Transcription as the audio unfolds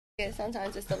Yeah,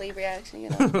 sometimes it's delayed reaction,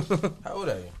 you know. How old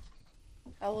are you?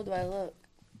 How old do I look?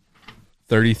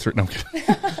 33. No, I'm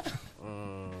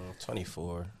kidding.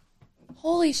 24.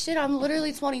 Holy shit, I'm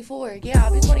literally 24. Yeah,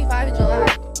 I'll be 25 in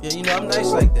July. Yeah, you know, I'm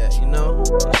nice like that, you know?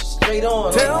 Straight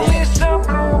on. Tell like me that.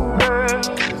 something,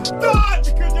 girl. God,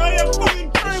 because I am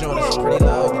fucking This joint is pretty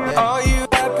loud today. Are you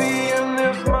happy in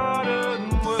this modern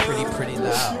world? Pretty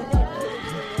loud.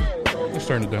 You're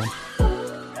starting it down.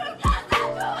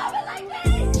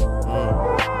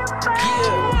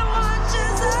 Yeah,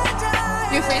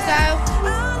 You freestyle?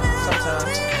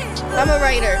 sometimes. I'm a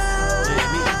writer.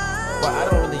 Yeah, me. Well, I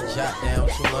don't really jot down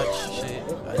too much shit.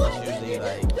 I just usually,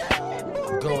 like,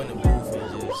 go in the booth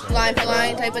and just... Line for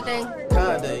line type of thing.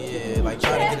 Kinda, yeah. Like,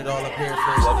 try to get it all up here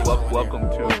first. and then go in Welcome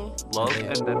to Love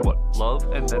and Then What? Love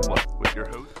and Then What? With your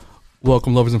host.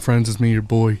 Welcome, lovers and friends. It's me, your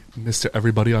boy, Mr.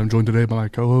 Everybody. I'm joined today by my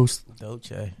co-host. there.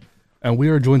 Dolce. And we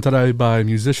are joined today by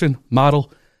musician,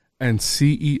 model, and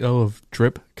CEO of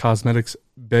Drip Cosmetics,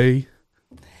 Bay.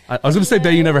 I was going to say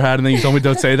Bay you never had, and then you told me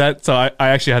don't say that, so I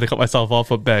actually had to cut myself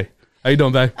off with Bay. How you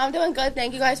doing, Bay? I'm doing good.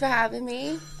 Thank you guys for having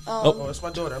me. Oh, it's my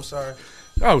daughter. I'm sorry.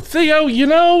 Oh, Theo, you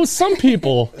know, some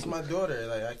people. It's my daughter.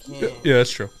 Like, I can't... Yeah,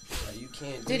 that's true. Like, you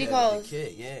can't do Duty that calls. with a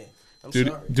kid. Yeah. I'm Duty.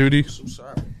 sorry. Duty. I'm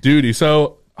sorry. Duty.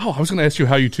 So, I was going to ask you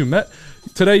how you two met.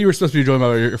 Today you were supposed to be joined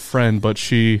by your friend, but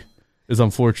she is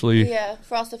unfortunately Yeah,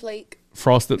 Frosted Flake.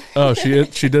 frosted. Oh,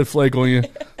 she did flake on you.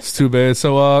 It's too bad.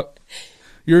 So,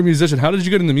 you're a musician. How did you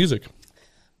get into music?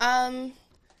 I've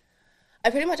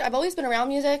always been around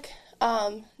music.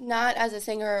 Not as a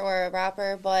singer or a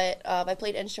rapper, but I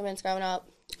played instruments growing up.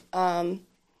 My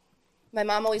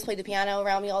mom always played the piano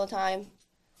around me all the time.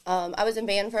 I was in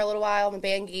band for a little while. I'm a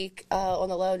band geek on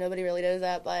the low. Nobody really knows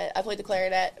that, but I played the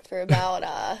clarinet for about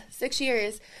 6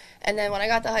 years. And then when I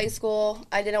got to high school,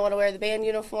 I didn't want to wear the band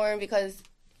uniform because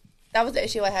that was the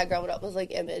issue I had growing up, was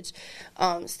like image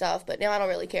stuff. But now I don't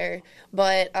really care.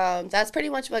 But that's pretty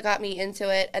much what got me into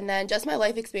it. And then just my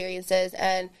life experiences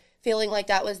and feeling like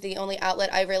that was the only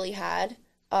outlet I really had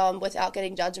without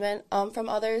getting judgment from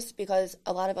others, because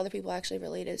a lot of other people actually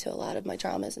related to a lot of my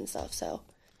traumas and stuff. So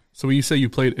when you say you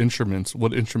played instruments,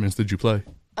 what instruments did you play?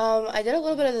 I did a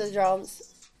little bit of the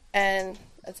drums, and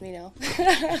that's me now.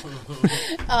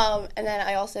 And then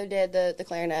I also did the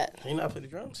clarinet. Can you not play the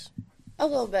drums? A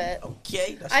little bit.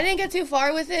 Okay. That's I didn't get too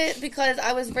far with it because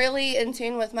I was really in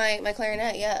tune with my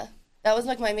clarinet, yeah. That was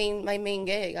like my main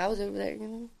gig. I was over there, you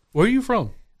know. Where are you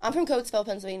from? I'm from Coatesville,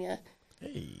 Pennsylvania.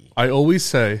 Hey. I always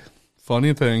say,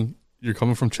 funny thing, you're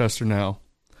coming from Chester now.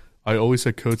 I always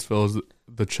say Coatesville is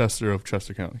the Chester of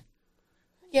Chester County.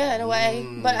 Yeah, in a way.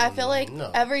 But I feel like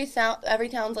no. every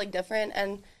town's like different,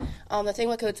 and the thing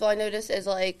with Coatesville I noticed is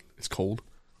like, It's cold.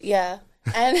 yeah.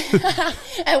 And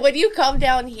and when you come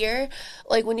down here,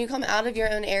 like when you come out of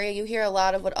your own area, you hear a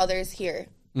lot of what others hear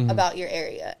about your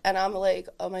area. And I'm like,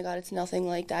 oh my God, it's nothing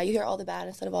like that. You hear all the bad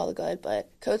instead of all the good. But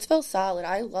Coatesville's solid.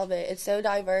 I love it. It's so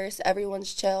diverse.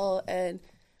 Everyone's chill. And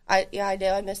I do.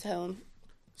 I miss home.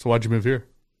 So why'd you move here?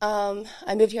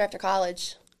 I moved here after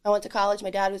college. I went to college.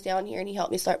 My dad was down here, and he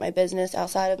helped me start my business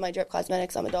outside of my Drip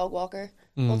Cosmetics. I'm a dog walker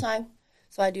full time.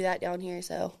 So I do that down here.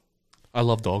 So I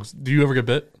love dogs. Do you ever get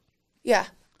bit? yeah,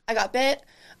 I got bit.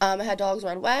 I had dogs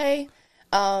run away.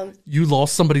 You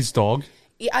lost somebody's dog?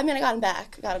 Yeah, I mean, I got him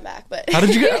back. But How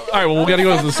did you get... All right, well, we got to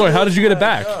go to the story. How did you get it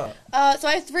back? so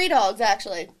I had 3 dogs,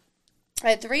 actually. I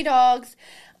had 3 dogs.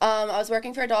 I was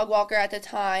working for a dog walker at the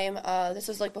time. This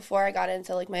was, like, before I got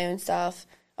into, like, my own stuff.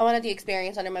 I wanted the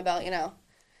experience under my belt, you know.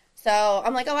 So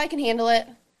I'm like, oh, I can handle it.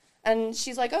 And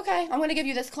she's like, okay, I'm going to give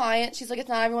you this client. She's like, it's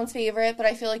not everyone's favorite, but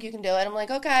I feel like you can do it. I'm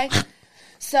like, okay.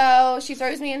 So she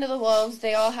throws me into the wolves.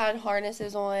 They all had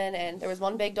harnesses on, and there was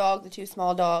 1 big dog, the 2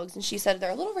 small dogs. And she said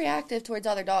they're a little reactive towards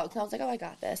other dogs. And I was like, oh, I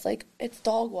got this. Like, it's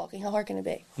dog walking. How hard can it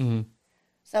be? Mm-hmm.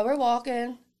 So we're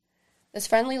walking. This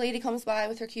friendly lady comes by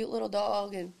with her cute little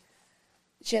dog, and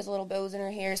she has little bows in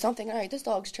her hair. Something, all right, this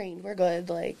dog's trained. We're good.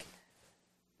 Like,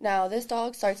 now this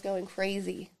dog starts going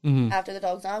crazy after the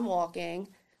dogs I'm walking.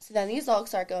 So then these dogs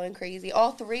start going crazy.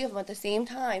 All 3 of them at the same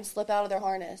time slip out of their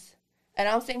harness. And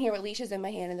I'm sitting here with leashes in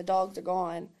my hand, and the dogs are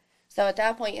gone. So at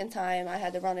that point in time, I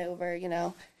had to run over, you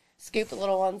know, scoop the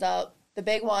little ones up. The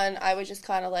big one, I was just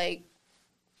kind of like,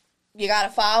 you got to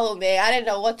follow me. I didn't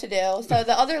know what to do. So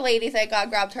the other lady, thank God,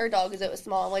 grabbed her dog because it was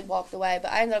small and, like, walked away.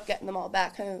 But I ended up getting them all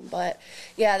back home. But,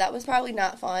 yeah, that was probably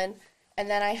not fun. And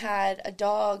then I had a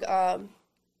dog,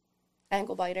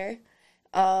 ankle biter,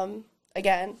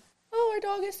 again. Oh, our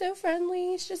dog is so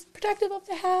friendly. She's just protective of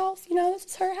the house. You know, this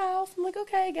is her house. I'm like,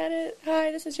 okay, I get it.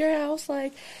 Hi, this is your house.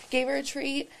 Like, gave her a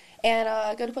treat and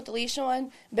go to put the leash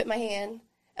on, bit my hand.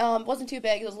 Wasn't too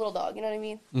big. It was a little dog. You know what I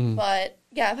mean? But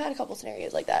yeah, I've had a couple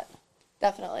scenarios like that.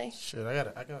 Definitely. Shit,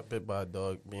 I got bit by a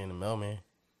dog being a mailman.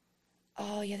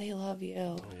 Oh yeah, they love you.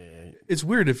 Yeah. It's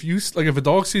weird if if a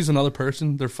dog sees another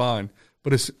person, they're fine.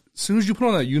 But as soon as you put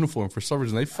on that uniform, for some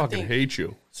reason, they fucking hate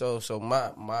you. So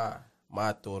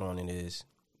my thought on it is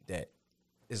that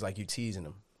it's like you teasing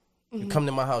them. You come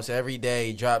to my house every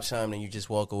day, drop something, and you just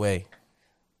walk away.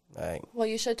 Like, Well,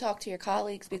 you should talk to your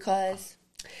colleagues because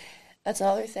that's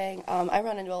another thing. I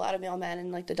run into a lot of mailmen,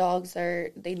 and like the dogs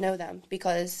they know them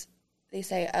because they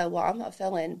say, "Oh, well, I'm a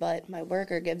fill-in, but my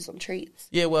worker gives them treats."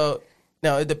 yeah, well,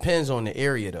 now it depends on the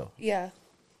area though. Yeah.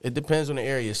 It depends on the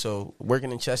area. So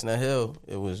working in Chestnut Hill,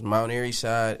 it was Mount Airy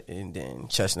side and then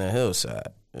Chestnut Hill side,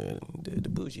 the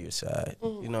bougier side.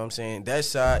 You know what I'm saying? That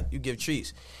side, you give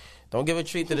treats. Don't give a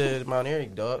treat to the Mount Airy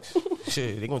dogs.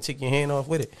 Shit, they gonna take your hand off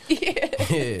with it.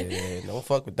 Yeah, don't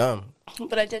fuck with them.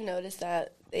 But I did notice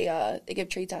that they give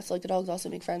treats out. So like the dogs also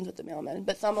make friends with the mailmen.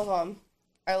 But some of them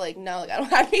are like, no, like, I don't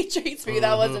have any treats for you.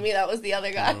 That wasn't me. That was the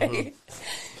other guy.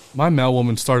 My mail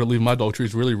woman started leaving my dog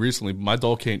treats really recently. My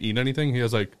dog can't eat anything. He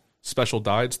has like special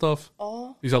diet stuff.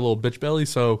 Oh. He's got a little bitch belly,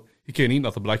 so he can't eat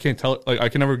nothing. But I can't tell. Like I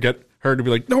can never get her to be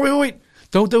like, no, wait,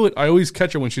 don't do it. I always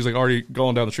catch her when she's like already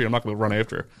going down the street. I'm not going to run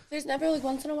after her. There's never like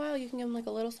once in a while you can give him like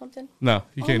a little something. No,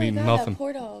 he can't oh my eat God, nothing.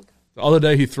 Poor dog. The other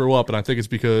day he threw up, and I think it's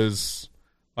because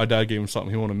my dad gave him something.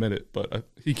 He won't admit it, but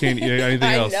he can't eat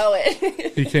anything else. I know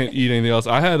it. He can't eat anything else.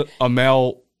 I had a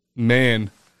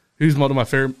mailman. He was my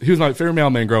favorite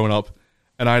mailman growing up,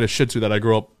 and I had a Shih Tzu that I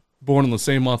grew up born in the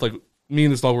same month. Like me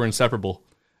and this dog were inseparable,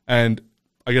 and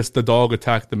I guess the dog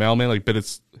attacked the mailman, like bit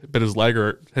his leg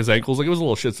or his ankles. Like it was a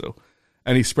little Shih Tzu,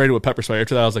 and he sprayed it with pepper spray.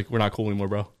 After that, I was like, "We're not cool anymore,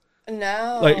 bro."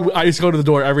 No. Like I used to go to the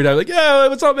door every day, like, "Yeah,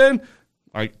 what's up, man?"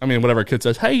 I mean, whatever a kid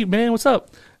says, "Hey, man, what's up?"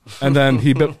 And then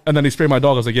he sprayed my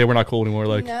dog. I was like, "Yeah, we're not cool anymore."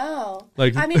 Like, no.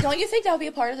 like I mean, don't you think that would be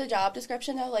a part of the job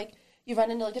description though? Like you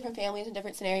run into like different families and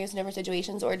different scenarios and different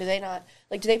situations, or do they not?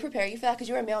 Like, do they prepare you for that? Because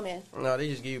you're a mailman. No, they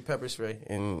just give you pepper spray.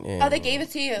 And Oh, they gave it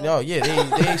to you. No, yeah,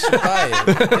 they supply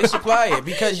it. They supply it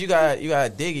because you got to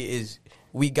dig it.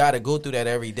 We got to go through that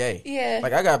every day. Yeah.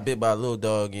 Like I got bit by a little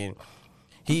dog and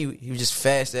he was just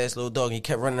fast ass little dog. And he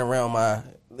kept running around my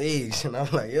legs and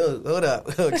I'm like, yo, hold up,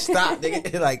 stop,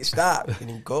 nigga, like stop. And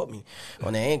he caught me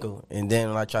on the ankle. And then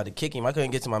when I tried to kick him, I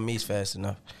couldn't get to my knees fast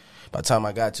enough. By the time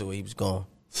I got to it, he was gone.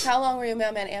 How long were you a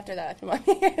mailman after that? If you mind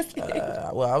me asking?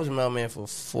 Well, I was a mailman for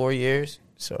 4 years.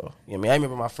 So, I mean, I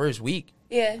remember my first week.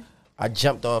 Yeah. I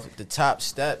jumped off the top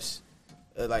steps,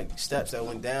 like steps that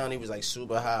went down. It was like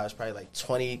super high. It was probably like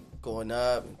 20 going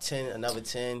up, and 10, another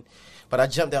 10. But I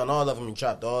jumped down all of them and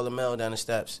dropped all the mail down the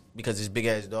steps because this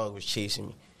big-ass dog was chasing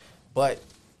me. But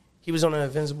he was on an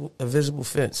invisible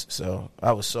fence, so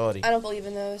I was salty. I don't believe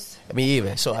in those. Me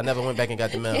either. So I never went back and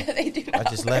got the mail. Yeah, they do not I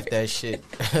just left that shit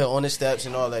on the steps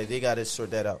and all that. They got to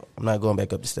sort that out. I'm not going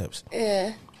back up the steps.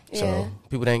 Yeah. So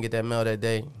people didn't get that mail that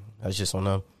day. That's just on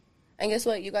them. And guess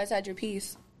what? You guys had your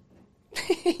piece.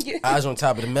 I was on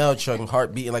top of the mail truck and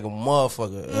heart beating like a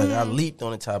motherfucker. Like I leaped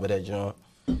on the top of that joint.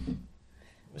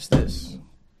 What's this?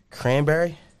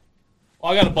 Cranberry?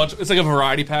 I got a bunch. It's like a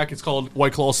variety pack. It's called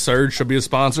White Claw Surge. Should be a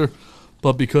sponsor,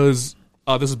 but because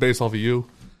this is based off of you,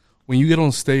 when you get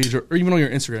on stage or even on your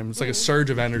Instagram, it's like a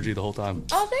surge of energy the whole time.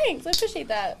 Oh, thanks. I appreciate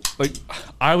that. Like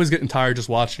I was getting tired just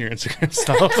watching your Instagram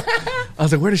stuff. I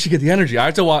was like, where does she get the energy? I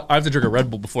have to drink a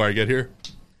Red Bull before I get here,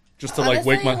 just to Honestly,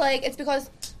 wake my. like it's because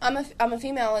I'm a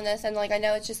female in this, and like I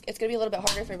know it's gonna be a little bit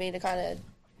harder for me to kind of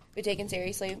be taken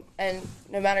seriously, and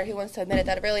no matter who wants to admit it,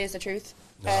 that it really is the truth.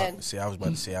 And See, I was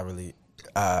about to say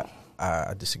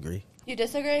I disagree. you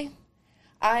disagree?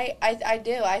 I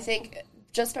do. I think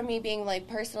just from me being like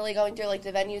personally going through like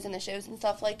the venues and the shows and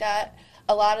stuff like that,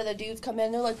 a lot of the dudes come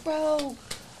in, they're like, bro,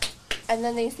 and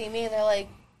then they see me and they're like,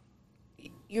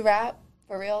 you rap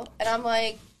for real? And I'm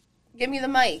like, give me the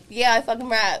mic. Yeah, I fucking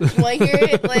rap. You want to hear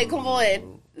it? Like, come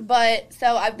on. But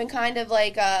so I've been kind of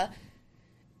like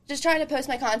just trying to post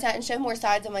my content and show more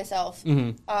sides of myself.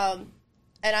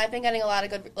 And I've been getting a lot of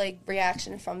good like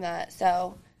reaction from that.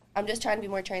 So I'm just trying to be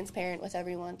more transparent with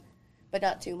everyone, but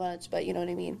not too much. But you know what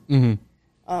I mean.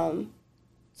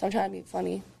 So I'm trying to be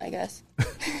funny, I guess.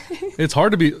 It's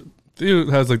hard to be. Theo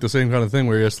has like the same kind of thing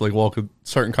where he has to like walk a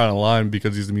certain kind of line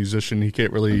because he's a musician. He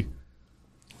can't really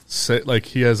say like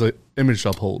he has an image to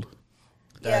uphold.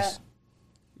 That's,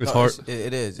 It's hard.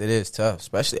 It is tough.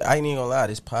 Especially, I ain't even gonna lie,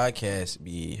 this podcast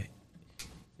be.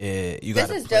 You This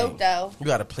gotta is play, dope, though. You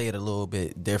gotta play it a little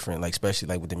bit different, like especially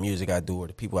like with the music I do or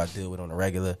the people I deal with on a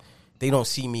regular. They don't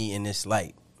see me in this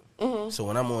light. So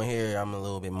when I'm on here, I'm a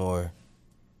little bit more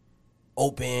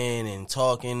open and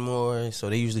talking more. So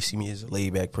they usually see me as a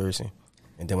laid back person.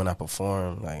 And then when I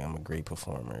perform, like, I'm a great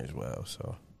performer as well.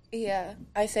 So Yeah,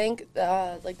 I think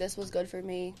like this was good for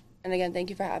me. And again, thank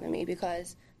you for having me,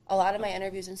 because a lot of my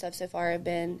interviews and stuff so far have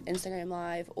been Instagram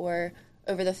Live or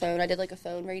over the phone. I did like a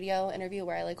phone radio interview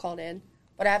where I like called in,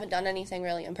 but I haven't done anything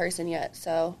really in person yet.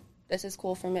 So this is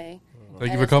cool for me. Thank you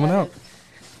And for it's coming kind out. of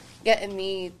getting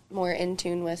me more in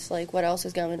tune with like what else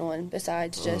is going on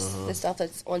besides just the stuff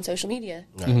that's on social media.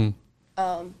 And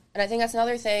I think that's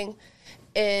another thing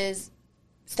is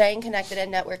staying connected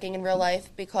and networking in real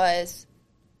life, because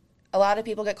a lot of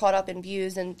people get caught up in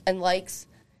views and likes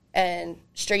and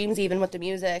streams even with the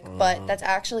music, but that's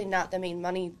actually not the main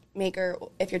money maker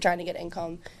if you're trying to get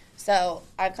income. So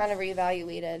I've kind of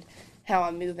reevaluated how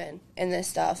I'm moving in this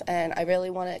stuff, and I really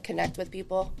want to connect with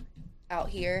people out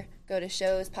here, go to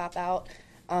shows, pop out,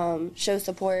 show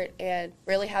support, and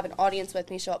really have an audience with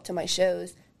me show up to my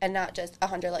shows, and not just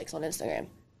 100 likes on Instagram.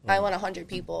 I want 100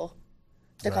 people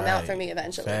to come out for me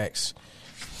eventually. Facts.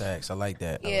 I like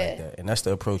that. I Yeah. like that. And that's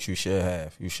the approach you should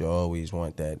have. You should always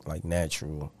want that like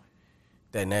natural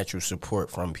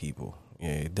support from people.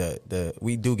 Yeah,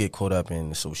 we do get caught up in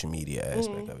the social media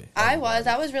aspect of it. I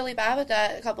was really bad with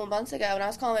that a couple of months ago, and I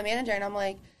was calling my manager, and I'm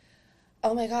like,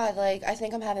 oh my God, like, I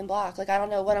think I'm having block. Like, I don't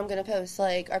know what I'm going to post.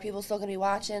 Like, are people still going to be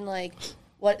watching? Like,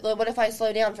 what if I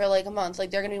slow down for, like, a month?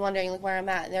 Like, they're going to be wondering, like, where I'm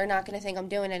at. They're not going to think I'm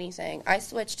doing anything. I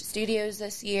switched studios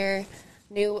this year,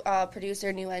 new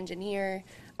producer, new engineer.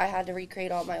 I had to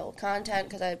recreate all my old content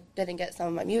because I didn't get some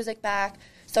of my music back.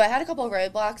 So I had a couple of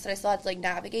roadblocks that I still had to, like,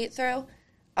 navigate through.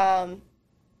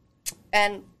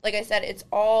 And, like I said,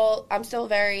 I'm still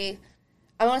very...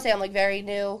 I want to say I'm, like, very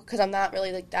new, because I'm not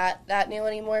really, like, that new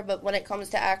anymore. But when it comes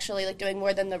to actually, like, doing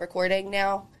more than the recording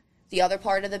now, the other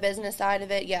part of the business side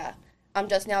of it, yeah, I'm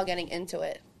just now getting into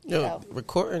it. Yo,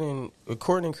 recording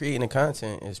and creating the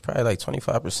content is probably like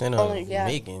 25%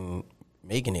 of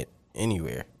making it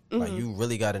anywhere. Like, you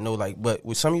really got to know, like, but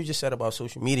with something you just said about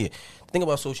social media, the thing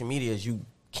about social media is you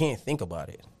can't think about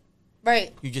it.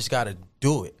 Right. You just got to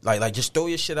do it. Like just throw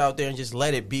your shit out there and just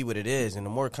let it be what it is. And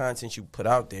the more content you put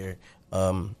out there,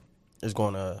 it's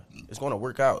gonna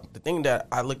work out. The thing that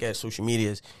I look at social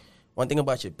media is, one thing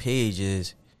about your page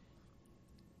is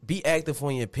be active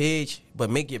on your page, but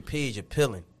make your page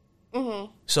appealing.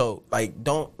 So, like,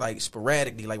 don't, like,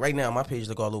 sporadically, like, right now my page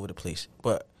look all over the place,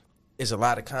 but there's a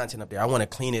lot of content up there. I want to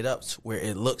clean it up to where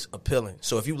it looks appealing.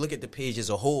 So if you look at the page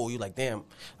as a whole, you're like, damn,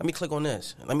 let me click on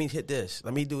this, let me hit this,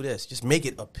 let me do this. Just make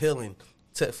it appealing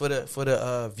for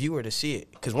the viewer to see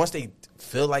it, because once they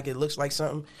feel like it looks like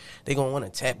something, they're gonna want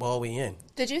to tap all the way in.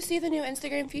 Did you see the new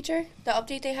Instagram feature, the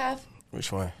update they have?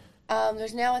 Which one?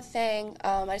 There's now a thing,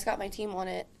 I just got my team on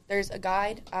it. There's a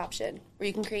guide option where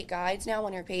you can create guides now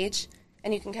on your page,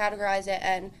 and you can categorize it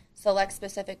and select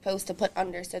specific posts to put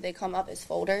under so they come up as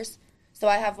folders. So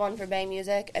I have one for Bay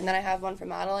Music, and then I have one for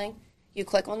modeling. You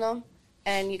click on them,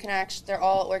 and you can they're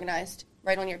all organized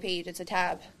right on your page. It's a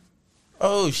tab.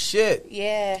 Oh, shit.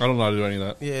 Yeah. I don't know how to do any of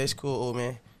that. Yeah, it's cool, old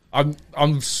man.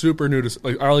 I'm super new to,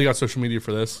 like, I only got social media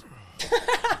for this.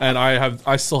 And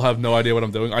I still have no idea what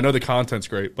I'm doing. I know the content's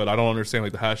great, but I don't understand,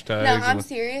 like, the hashtags. No, I'm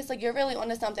serious. Like, you're really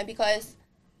onto something, because,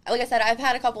 like I said, I've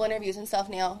had a couple interviews and stuff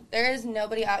now. There is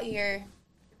nobody out here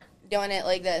doing it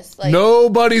like this. Like,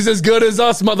 nobody's as good as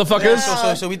us,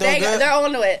 motherfuckers. So we doing good? They're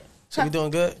onto it. So we doing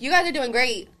good? You guys are doing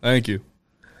great. Thank you.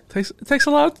 It takes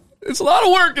a lot. It's a lot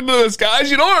of work into this,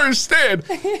 guys. You don't understand.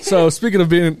 So, speaking of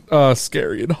being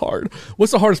scary and hard,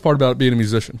 what's the hardest part about being a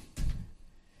musician?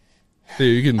 Yeah,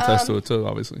 you can attest to it too,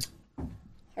 obviously.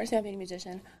 Hardest about being a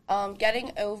musician.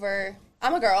 Getting over.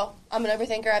 I'm a girl. I'm an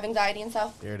overthinker. I have anxiety and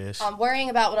stuff. There it is. Worrying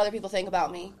about what other people think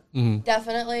about me.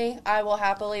 Definitely, I will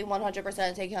happily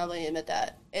 100% take accountability and admit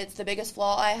that. It's the biggest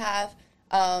flaw I have.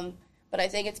 But I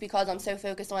think it's because I'm so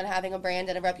focused on having a brand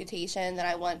and a reputation that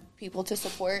I want people to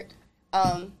support.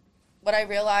 What I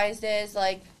realized is,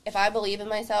 like, if I believe in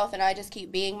myself and I just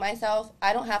keep being myself,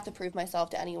 I don't have to prove myself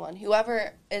to anyone.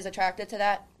 Whoever is attracted to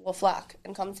that will flock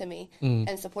and come to me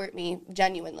and support me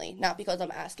genuinely, not because I'm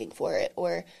asking for it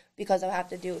or because I have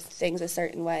to do things a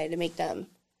certain way to make them.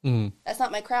 That's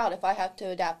not my crowd if I have to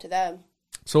adapt to them.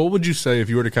 So, what would you say if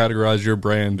you were to categorize your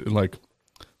brand in, like,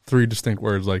 3 distinct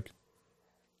words? Like,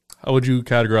 how would you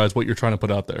categorize what you're trying to put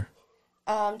out there?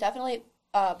 Definitely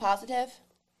positive,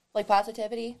 like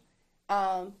positivity.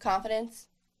 Confidence,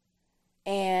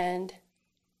 and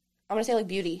I'm gonna say like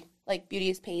beauty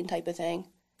is pain type of thing.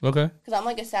 Okay. Because I'm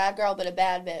like a sad girl, but a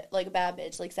bad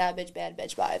bitch, like sad bitch, bad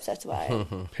bitch vibes. That's why.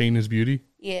 Pain is beauty.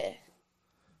 Yeah.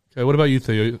 Okay. What about you,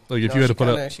 Theo? Like, if you had to put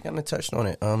out, she kind of touched on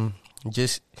it.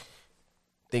 Just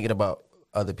thinking about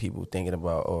other people thinking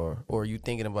about, or you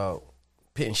thinking about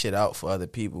pitting shit out for other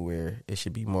people where it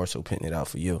should be more so pitting it out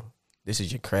for you. This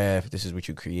is your craft. This is what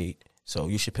you create. So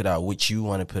you should put out what you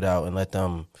want to put out and let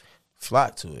them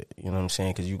flock to it. You know what I'm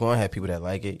saying? Because you're going to have people that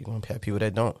like it. You're going to have people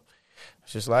that don't.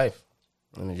 It's just life.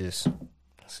 And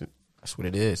that's what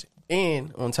it is.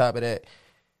 And on top of that,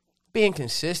 being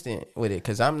consistent with it.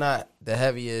 Because I'm not the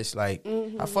heaviest. Like,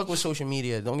 I fuck with social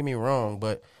media. Don't get me wrong.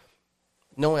 But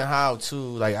knowing how to,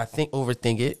 like,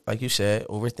 overthink it. Like you said,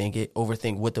 overthink it.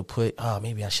 Overthink what to put. Oh,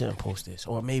 maybe I shouldn't post this.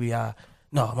 Or maybe I'm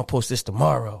going to post this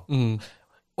tomorrow.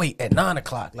 Wait, at 9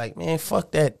 o'clock. Like, man,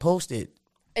 fuck that. Post it.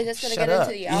 It's just going to get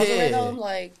into the algorithm.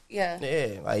 Like,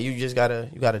 Yeah, like, you just got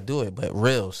to do it. But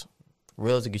Reels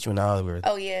will get you an algorithm.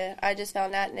 Oh, yeah. I just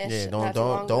found that niche. Yeah, not too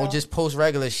long ago. don't just post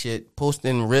regular shit. Post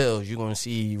in Reels. You're going to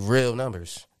see real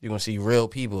numbers. You're going to see real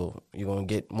people. You're going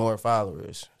to get more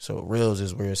followers. So Reels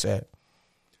is where it's at.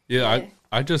 Yeah,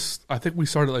 I think we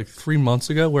started like 3 months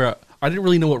ago where I didn't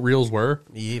really know what Reels were.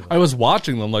 Me either. I was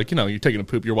watching them like, you're taking a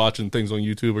poop, you're watching things on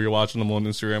YouTube or you're watching them on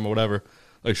Instagram or whatever,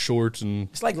 like shorts and...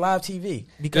 It's like live TV.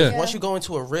 Because Yeah. once you go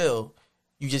into a Reel,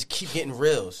 you just keep getting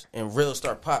Reels. And Reels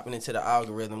start popping into the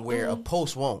algorithm where a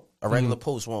post won't. A regular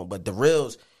post won't. But the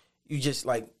Reels, you just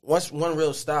like, once one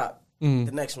Reel stop, the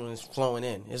next one is flowing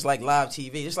in. It's like live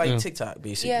TV. It's like TikTok,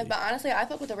 basically. Yeah, but honestly, I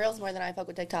fuck with the Reels more than I fuck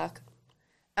with TikTok.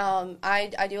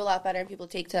 I do a lot better, and people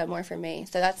take to that more for me.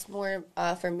 So that's more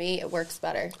for me. It works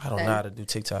better. I don't know how to do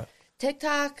TikTok.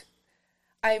 TikTok,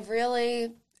 I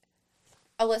really...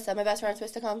 Alyssa, my best friend's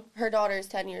supposed to come. Her daughter is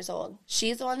 10 years old.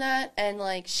 She's on that, and,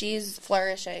 like, she's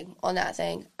flourishing on that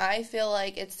thing. I feel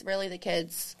like it's really the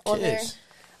kids on there,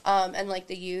 and, like,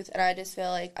 the youth. And I just feel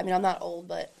like, I mean, I'm not old,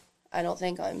 but I don't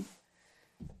think I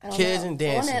don't Kids know, and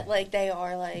dancing. on it like they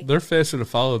are, like... They're faster to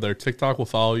follow there. TikTok will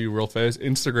follow you real fast.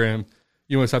 Instagram,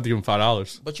 you almost have to give them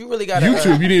 $5. But you really got to...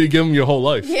 YouTube, you need to give them your whole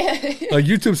life. Yeah. Like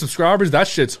YouTube subscribers, that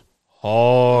shit's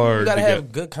hard You gotta to have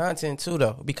get. good content too,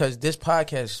 though, because this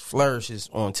podcast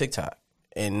flourishes on TikTok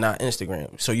and not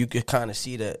Instagram. So you could kind of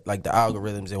see that, like, the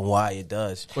algorithms and why it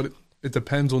does. But it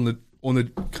depends on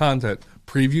the content.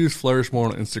 Previews flourish more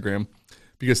on Instagram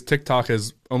because TikTok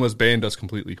has almost banned us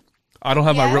completely. I don't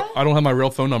have my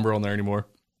real phone number on there anymore.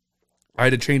 I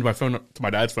had to change my phone to my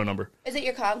dad's phone number. Is it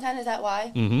your content? Is that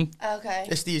why? Mm-hmm. Okay.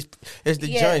 It's the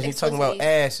Yeah, joints. You're talking about explicitly.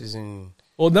 asses and...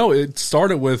 Well, no, it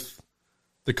started with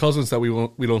the cousins that we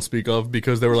don't speak of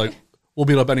because they were like, we'll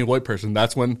beat up any white person.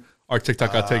 That's when our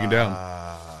TikTok got taken down.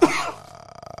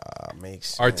 Makes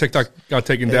sense. Our TikTok got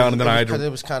taken down, and then I had because to.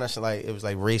 it was kind of like it was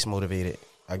like race motivated.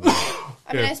 I mean,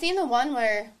 Yeah. I seen the one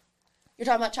where you're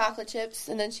talking about chocolate chips,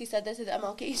 and then she said this is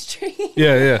MLK's tree.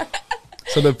 Yeah.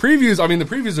 So the previews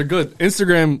are good.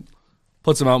 Instagram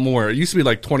puts them out more. It used to be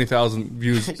like 20,000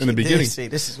 views in the beginning. Say,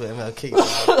 this is what MLK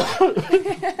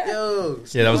is. Yo,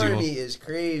 Yeah, that was a good one. Stormy is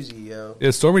crazy, yo.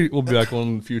 Yeah, Stormy will be back on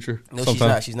in the future. No, sometime. she's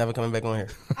not. She's never coming back on here.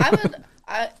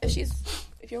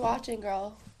 If you're watching,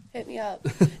 girl, hit me up.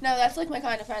 No, that's like my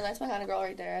kind of friend. That's my kind of girl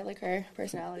right there. I like her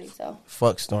personality. So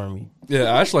Fuck Stormy. Yeah,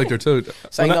 Ash liked her too.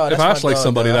 like, no, If that's Ash my likes dog,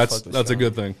 somebody, though. I that's fuck with a Stormy.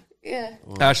 good thing. yeah,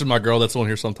 Ash is my girl. That's on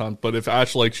here sometimes. But if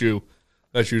Ash likes you,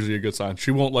 that's usually a good sign.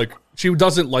 She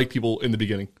doesn't like people in the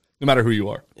beginning, no matter who you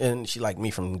are. And she liked me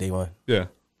from day one. Yeah.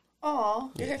 aw,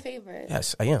 you're her favorite.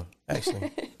 Yes, I am,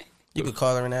 actually. You could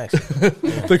call her and ask.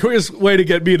 The quickest way to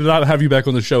get me to not have you back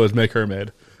on the show is make her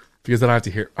mad. Because then I have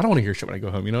to hear. I don't want to hear shit when I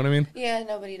go home. You know what I mean? Yeah,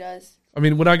 nobody does. I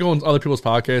mean, when I go on other people's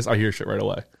podcasts, I hear shit right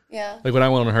away. Yeah, Like when I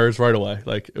went on hers right away.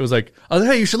 Like it was like, oh,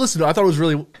 hey, you should listen to it. I thought it was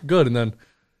really good. And then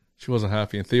she wasn't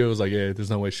happy. And Theo was like, yeah, there's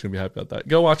no way she's gonna be happy about that.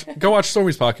 Go watch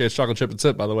Stormy's podcast, Chocolate Chip and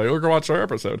Sip, by the way, or go watch our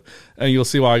episode, and you'll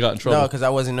see why I got in trouble. No, because I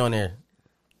wasn't on there.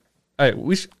 Hey,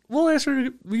 we'll ask her.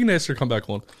 We can ask her to come back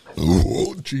on.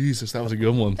 Oh, Jesus, that was a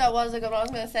good one. that was a good one. I was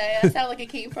gonna say that sounded like it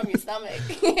came from your stomach.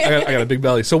 I got a big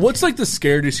belly. So, what's like the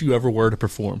scariest you ever were to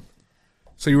perform?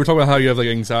 So you were talking about how you have like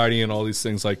anxiety and all these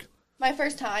things. Like, My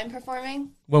first time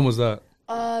performing. when was that?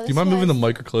 Do you mind moving the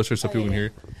mic closer so people can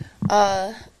hear?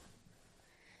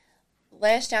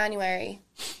 Last January.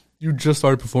 You just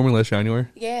started performing last January.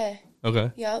 Yeah.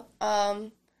 Okay. Yep.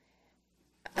 I'm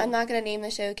not gonna name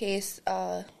the showcase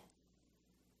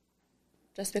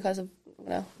just because of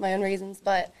my own reasons,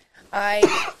 but I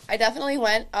definitely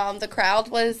went. The crowd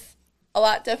was a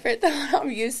lot different than what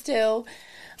I'm used to.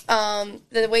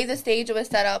 The way the stage was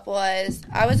set up was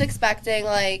I was expecting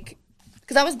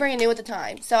because I was brand new at the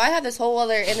time, so I had this whole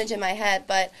other image in my head,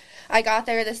 but I got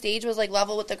there, the stage was like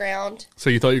level with the ground. So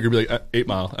you thought you were gonna be like 8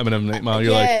 Mile, Eminem 8 Mile.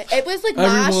 You're Yeah, like, it was like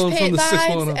everyone mosh from pit the sixth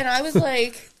one vibes, up. and I was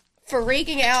like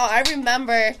freaking out. I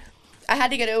remember I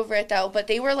had to get over it though, but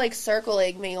they were like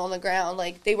circling me on the ground.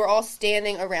 Like they were all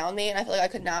standing around me and I feel like I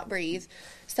could not breathe.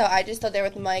 So I just stood there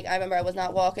with the mic. I remember I was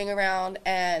not walking around,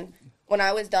 and when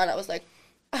I was done, I was like,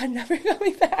 I'm never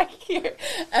coming back here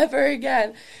ever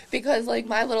again. Because like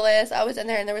my little ass, I was in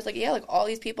there and there was like, like all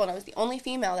these people, and I was the only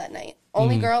female that night.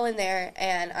 Only girl in there,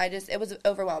 and it was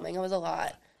overwhelming. It was a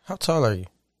lot. How tall are you?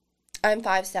 I'm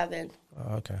 5'7".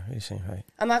 Oh, okay. You seem right.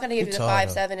 I'm not going to give you the tall,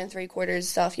 5'7" and 3/4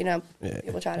 stuff,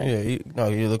 people try to. Yeah,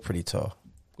 you look pretty tall.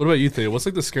 What about you, Thea? What's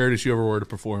like the scariest you ever were to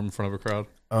perform in front of a crowd?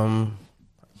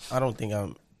 I don't think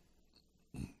I'm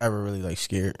ever really like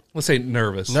scared. Let's say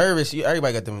nervous. Nervous.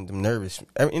 Everybody got them nervous.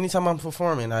 Anytime I'm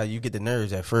performing, you get the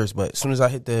nerves at first, but as soon as I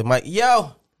hit the mic,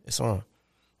 yo, it's on.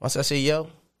 Once I say yo,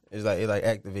 it's like it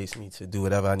activates me to do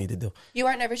whatever I need to do. You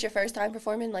weren't nervous your first time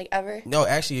performing, like ever? No,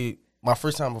 actually, my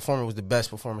first time performing was the best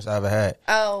performance I ever had.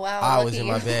 Oh wow! I was in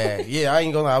my bag. Yeah, I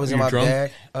ain't gonna lie, I was in my drunk?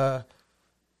 bag.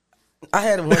 I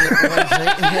had one drink.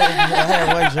 I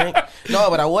had one drink. No,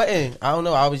 but I wasn't. I don't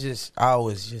know. I was just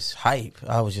hype.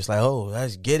 I was just like, oh,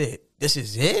 let's get it. This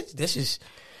is it. This is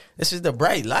the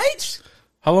bright lights.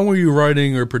 How long were you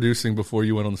writing or producing before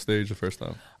you went on the stage the first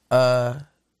time? I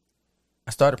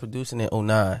started producing in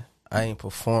 2009. I ain't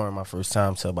performed my first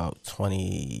time till about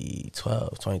 2012,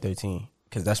 2013.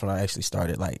 Because that's when I actually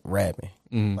started, like, rapping.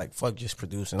 Like, fuck just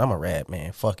producing. I'm a rap,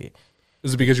 man. Fuck it.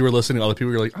 Is it because you were listening to other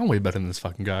people? You're like, I'm way better than this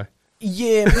fucking guy.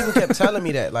 Yeah, and people kept telling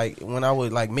me that. Like, when I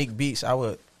would, like, make beats, I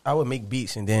would make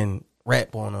beats and then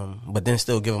rap on them, but then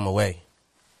still give them away.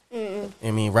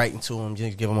 I mean, writing to them,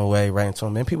 just give them away, writing to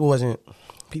them. And people wasn't,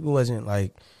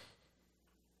 like,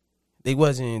 they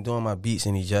wasn't doing my beats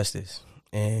any justice.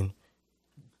 And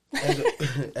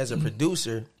as a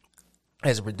producer,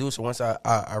 once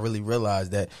I really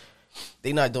realized that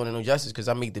they not doing it no justice, because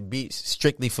I make the beats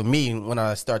strictly for me. When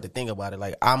I start to think about it,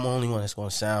 like, I'm the only one that's going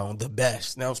to sound the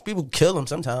best. Now, people kill them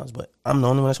sometimes, but I'm the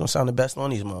only one that's going to sound the best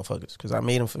on these motherfuckers, because I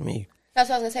made them for me. That's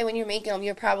what I was going to say. When you're making them,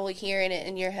 you're probably hearing it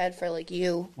in your head for, like,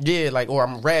 you. Yeah, like, or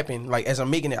I'm rapping. Like, as I'm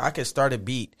making it, I could start a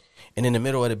beat, and in the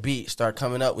middle of the beat, start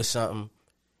coming up with something,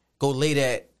 go lay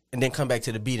that, and then come back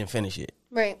to the beat and finish it.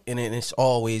 Right. And it's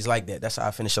always like that. That's how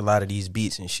I finish a lot of these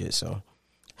beats and shit, so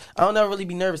I don't ever really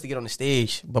be nervous to get on the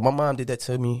stage, but my mom did that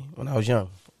to me when I was young.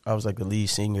 I was like the lead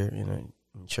singer in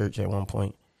church at one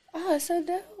point. Oh, that's so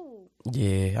dope.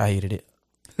 Yeah, I hated it.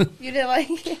 You didn't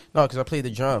like it? No, because I played the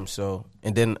drums,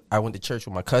 and then I went to church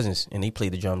with my cousins, and they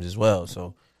played the drums as well.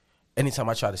 So anytime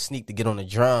I try to sneak to get on the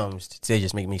drums, they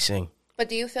just make me sing. But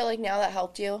do you feel like now that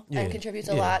helped you and contributes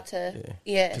a lot to?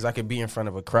 Yeah, because I could be in front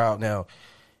of a crowd. Now,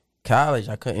 college,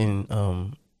 I couldn't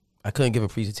give a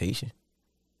presentation.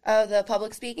 Oh, the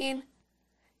public speaking?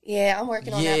 Yeah, I'm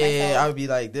working on that myself. Yeah, I would be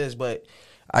like this, but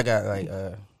I got like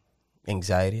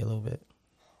anxiety a little bit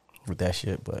with that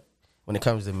shit. But when it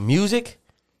comes to music,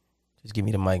 just give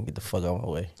me the mic and get the fuck out of my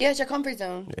way. Yeah, it's your comfort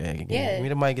zone. Yeah, give me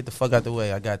the mic, get the fuck out the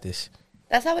way. I got this.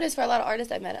 That's how it is for a lot of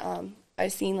artists I met.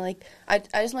 I've seen, like, I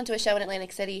just went to a show in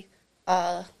Atlantic City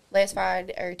last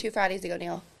Friday, or 2 Fridays ago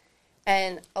now.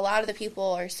 And a lot of the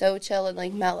people are so chill and,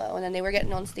 like, mellow. And then they were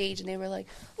getting on stage and they were like,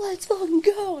 let's fucking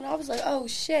go. And I was like, oh,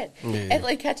 shit. Yeah. It,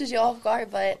 like, catches you off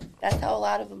guard, but that's how a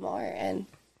lot of them are. And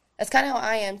that's kind of how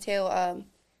I am, too.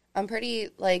 I'm pretty,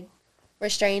 like,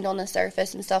 restrained on the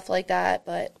surface and stuff like that.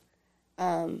 But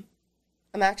I'm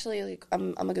actually, like,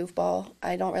 I'm a goofball.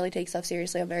 I don't really take stuff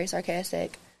seriously. I'm very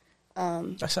sarcastic.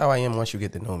 That's how I am once you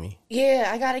get to know me. Yeah,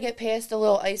 I got to get past the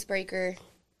little icebreaker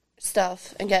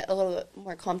stuff and get a little bit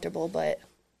more comfortable, but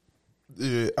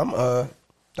Yeah, I'm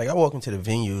like, I walk into the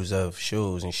venues of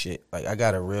shows and shit. Like, I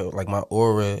got a real, like, my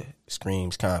aura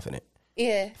screams confident.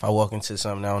 yeah. If I walk into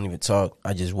something, I don't even talk.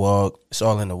 I just walk. It's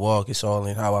all in the walk. It's all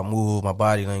in how I move, my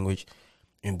body language.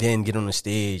 And then get on the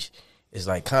stage. It's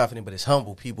like confident, but it's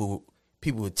humble. People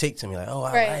would take to me like, oh,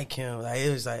 I like him. Like,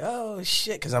 it was like, oh,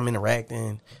 shit, because I'm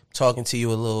interacting, talking to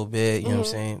you a little bit. You know what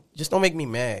I'm saying? Just don't make me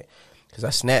mad. Because I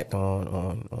snapped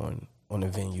on the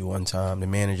venue one time, the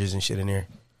managers and shit in there.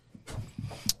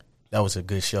 That was a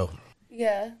good show.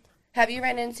 Yeah. Have you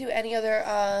ran into any other,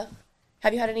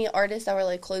 have you had any artists that were,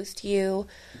 like, close to you?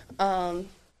 Have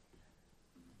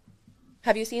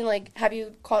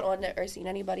you caught on to or seen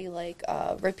anybody, like,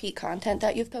 repeat content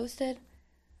that you've posted?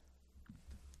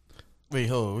 Wait,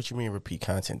 hold on. What you mean repeat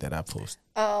content that I post?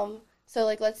 So,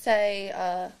 like, let's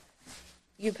say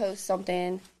you post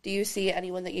something. Do you see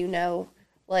anyone that you know,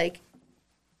 like,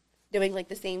 doing, like,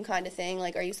 the same kind of thing?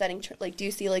 Like, are you setting, do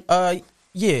you see, like...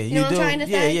 Yeah, you know what do. I'm trying to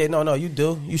say? No, you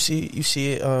do. You see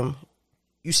it.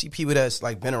 you see people that's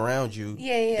like been around you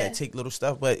Yeah. that take little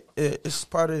stuff, but it's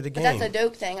part of the game. But that's a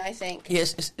dope thing, I think.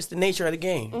 Yes, it's the nature of the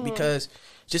game because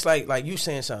just like you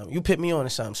saying something, you put me on to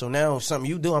something. So now something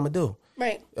you do, I'm gonna do.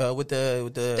 Right. With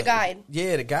the guide.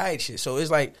 Yeah, the guide shit. So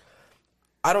it's like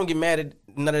I don't get mad at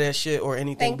none of that shit or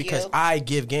anything Thank because you. I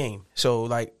give game. So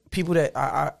like people that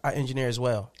I engineer as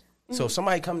well. So if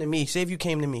somebody come to me, say if you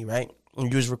came to me, right? And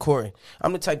you was recording.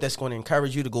 I'm the type that's going to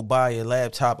encourage you to go buy a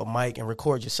laptop, a mic, and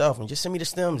record yourself. And just send me the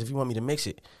stems if you want me to mix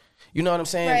it. You know what I'm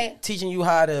saying? Right. Teaching you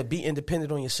how to be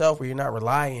independent on yourself where you're not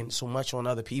relying so much on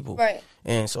other people. Right.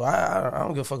 And so I don't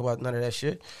give a fuck about none of that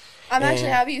shit. I'm actually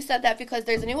And- happy you said that because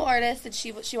there's a new artist that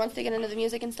she wants to get into the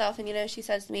music and stuff. And, you know, she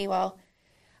says to me, well,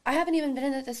 I haven't even been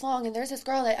in it this long. And there's this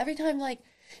girl that every time, like,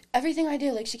 everything I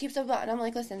do, like, she keeps up about. And I'm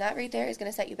like, listen, that right there is going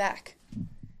to set you back.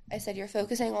 I said, you're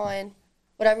focusing on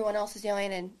what everyone else is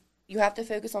doing and you have to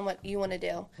focus on what you want to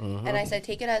do. And I said,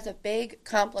 take it as a big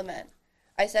compliment.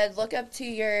 I said, look up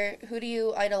to who do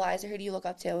you idolize or who do you look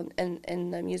up to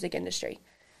in the music industry?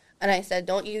 And I said,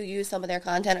 don't you use some of their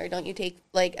content or don't you take,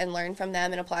 like, and learn from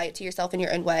them and apply it to yourself in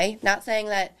your own way? Not saying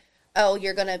that, oh,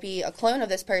 you're going to be a clone of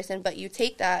this person, but you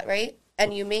take that, right,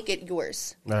 and you make it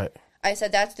yours. Right. I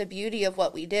said, that's the beauty of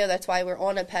what we do. That's why we're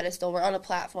on a pedestal. We're on a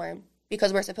platform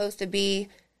because we're supposed to be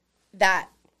that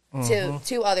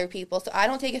to other people. So I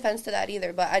don't take offense to that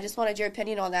either, but I just wanted your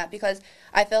opinion on that because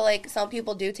I feel like some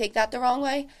people do take that the wrong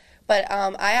way, but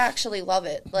I actually love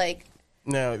it. Like,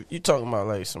 Now you talking about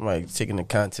like somebody taking the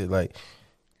content, like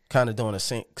kind of doing a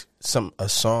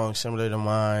song similar to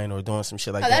mine, or doing some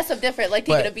shit like oh, that. that's some different, like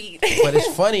taking a beat. But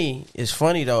it's funny. It's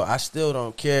funny though. I still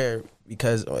don't care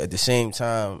because at the same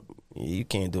time, you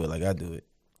can't do it like I do it.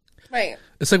 Right.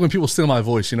 It's like when people steal my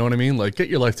voice. You know what I mean? Like, get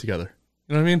your life together.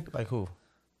 You know what I mean? Like who?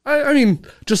 I mean,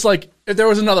 just like if there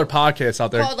was another podcast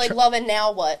out there, Called like Love and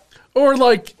Now What? or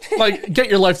like get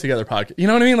your life together podcast. You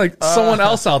know what I mean? Like someone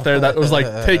else out there that was like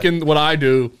taking what I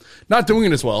do, not doing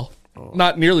it as well,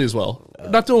 not nearly as well,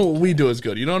 not doing what we do as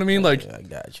good. You know what I mean? Like I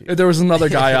got you. if there was another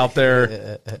guy out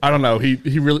there, I don't know. He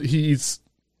eats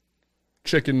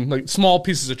chicken, like small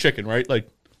pieces of chicken, right? Like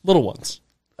little ones.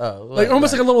 Like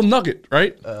almost like a little nugget,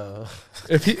 right?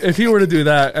 If he were to do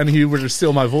that and he were to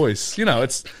steal my voice, you know,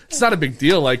 it's not a big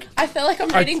deal. Like I feel like I'm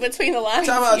reading between the lines.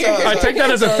 Time out, here. time out. I take that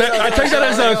as a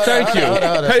thank you, Hold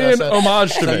on. paying So-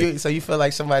 homage to me. So you feel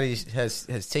like somebody has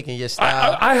taken your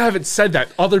style? I haven't said that.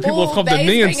 Other people have come to Bae's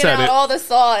me and bringing said out it. all the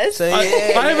sauce. So, I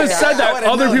haven't said I that. wanna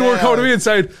Other know people were now. coming to me and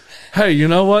saying, "Hey, you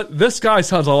know what? This guy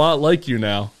sounds a lot like you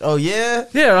now." Oh yeah.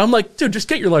 Yeah, I'm like, dude, just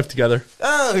get your life together.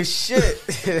 Oh shit.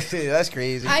 That's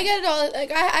crazy. I get it all.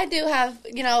 Like I do have,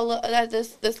 you know, that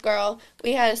this girl.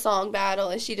 We had a song battle,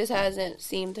 and she just hasn't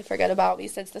seemed to forget about me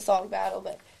since the song battle.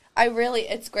 But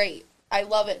it's great. I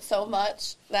love it so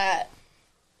much that,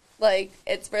 like,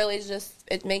 it's really just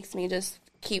it makes me just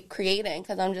keep creating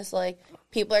because I'm just like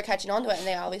people are catching on to it and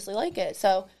they obviously like it.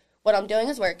 So what I'm doing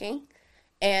is working,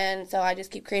 and so I just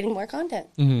keep creating more content.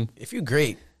 If you're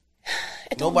great,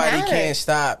 It don't nobody matter. can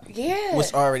stop Yeah.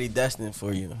 what's already destined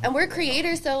for you. And we're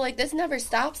creators, so like this never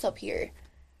stops up here.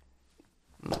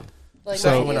 Like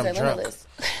So my when ideas I'm are drunk. limitless.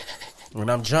 When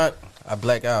I'm drunk, I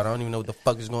black out. I don't even know what the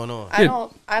fuck is going on. I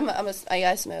don't.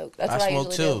 I smoke. That's what I I smoke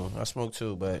usually too. I smoke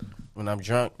too, but when I'm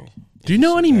drunk, Do you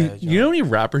know it's a any? bad You know job. any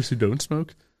rappers who don't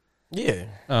smoke? Yeah.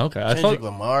 Oh, okay. I Kendrick thought.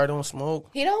 Lamar don't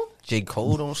smoke. do. He don't. J.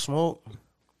 Cole don't smoke.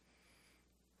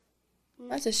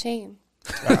 That's a shame.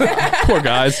 Poor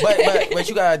guys. But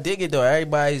you gotta dig it though.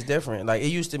 Everybody's different. Like it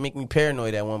used to make me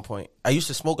paranoid at one point. I used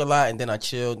to smoke a lot and then I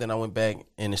chilled. Then I went back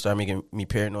and it started making me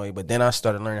paranoid. But then I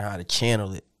started learning how to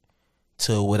channel it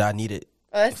to what I needed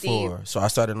Oh, that's deep. for. So I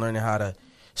started learning how to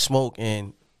smoke.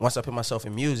 And once I put myself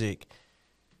in music,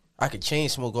 I could chain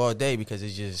smoke all day because it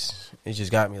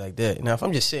just got me like that. Now if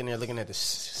I'm just sitting there looking at the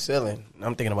ceiling, and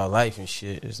I'm thinking about life and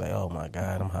shit. It's like, oh my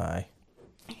god, I'm high.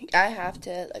 I have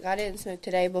to. Like I didn't smoke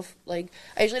today. Like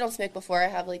I usually don't smoke before I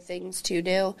have like things to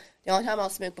do. The only time I'll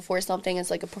smoke before something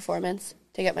is like a performance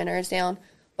to get my nerves down.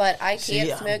 But I See,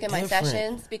 can't I'm smoke in my different.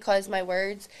 sessions because my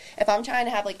words. If I'm trying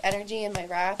to have like energy in my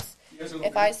raps,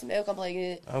 if I smoke, I'm like.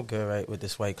 "Eh." I'm good right with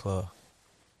this White Claw.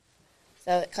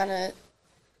 So it kind of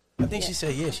I think she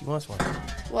said she wants one.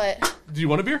 what? Do you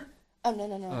want a beer? Oh no.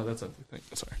 Oh, that's empty. Thank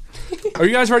you. Sorry. Are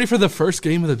you guys ready for the first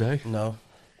game of the day? No.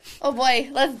 Oh boy,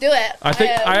 let's do it. I think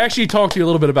am- I actually talked to you a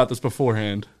little bit about this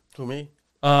beforehand. Who, me?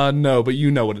 No, but you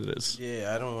know what it is.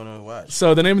 Yeah, I don't want to watch.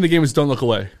 So the name of the game is Don't Look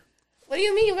Away. What do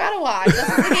you mean you gotta watch? This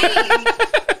is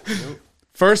the game.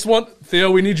 First one, Theo,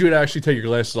 we need you to actually take your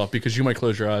glasses off because you might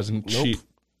close your eyes and cheat.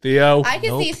 Theo. I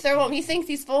can see through him. He thinks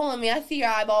he's fooling me. I see your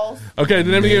eyeballs. Okay, the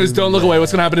name of the game is Don't Look Away.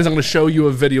 What's going to happen is I'm going to show you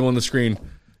a video on the screen.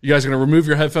 You guys are going to remove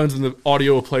your headphones and the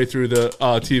audio will play through the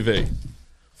TV.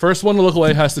 First one to look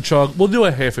away has to chug. We'll do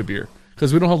a half a beer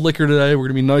because we don't have liquor today. We're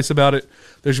going to be nice about it.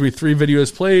 There's going to be 3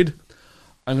 videos played.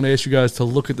 I'm going to ask you guys to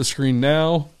look at the screen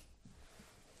now.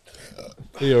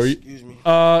 Theo, Excuse me.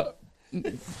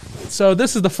 So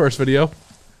this is the first video.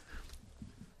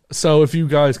 So if you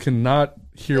guys cannot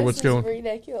hear what's going,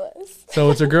 ridiculous. so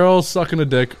it's a girl sucking a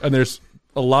dick, and there's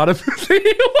a lot of.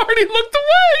 You already looked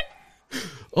away.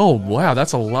 Oh wow,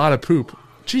 that's a lot of poop.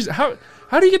 Jeez, how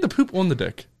do you get the poop on the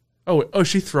dick? Oh,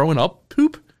 she throwing up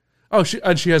poop? Oh, she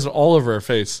has it all over her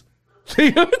face.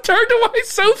 She turned away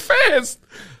so fast.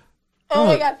 Oh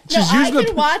my god! No, she's I using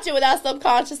can watch it without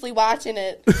subconsciously watching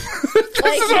it. Like,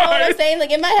 you know what I'm saying?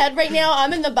 Like, in my head right now,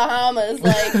 I'm in the Bahamas.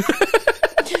 Like,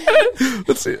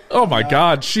 Let's see. Oh my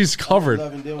god, she's covered.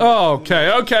 Oh, okay.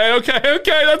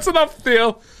 That's enough,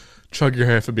 Theo. Chug your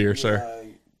half a beer, sir.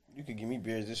 You could give me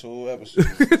beers this whole episode.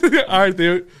 All right,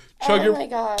 Theo. oh my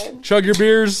god! Chug your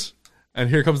beers, and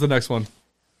here comes the next one.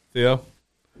 Theo.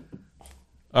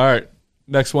 All right,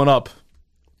 next one up.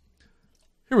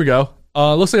 Here we go.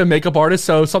 Looks like a makeup artist,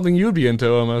 so something you would be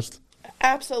into almost.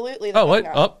 Absolutely. Oh, wait.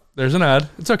 Oh, there's an ad.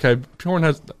 It's okay. Porn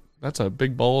has... That's a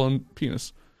big ball and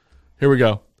penis. Here we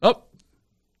go. Oh,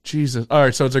 Jesus. All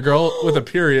right, so it's a girl with a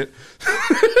period.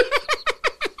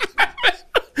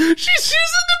 She's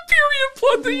using the period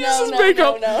plug to use his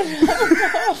makeup.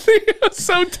 No.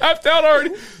 So tapped out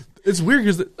already. It's weird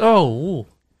because... Oh,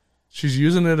 she's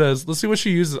using it as... Let's see what she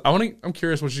uses. I'm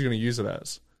curious what she's going to use it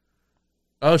as.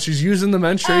 Oh, she's using the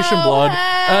menstruation blood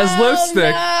as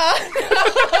lipstick. No.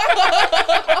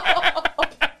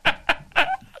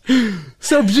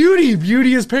 So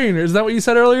beauty is pain. Is that what you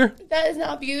said earlier? That is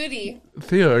not beauty.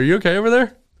 Theo, are you okay over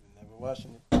there? Never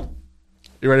watching it.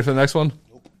 You ready for the next one?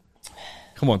 Nope.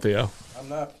 Come on, Theo. I'm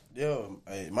not.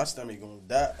 My stomach gonna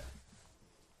die.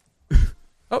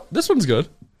 Oh, this one's good.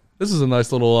 This is a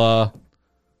nice little.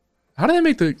 How do they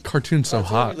make the cartoon so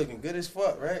hot? Looking good as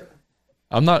fuck, right?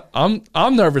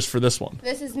 I'm nervous for this one.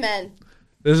 This is men.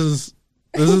 This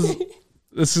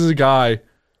is a guy.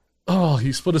 Oh,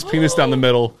 he split his penis down the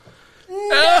middle. No,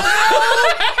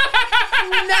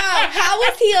 how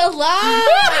is he alive?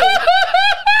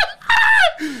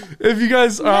 If you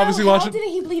guys are obviously how watching,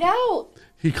 didn't he bleed out?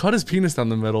 he cut his penis down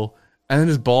the middle and then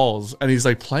his balls, and he's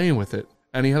like playing with it,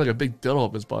 and he had like a big dildo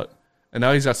up his butt, and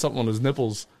now he's got something on his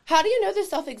nipples. How do you know this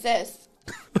stuff exists?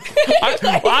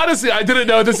 Honestly, I didn't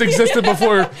know this existed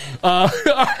before. All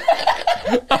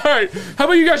right, how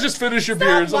about you guys just finish your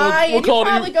beers? We'll call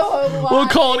it even. Go home and watch. We'll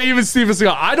call it even Steven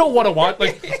Seagal. I don't want to watch.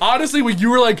 Like, honestly, when you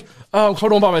were like, "I'm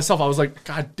coming home by myself," I was like,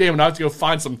 "God damn it! I have to go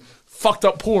find some fucked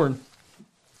up porn."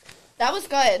 That was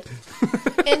good.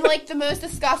 In like the most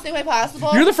disgusting way possible.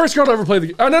 You're the first girl to ever play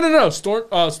the. Oh no!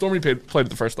 Stormy played it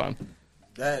the first time.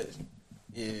 Yeah.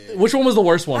 Which one was the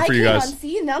worst one for you guys? I can't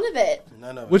unsee none of it.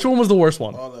 None of it. Which one was the worst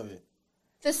one? All of it.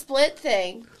 The split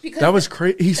thing. Because That was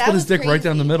crazy. He split his dick right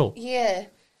down the middle. Yeah.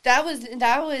 That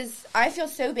was. I feel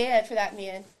so bad for that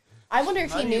man. I wonder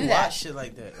if he knew that. Watch shit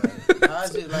like that. Like, how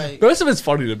is it like? Most of it's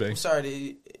funny to me. I'm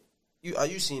sorry.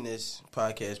 You seen this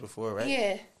podcast before, right?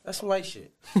 Yeah. That's some white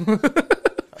shit.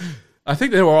 I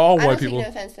think they were all I white don't people.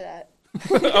 take no offense to that.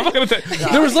 I'm not gonna say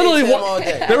there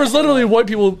was literally white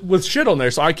people with shit on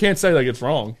there, so I can't say like it's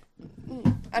wrong.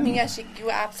 I mean, yes, you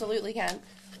absolutely can.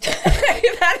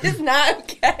 That is not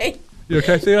okay. You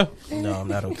okay, Theo? No, I'm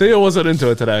not okay. Theo wasn't into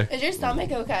it today. Is your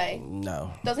stomach okay?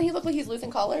 No. Doesn't he look like he's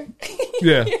losing color?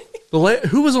 Yeah.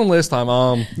 Who was on last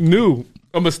time? New.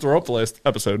 I must throw up the last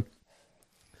episode.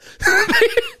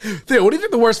 Theo, what do you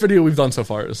think the worst video we've done so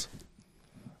far is?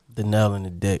 The nail in the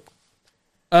dick.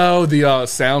 Oh, the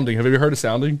sounding. Have you ever heard of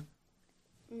sounding?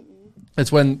 Mm-mm.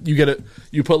 It's when you get it.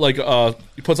 You put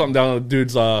you put something down a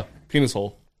dude's penis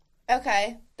hole.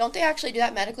 Okay. Don't they actually do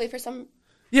that medically for some?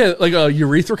 Yeah, like a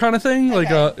urethra kind of thing.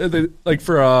 Okay. Like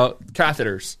for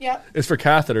catheters. Yep. It's for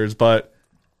catheters, but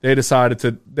they decided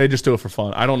they just do it for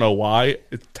fun. I don't know why.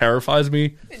 It terrifies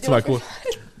me. It's my cool.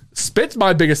 Spit's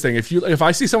my biggest thing. If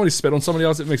I see somebody spit on somebody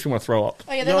else, it makes me want to throw up.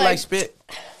 Oh, yeah, you don't like spit?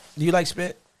 Do you like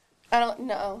spit? I don't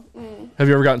know. Have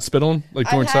you ever gotten spit on, like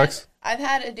during sex? I've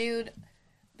had a dude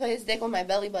put his dick on my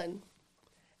belly button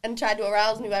and tried to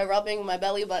arouse me by rubbing my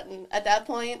belly button. At that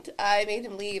point, I made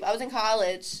him leave. I was in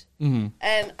college, and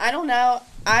I don't know.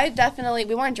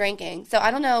 We weren't drinking, so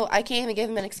I don't know. I can't even give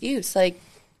him an excuse. Like,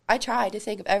 I tried to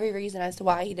think of every reason as to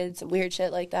why he did some weird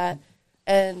shit like that,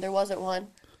 and there wasn't one.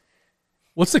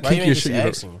 What's the kinkiest shit you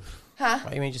heard? Huh?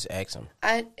 Why you ain't just ask him?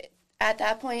 At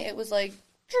that point, it was like,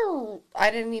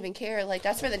 I didn't even care. Like,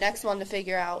 that's for the next one to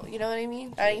figure out. You know what I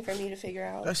mean? That ain't for me to figure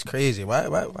out. That's crazy. Why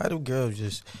do girls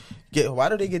just why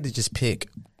do they get to just pick?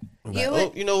 I'm You like, would-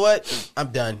 oh, you know what?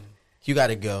 I'm done. You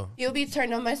gotta go. You'll be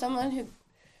turned on by someone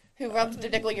who rubs their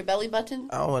dick on your belly button.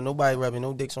 I don't want nobody rubbing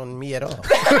no dicks on me at all.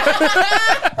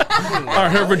 Or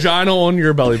her vagina on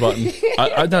your belly button.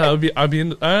 I don't know. I'd be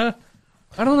in. I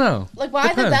don't know. Like, why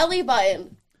the Depends. belly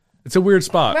button? It's a weird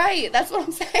spot. Right, that's what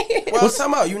I'm saying. Well,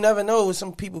 somehow you never know what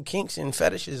some people kinks and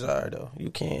fetishes are though.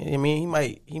 You can't. I mean,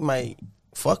 he might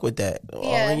fuck with that all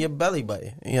Yeah. in your belly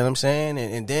button. You know what I'm saying?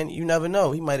 And then you never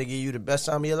know. He might have given you the best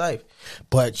time of your life,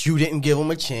 but you didn't give him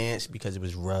a chance because it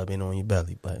was rubbing on your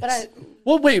belly button. But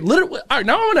Well, wait. Literally, all right,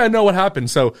 now I want to know what happened.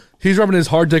 So he's rubbing his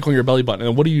hard dick on your belly button,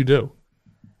 and what do you do?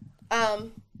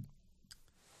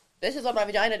 this is what my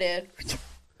vagina did.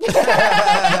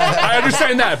 I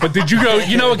understand that, but did you go?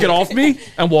 You know what? Get off me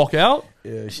and walk out.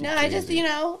 Yeah, she No, I just,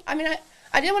 I mean,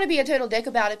 I didn't want to be a total dick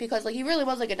about it because, like, he really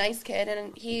was, like, a nice kid.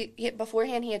 And he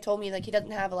beforehand, he had told me, like, he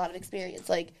doesn't have a lot of experience.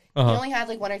 Like, he only had,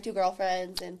 like, 1 or 2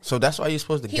 girlfriends. And So that's why you're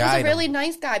supposed to he guide was a really him.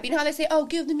 nice guy. But you know how they say, oh,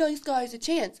 give the nice guys a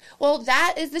chance. Well,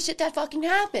 that is the shit that fucking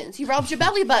happens. He rubs your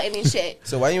belly button and shit.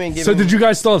 So why you ain't give So him? did you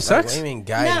guys still have Why sex? you ain't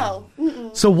guide him? No.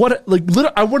 Mm-mm. So what? Like,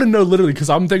 I want to know literally because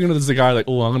I'm thinking of this as a guy like,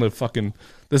 oh, I'm gonna fucking.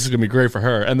 This is gonna be great for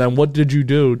her. And then what did you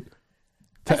do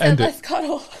I to said, end it? let's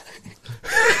cuddle.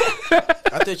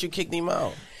 I thought you kicked him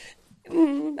out.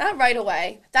 Not right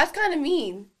away. That's kind of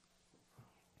mean.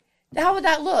 How would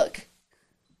that look?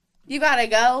 You gotta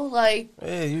go, like.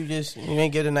 Yeah, you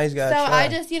ain't get a nice guy. So a try. I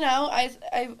just,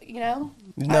 I you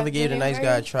never I've gave the been nice in guy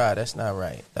a very- try. That's not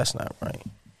right. That's not right.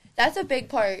 That's a big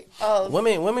part of.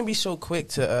 Women be so quick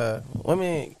to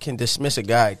women can dismiss a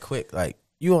guy quick. Like,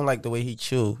 you don't like the way he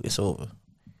chew, it's over.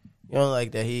 You don't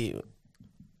like that he.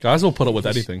 Guys will put up with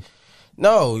anything.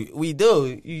 No, we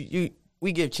do.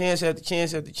 We give chance after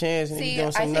chance after chance, and he See, doing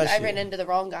I some think nut I shit. ran into the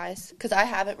wrong guys because I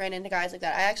haven't ran into guys like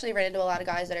that. I actually ran into a lot of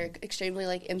guys that are extremely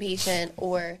like impatient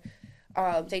or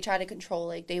they try to control.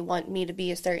 Like they want me to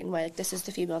be a certain way. Like this is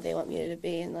the female they want me to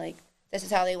be, and like this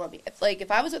is how they want me.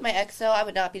 If I was with my ex, though, I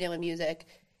would not be doing music.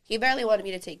 He barely wanted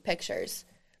me to take pictures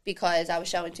because I was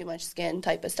showing too much skin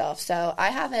type of stuff. So I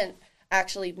haven't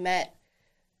actually met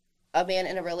a man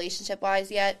in a relationship wise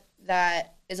yet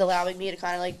that is allowing me to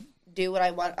kind of like do what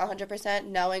I want 100%,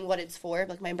 knowing what it's for,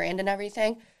 like my brand and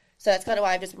everything. So that's kind of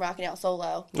why I've just been rocking out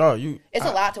solo. No, It's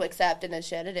a lot to accept in this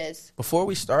shit. It is. Before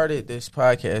we started this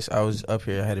podcast, I was up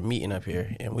here. I had a meeting up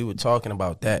here, and we were talking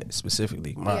about that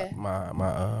specifically.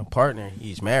 My partner,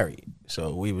 he's married,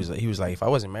 so he was like, if I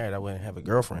wasn't married, I wouldn't have a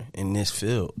girlfriend in this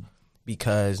field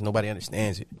because nobody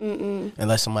understands it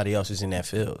unless somebody else is in that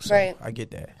field. So Right. I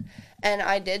get that. And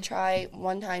I did try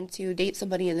one time to date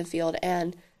somebody in the field,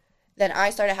 and then I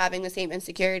started having the same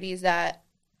insecurities that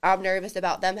I'm nervous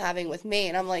about them having with me.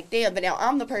 And I'm like, damn, but now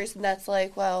I'm the person that's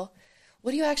like, well,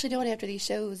 what are you actually doing after these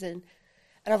shows? And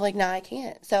I'm like, nah, I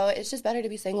can't. So it's just better to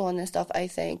be single in this stuff, I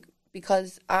think,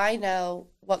 because I know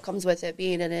what comes with it,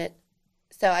 being in it.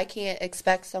 So I can't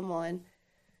expect someone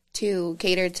to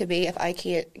cater to me if I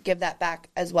can't give that back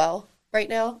as well right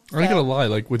now. I ain't So, gonna lie.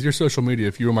 Like with your social media,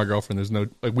 if you were my girlfriend, there's no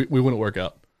like we wouldn't work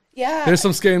out. yeah. There's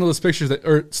some scandalous pictures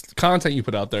content you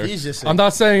put out there. He's just I'm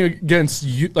not saying against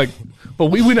you, like, but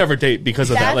we never date because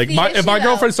of that. That's Like, the if my issue,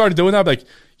 girlfriend though. started doing that, I'd be like,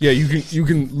 yeah, you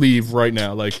can leave right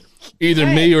now. Like, either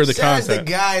me or the Says the content.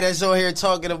 guy that's on here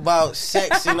talking about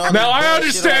sex and all. Now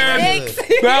this I bullshit on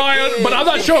understand. regular. But I'm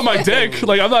not showing my dick.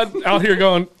 Like, I'm not out here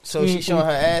going. So she showing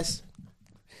her ass.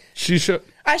 She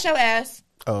I show ass.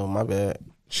 Oh my bad.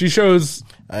 she shows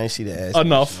I ain't see the ass.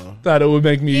 enough that it would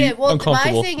make me Yeah, well,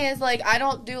 uncomfortable. my thing is, like, I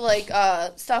don't do, like,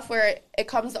 stuff where it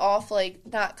comes off, like,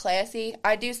 not classy.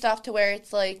 I do stuff to where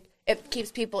it's, like, it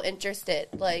keeps people interested.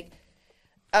 Like,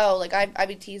 oh, like, I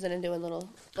be teasing and doing little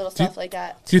stuff like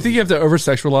that. Do you think you have to over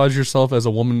sexualize yourself as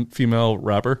a woman, female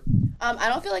rapper? I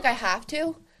don't feel like I have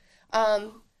to,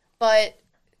 but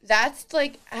that's,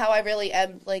 like, how I really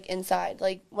am, like, inside.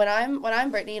 Like, when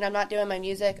I'm Brittany and I'm not doing my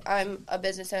music, I'm a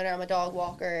business owner, I'm a dog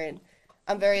walker, and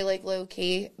I'm very, like,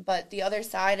 low-key. But the other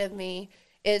side of me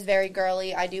is very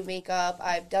girly. I do makeup.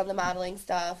 I've done the modeling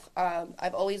stuff.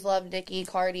 I've always loved Nicki,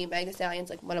 Cardi, Meg Thee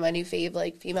Stallion's, like, one of my new fave,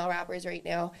 like, female rappers right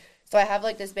now. So I have,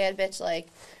 like, this bad bitch, like,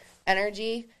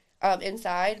 energy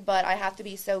inside, but I have to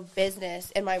be so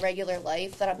business in my regular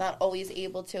life that I'm not always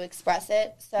able to express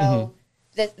it. So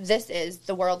this is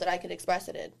the world that I could express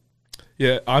it in.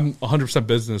 Yeah, I'm 100%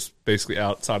 business basically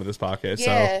outside of this podcast.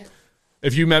 Yeah. So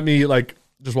if you met me like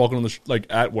just walking on the like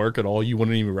at work at all, you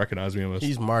wouldn't even recognize me almost.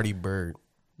 He's Marty Bird.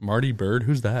 Marty Bird,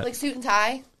 who's that? Like suit and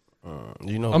tie.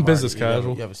 You know, I'm business you ever-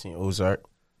 casual. You ever seen Ozark?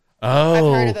 I've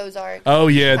heard oh, of Ozark. oh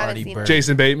yeah, Haven't seen it.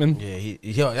 Jason Bateman.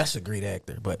 Yeah, that's a great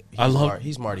actor. But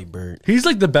he's Marty Bird. He's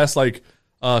like the best like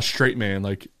straight man.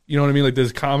 Like you know what I mean? Like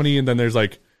there's comedy and then there's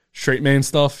like straight man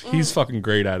stuff. He's fucking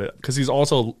great at it because he's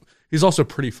also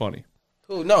pretty funny.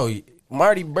 Who? No,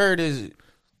 Marty Bird is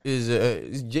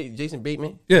Jason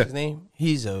Bateman. Yeah. His name.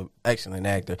 He's a excellent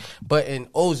actor, but in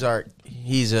Ozark,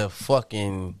 he's a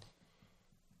fucking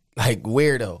like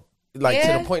weirdo. Like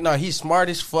to the point. No, he's smart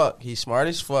as fuck. He's smart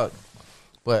as fuck.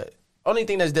 But only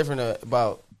thing that's different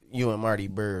about you and Marty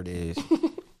Bird is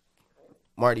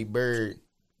Marty Bird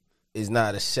is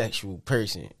not a sexual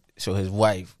person, so his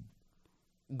wife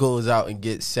goes out and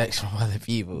gets sex from other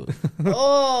people.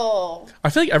 Oh. I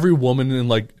feel like every woman in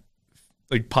like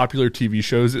popular TV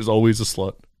shows is always a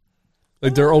slut.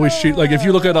 Like they're always cheat. Like if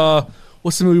you look at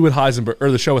what's the movie with Heisenberg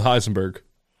or the show with Heisenberg?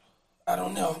 I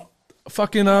don't know.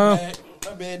 Fucking My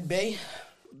bad, bae.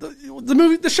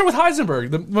 the show with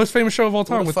Heisenberg, the most famous show of all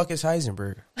time. Who the fuck is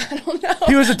Heisenberg? I don't know.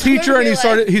 He was a teacher and he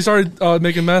realize. started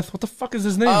making meth. What the fuck is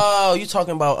his name? Oh, you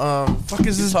talking about Fuck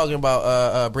is you this- talking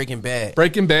about Breaking Bad?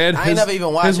 Breaking Bad. I ain't never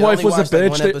even watched his it. I wife only was a watched, like, bitch.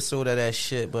 one episode of that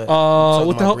shit, but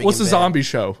What the hell? What's the zombie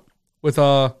show? With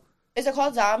Is it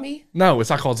called Zombie? no, it's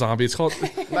not called Zombie. It's called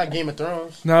Not Game of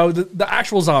Thrones. no, the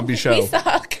actual zombie show. We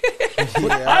suck.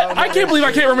 I can't believe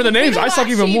I can't remember the names. don't I suck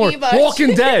watch even TV more. much.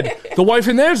 Walking Dead. The wife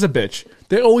in there's a bitch.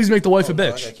 They always make the wife a I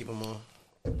gotta bitch. keep them on.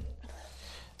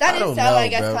 That I is don't so, know, I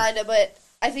guess, bro. kind of, but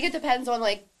I think it depends on,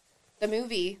 like, the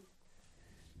movie.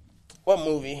 What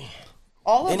movie?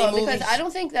 All of Any them, because movies? I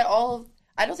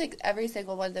don't think every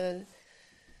single one,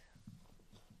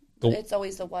 it's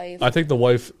always the wife. I think the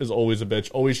wife is always a bitch.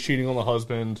 Always cheating on the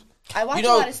husband. I watch You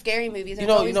know- a lot of scary movies, and You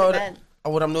know, it's always the men.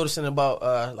 what I'm noticing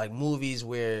about like movies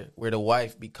where the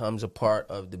wife becomes a part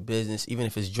of the business, even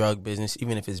if it's drug business,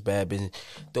 even if it's bad business.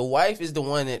 The wife is the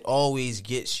one that always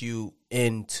gets you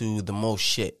into the most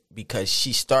shit because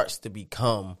she starts to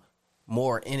become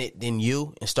more in it than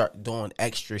you and start doing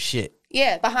extra shit.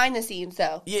 Yeah, behind the scenes,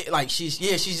 though. Yeah, like she's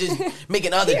just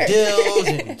making other deals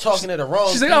and talking to the wrong.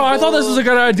 She's like, oh, I thought this was a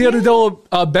good idea to deal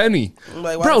with Benny. I'm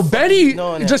like, why Bro, the fuck Benny you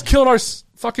doing that? just killed our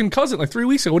fucking cousin like 3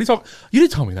 weeks ago. What are you talking? You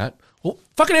didn't tell me that. Well,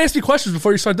 fucking ask me questions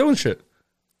before you start doing shit.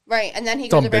 Right, and then he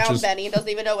Dumb goes around bitches. Benny and doesn't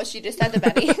even know what she just said to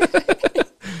Benny. You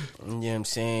know what I'm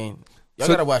saying? Y'all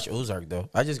So- gotta watch Ozark though.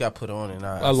 I just got put on and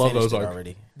I love finished it Ozark.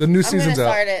 already. The new I'm going to season's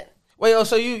out. start it. Wait, oh,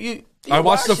 so you I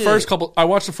watched the it. first couple. I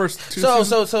watched the first two. So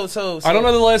seasons. I don't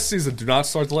know the last season. Do not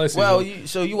start the last Well,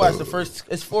 season. you watched the first.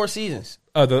 It's 4 seasons.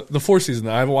 The fourth season.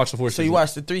 I haven't watched the fourth So season. you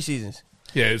watched the 3 seasons.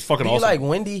 Yeah, it's fucking Do you awesome. like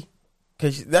Wendy?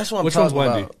 Because that's what I'm Which one's talking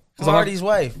Wendy? about. 'Cause I'm- Marty's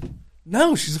wife.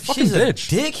 no, she's a fucking She's a bitch.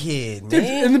 dickhead, Dude,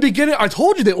 man. in the beginning, I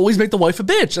told you they always make the wife a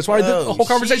bitch. That's why Yo, the whole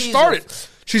conversation she's started.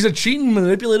 She's a cheating,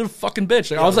 manipulative fucking bitch.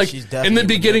 Like, I was like, she's in definitely the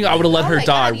beginning, I would have let Oh her my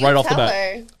die God, you right off the tell bat.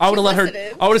 her. I would have let her.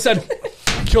 listening. I would have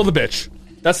said, kill the bitch.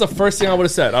 That's the first thing I would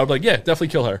have said. I would be like, yeah, definitely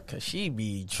kill her. Cause she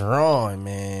be drawn,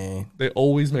 man. They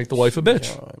always make the wife a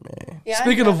bitch. Drawn, man. Yeah,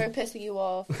 Speaking I'm of- never pissing you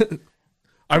off.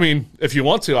 I mean, if you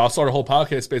want to, I'll start a whole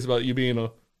podcast space about you being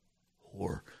a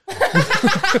whore.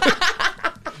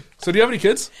 So, do you have any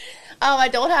kids? I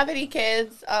don't have any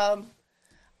kids.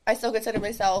 I still consider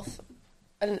myself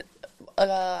an. I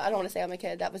don't want to say I'm a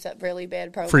kid. That was a really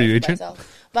bad program Free for agent?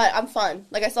 myself. But I'm fun.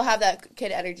 Like I still have that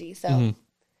kid energy. So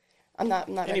I'm not.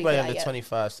 ready Anybody for that under yet.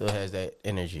 25 still has that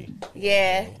energy.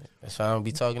 Yeah, That's why I don't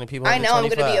be talking to people. I under know. I'm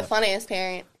going to be a 25. fun ass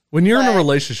parent. When you're in a But-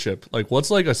 relationship, like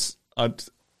what's like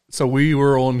so we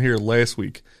were on here last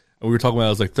week and we were talking about it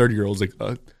was like 30-year-olds, like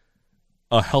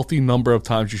a healthy number of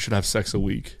times you should have sex a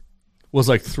week was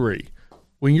like 3.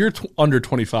 When you're under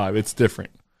 25, it's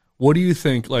different. What do you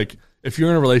think? Like if you're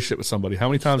in a relationship with somebody, how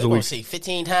many times They a gonna week? say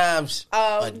 15 times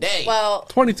a day. Well,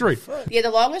 23. yeah, the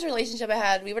longest relationship I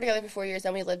had, we were together for 4 years,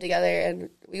 then we lived together, and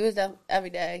we was them every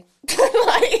day.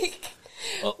 Like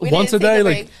we Once a didn't take day,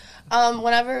 break. like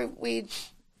Whenever we,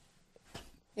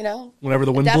 whenever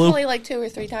the wind definitely blew. like 2 or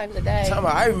 3 times a day.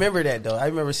 I remember that though. I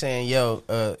remember saying, "Yo,"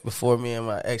 before me and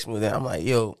my ex moved in. I'm like,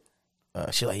 "Yo,"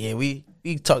 she like, "Yeah, we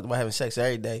talked about having sex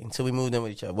every day until we moved in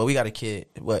with each other." But we got a kid.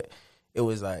 But it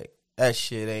was like that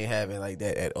shit ain't happening like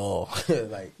that at all.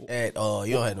 Like at all.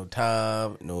 You don't have no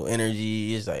time, no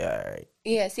energy. It's like, all right.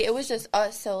 Yeah, see, it was just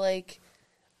us, so, like,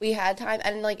 we had time,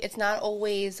 and, like, it's not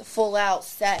always full-out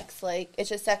sex. Like, it's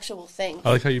just sexual things.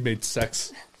 I like how you made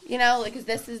sex. You know, like, 'cause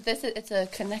this is, it's a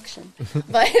connection.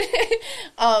 But,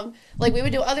 like, we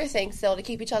would do other things still to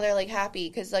keep each other, like, happy,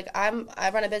 because, like, I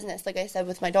run a business, like I said,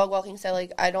 with my dog walking, so,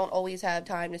 like, I don't always have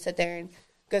time to sit there and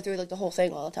go through, like, the whole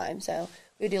thing all the time. So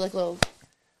we would do, like, little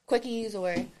quickies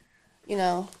or, you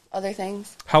know, other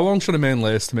things. How long should a man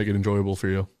last to make it enjoyable for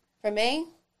you? For me,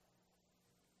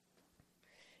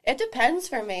 it depends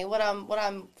for me what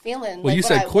I'm feeling. Well, like, you what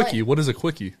said I quickie. What is a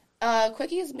quickie? Want.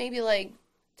 Quickies maybe like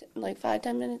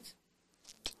 5-10 minutes.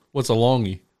 What's a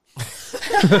longie?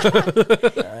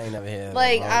 I ain't never had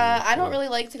Like, I don't really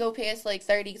like to go past, like,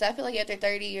 30, because I feel like after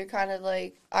 30, you're kind of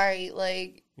like, all right,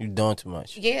 like, You doing too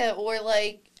much. yeah, or,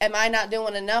 like, am I not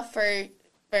doing enough for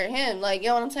him? Like, you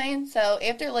know what I'm saying? So,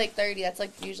 after, like, 30, that's,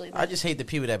 like, usually... I just hate the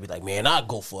people that be like, man, I'll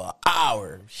go for an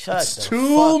hour. Shut It's the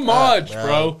too fuck much, up,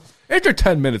 bro. After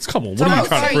 10 minutes, come on. What are you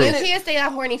trying to Sorry, you prove? can't stay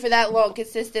that horny for that long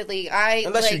consistently.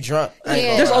 Unless like, you're drunk. I ain't Yeah.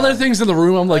 gonna There's lie. other things in the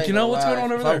room. I'm I like, ain't you know gonna what's lie. going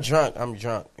on over if there? I'm drunk, I'm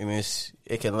drunk. I mean,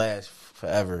 it can last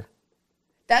forever.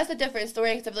 That's a different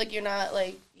story, because I feel like you're not,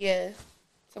 like,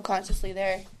 subconsciously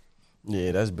there.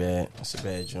 Yeah, that's bad. That's a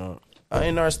bad joint.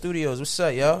 In our studios. What's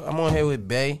up, y'all? I'm on here with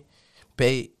Bay.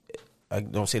 Bay, I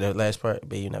don't say the last part.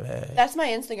 Bay, you never had. That's my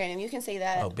Instagram. You can say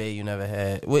that. Oh, Bay, you never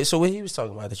had. Wait, so what he was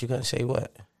talking about that you couldn't say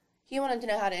what? He wanted to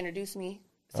know how to introduce me,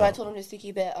 so I told him just to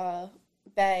keep it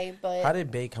Bay. But How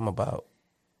did Bay come about?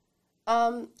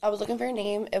 I was looking for a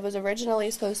name. It was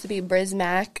originally supposed to be Briz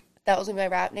Mac. That was gonna be my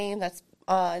rap name. That's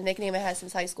a nickname I had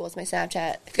since high school. It's my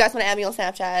Snapchat. If you guys want to add me on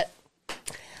Snapchat.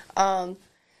 And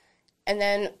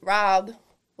then Rob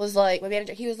was like, my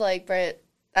manager, he was like, Britt,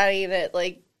 that ain't it.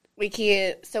 Like, we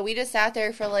can't. So we just sat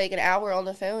there for like an hour on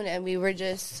the phone, and we were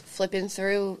just flipping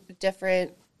through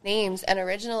different names. And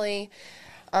originally,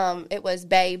 it was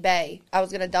Bay. I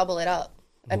was gonna double it up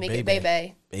and make it Bay.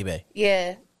 Bay.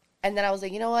 Yeah. And then I was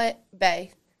like, you know what?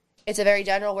 Bay. It's a very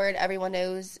general word. Everyone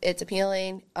knows it's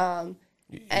appealing. And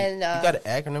You got an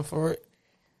acronym for it?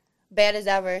 bad as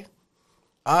ever.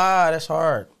 Ah, that's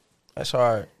hard.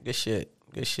 Good shit.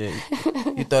 You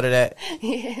thought of that?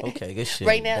 Yeah. Okay, good shit.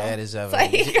 Right now. Bad as ever.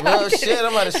 Like, Well, shit,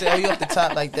 I'm about to say, are you up the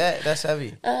top like that? That's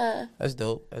heavy. That's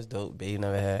dope. Babe, you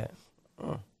never had.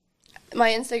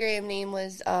 My Instagram name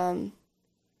was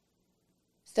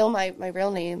still my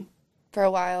real name for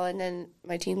a while. And then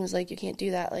my team was like, you can't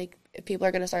do that. Like, if people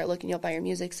are going to start looking you up by your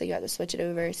music, so you have to switch it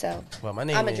over. So Well, my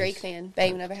name I'm a is- Drake fan. Bay,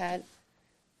 you never had.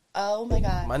 Oh, my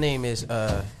God. My name is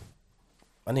my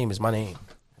name.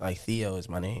 Like Theo is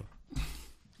my name.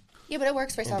 Yeah, but it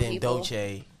works for And some then people.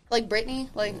 Dolce. Like Britney?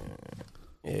 Like,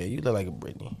 Yeah, you look like a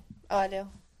Britney. oh, I do.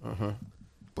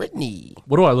 Britney.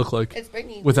 What do I look like? It's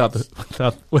Britney. Without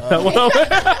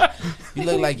You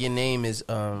look like your name is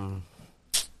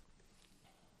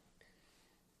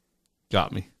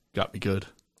Got me good.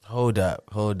 Hold up.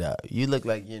 You look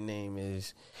like your name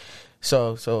is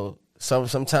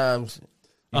sometimes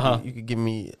you could give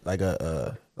me like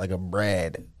a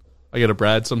Brad. I get a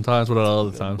Brad sometimes. What about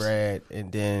other times? Brad,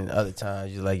 and then other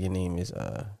times you like your name is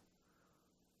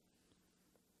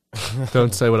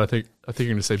Don't say what I think. I think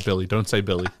you're gonna say Billy. Don't say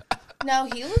Billy. No,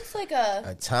 he looks like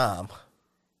a Tom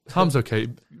Tom's okay.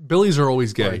 Billies are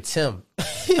always or gay. Tim.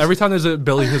 Every time there's a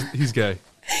Billy, he's gay.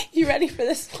 You ready for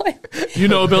this one? You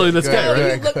know a Billy that's gay, Go right?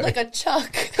 ahead. You look like a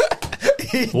Chuck.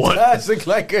 He What? does look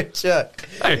like a Chuck.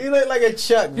 Hey. You look like a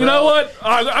Chuck, bro. You know what?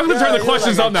 I'm going to turn Yeah, the you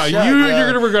questions look up like now. a Chuck, You're yeah.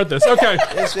 going to regret this. Okay.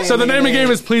 This So the ain't name of the even-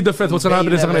 game is Plead the Fifth. What's going to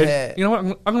happen is I'm never going to, had. you know what?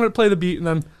 I'm going to play the beat and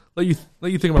then let you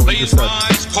think about what you Please said.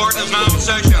 rise, court is now in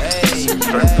session. Hey,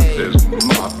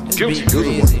 Guilty.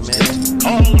 crazy, man.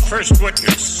 Call the first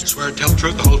witness. Swear to tell the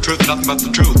truth, the whole truth, nothing but the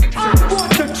truth. I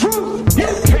want the truth. You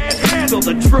can't handle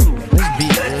the truth. This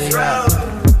beat really hot.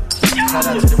 Shout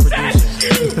out to the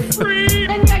producer.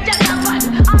 And you're just a bunch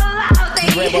of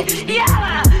lousy,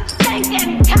 yellow,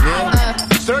 stinking cowards.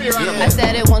 Sir, you're out of I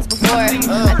said it once before.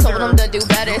 I told them to do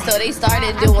better, so they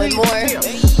started doing more.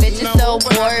 Bitches so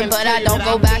bored, but I don't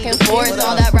go back and forth.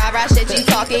 All that rah-rah shit you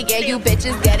talking, yeah, you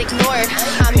bitches get ignored.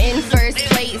 I'm in first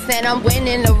place, and I'm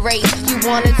winning the race. You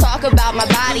wanna talk about my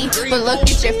body, but look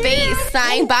at your face.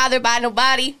 I ain't bothered by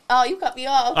nobody. Oh, you cut me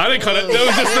off. I didn't cut it.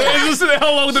 It was just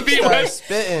how long the beat Start was.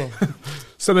 spitting.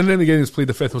 So the name of the game is Plead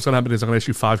the Fifth. What's going to happen is I'm going to ask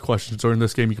you 5 questions during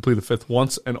this game. You can plead the fifth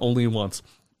once and only once.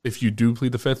 If you do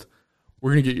plead the fifth,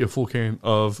 we're going to get you a full can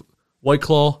of White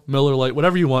Claw, Miller Lite,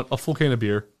 whatever you want, a full can of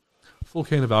beer, a full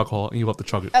can of alcohol, and you have to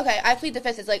chug it. Okay, I plead the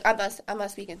fifth. It's like, I'm not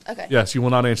speaking. Okay, Yes, you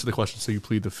will not answer the question, so you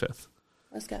plead the fifth.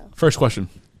 let's go. First question.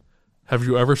 Have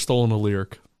you ever stolen a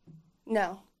lyric?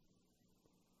 No.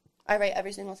 I write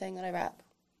every single thing that I rap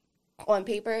on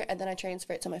paper, and then I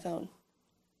transfer it to my phone.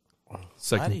 Why do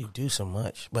Second, you do so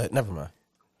much? But never mind.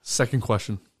 second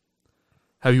question.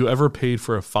 Have you ever paid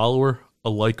for a follower, a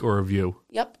like, or a view?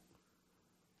 Yep.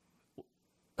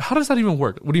 How does that even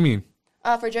work? What do you mean?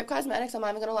 For Drip Cosmetics, I'm not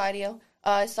even gonna lie to you.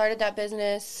 I started that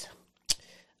business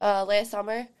last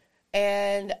summer,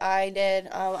 and I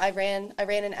ran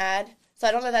an ad. So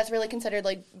I don't know if that's really considered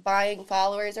like buying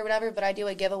followers or whatever, but I do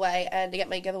a giveaway, and to get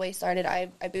my giveaway started, I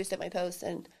boosted my posts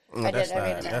and I ran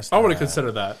an ad. I would have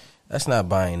considered that. That's not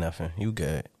buying nothing. You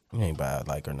good. You ain't buy a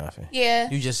like or nothing. Yeah.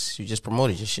 You just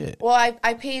promoted your shit. Well,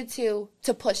 I paid to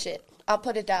push it. I'll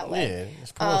put it that way. Yeah,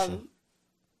 it's promotion.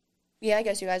 Yeah, I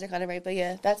guess you guys are kind of right, but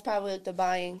yeah, that's probably like the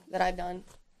buying that I've done.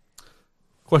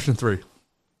 Question 3.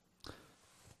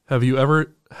 Have you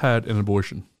ever had an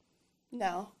abortion?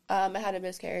 No, I had a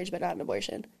miscarriage, but not an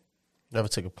abortion. Never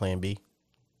took a Plan B.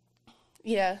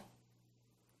 Yeah.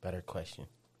 Better question.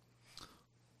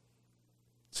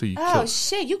 So you Oh killed.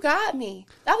 shit, you got me.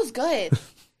 That was good.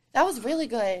 That was really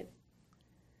good.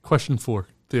 Question 4.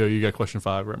 Theo, you got question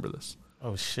 5. Remember this.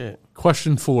 Oh shit.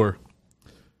 Question 4.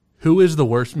 Who is the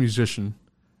worst musician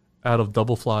out of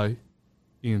Double Fly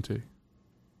ENT?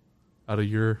 Out of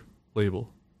your label.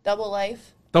 Double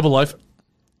life. Double Life.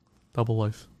 Double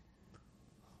Life.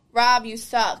 Rob, you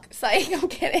suck. Psych, I'm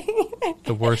kidding.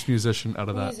 The worst musician out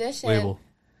of that Musician. label.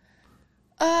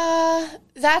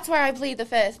 That's where I plead the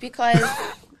fifth because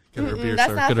Get her a beer, that's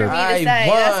sir. not Get for her. me to I say.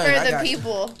 won. That's I for the got you.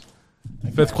 people.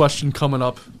 5th question coming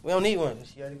up. We don't need one.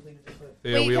 She already pleaded the fifth.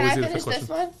 Yeah, Wait, we can always I do the finish 5th this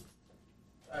question.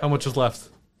 one? How much is left?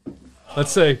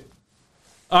 Let's see.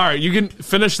 All right, you can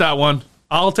finish that one.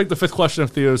 I'll take the 5th question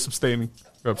if Theo's abstaining.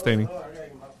 Or abstaining.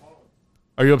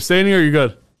 Are you abstaining or are you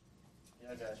good? Yeah,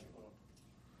 I got you.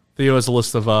 Theo has a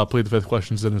list of plead the 5th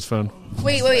questions in his phone.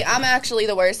 Wait. I'm actually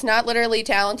the worst. Not literally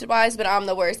talented-wise, but I'm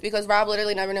the worst because Rob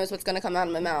literally never knows what's going to come out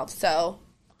of my mouth. So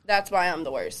that's why I'm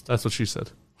the worst. That's what she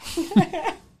said. You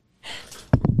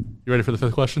ready for the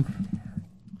 5th question?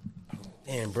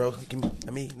 Damn, bro.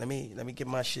 Let me get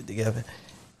my shit together.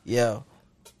 Yo.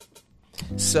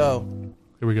 So,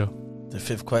 Here we go. the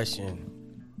 5th question.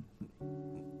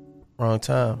 Wrong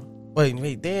time.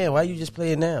 Wait, damn, why you just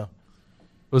play it now?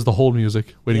 It was the whole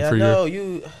music waiting Yeah, for I know you.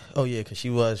 you. Oh yeah, because she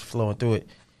was flowing through it.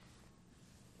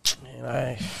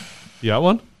 Man, You got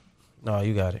one? no,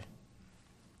 you got it.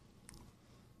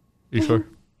 You sure?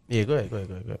 Yeah, go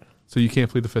ahead. So you can't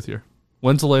plead the 5th here.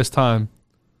 When's the last time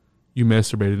you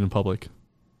masturbated in public?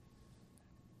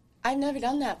 I've never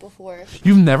done that before.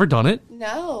 You've never done it?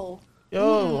 No.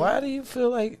 Yo, why do you feel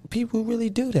like people really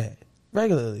do that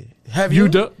regularly? Have You you?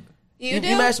 do? You do?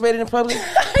 You masturbated in public?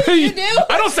 You do?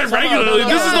 I don't say regularly.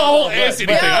 This is the whole asking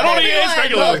thing. I don't even ask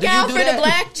regularly. Look out do for the that?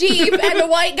 black Jeep and the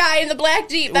white guy in the black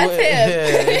Jeep. That's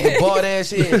him. Yeah, bald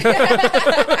ass head.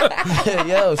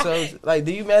 Yo, so like,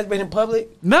 do you masturbate in public?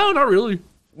 No, not really.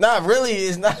 Not really.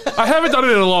 It's not. I haven't done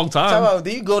it in a long Talk time. about,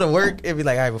 do you go to work and be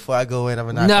like, all right, before I go in, I'm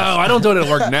gonna knock No, this- I don't do it at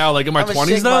work now. Like in my I'ma 20s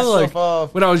shake though. myself Like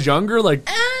off. when I was younger, like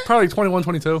probably 21,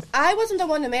 22. I wasn't the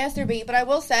one to masturbate, but I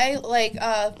will say, like,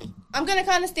 I'm going to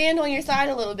kind of stand on your side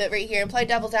a little bit right here and play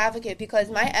devil's advocate because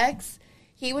my ex,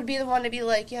 he would be the one to be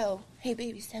like, yo, hey,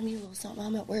 baby, send me a little something.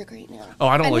 I'm at work right now. Oh,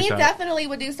 I don't and like he that. definitely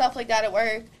would do stuff like that at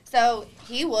work. So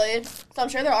he would. So I'm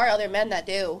sure there are other men that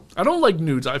do. I don't like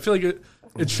nudes. I feel like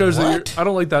it shows that What? you're, I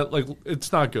don't like that. Like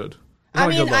it's not good. It's I not a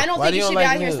mean, good I look. don't Why think do you you should don't be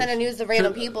like out here nudes? sending news to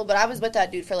random people, but I was with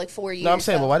that dude for like 4 years. No, I'm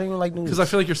saying, so. but why do you like news? Because I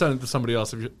feel like you're sending it to somebody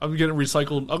else. I'm getting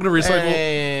recycled. I'm going to recycle.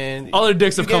 And Other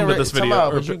dicks have you getting come to this time video,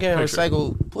 out, or but you getting picture.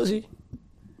 recycled pussy?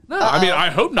 No, I mean I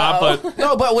hope not, but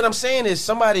No, but what I'm saying is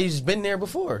somebody's been there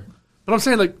before. I'm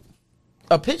saying like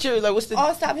A picture, like what's the?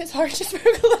 Oh, stop. His heart just broke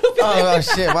a little bit. Oh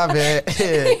shit, my bad.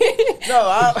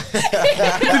 No,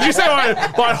 did you say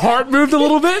my heart moved a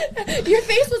little bit? Your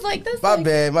face was like this. my like,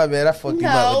 bad. I fucked you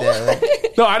up with that.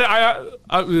 Right? No,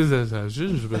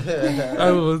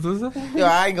 Yo,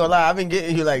 I ain't gonna lie. I've been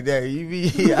getting you like that. I be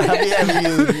having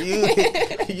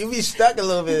you be stuck a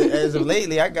little bit as of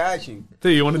lately. I got you.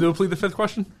 Hey, you want to do a plead the 5th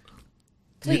question?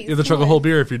 please, You have to chug a come whole on.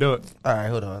 beer if you do it. All right,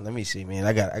 hold on. Let me see, man.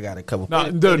 I got a couple.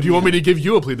 No, dude, do you want me to give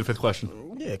you a plead the 5th question?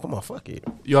 Yeah, come on, fuck it.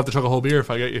 You have to chug a whole beer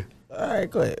if I get you. All right,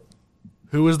 go ahead.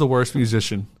 Who is the worst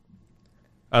musician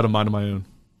out of Mind of My Own?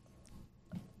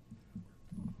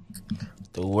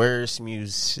 The worst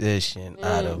musician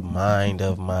out of Mind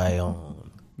of My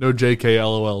Own. No JK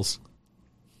LOLs.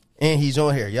 And he's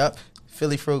on here. Yup.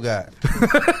 Philly Fro God.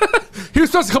 He was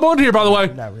supposed to come on here, by the way.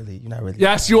 You're not really.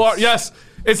 Yes, you are. Yes.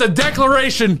 It's a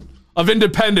declaration of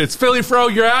independence. Philly Fro,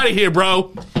 you're out of here,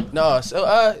 bro. No,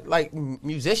 so like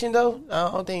musician though,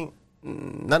 I don't think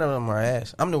none of them are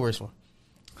ass. I'm the worst one.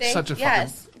 See? Such a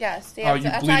yes. See, Oh, you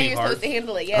that's how bleeding you're heart. supposed to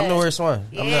handle it. Yeah. I'm the worst one.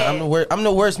 Yeah. I'm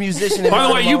the worst musician. In By the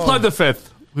Mind way, of My you Own. pled the 5th.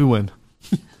 We win.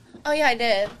 Oh yeah, I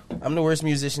did. I'm the worst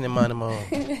musician in Mind of My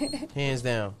Own. Hands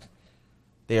down.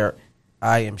 I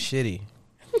am shitty.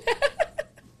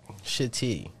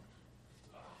 Shitty.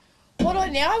 Hold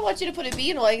on, now I want you to put a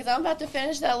beat on because I'm about to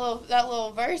finish that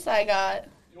little verse I got.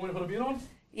 You want to put a beat on?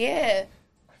 Yeah.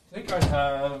 I think I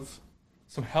have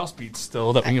some house beats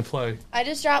still that we can play. I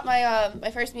just dropped my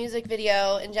my first music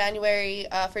video in January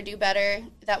for Do Better.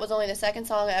 That was only the second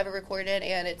song I ever recorded,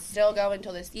 and it's still going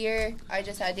till this year. I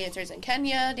just had dancers in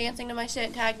Kenya dancing to my shit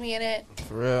and tagged me in it.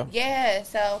 For real? Yeah,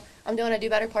 so I'm doing a Do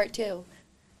Better part 2.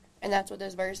 And that's what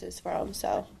this verse is from,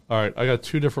 so. All right, I got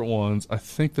 2 different ones. I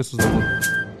think this is the one.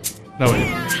 No,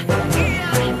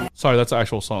 wait. Sorry, that's the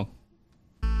actual song.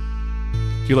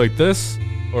 Do you like this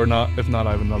or not? If not,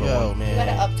 I have another Yo, one. You got man.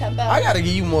 an up-tempo? I gotta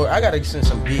give you more. I gotta send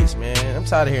some beats, man. I'm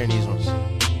tired of hearing these ones.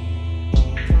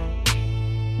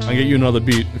 I can get you another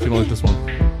beat if you don't like this one.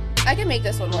 I can make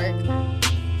this one work.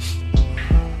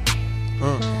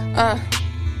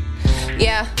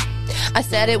 Yeah. I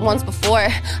said it once before.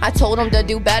 I told them to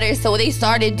do better, so they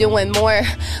started doing more.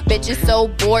 Bitches so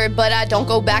bored, but I don't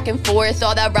go back and forth.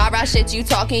 All that rah-rah shit you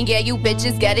talking, yeah, you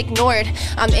bitches get ignored.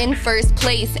 I'm in first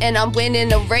place, and I'm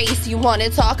winning a race. You wanna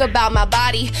talk about my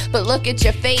body, but look at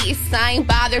your face. I ain't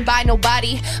bothered by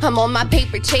nobody. I'm on my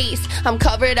paper chase. I'm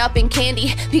covered up in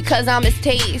candy, because I'm his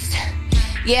taste.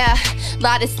 Yeah,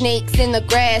 lot of snakes in the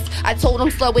grass. I told him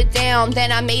slow it down,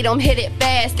 then I made him hit it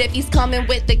fast. If he's coming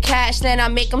with the cash, then I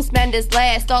make him spend his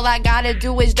last. All I gotta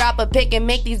do is drop a pic and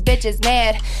make these bitches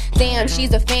mad. Damn,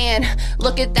 she's a fan.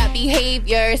 Look at that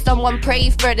behavior. Someone pray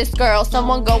for this girl.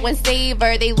 Someone go and save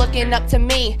her. They looking up to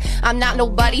me. I'm not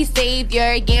nobody's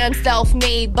savior. Yeah, I'm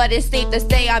self-made, but it's safe to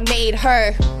say I made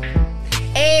her.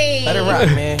 Hey. Let it rock,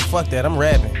 man. Fuck that. I'm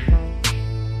rapping.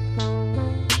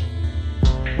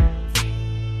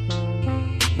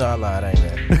 No, I lied. I ain't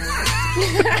rapping.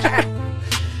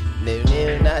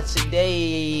 No, not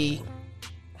today.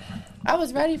 I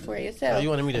was ready for you, too. Oh, you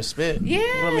wanted me to spit?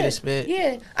 Yeah. You want me to spit?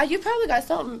 Yeah. You probably got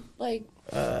something, like...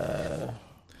 You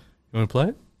want to play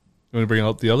it? You want to bring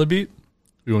out the other beat? Or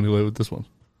you want to go with this one?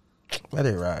 Let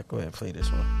it rock. Go ahead, play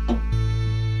this one.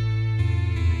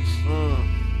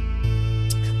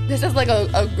 This is like a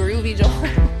groovy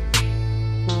joint.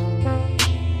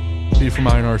 Beat from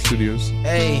INR Studios.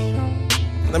 Hey,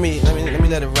 let me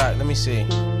let it rock. Let me see.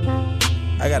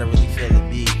 I gotta really feel the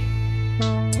beat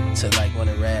to like want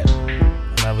to rap.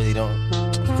 And I really don't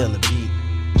feel the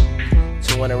beat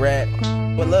to want to rap.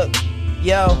 But look,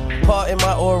 yo, part in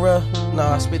my aura. No,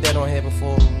 I spit that on here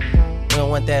before. You don't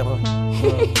want that one.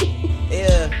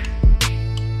 Yeah.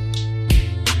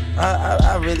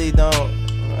 I really don't.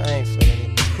 I ain't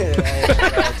feeling it.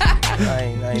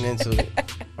 I ain't into it.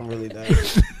 I'm really not.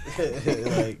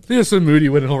 Like, There's some moody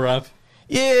when he'll rap.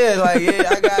 yeah,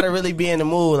 I gotta really be in the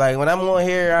mood. Like when I'm on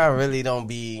here, I really don't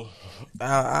be.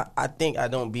 I think I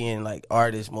don't be in like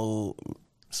artist mode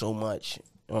so much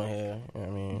on here. You know what I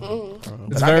mean,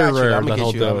 It's But I very got you. rare I'ma that get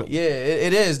he'll you. do it. Yeah,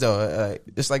 it is though.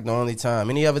 It's like the only time.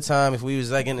 Any other time, if we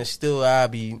was like in the still,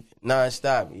 I'd be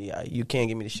nonstop. Yeah, you can't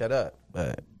get me to shut up.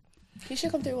 But You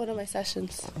should come through one of my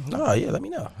sessions. no, yeah, let me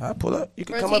know. I'll pull up. You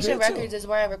can come up here Rotation too. Records is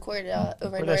where I recorded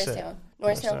over in Where that's at? Norristown.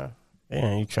 Norristown.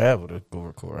 Yeah, you travel to go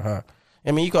record, huh?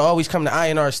 I mean, you can always come to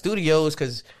INR Studios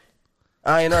because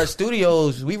INR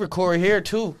Studios, we record here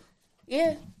too.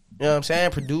 Yeah. You know what I'm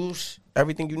saying? Produce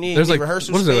everything you need. There's Need like,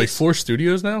 rehearsal what is it, like space. 4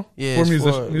 studios now? Yeah, 4 it's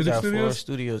music we got 4 studios?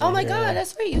 studios. Oh in my here. God,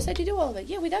 that's right. You said you do all of it.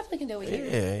 Yeah, we definitely can do it here.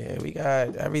 Yeah, we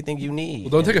got everything you need.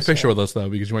 Well, don't take a You know picture what with us, though,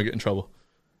 because you might get in trouble.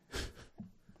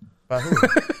 I'm saying?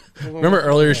 By who? Remember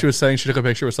earlier she was saying she took a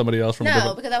picture with somebody else from a No,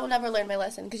 different... because I will never learn my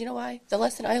lesson. Because you know why? The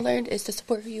lesson I learned is to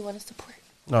support who you want to support.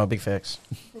 No, big facts.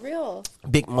 For real.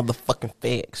 Big motherfucking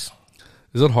facts.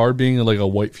 Is it hard being like a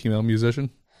white female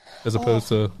musician as opposed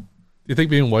to... Do you think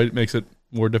being white makes it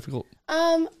more difficult?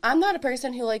 I'm not a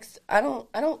person who likes. I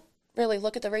don't really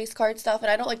look at the race card stuff, and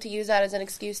I don't like to use that as an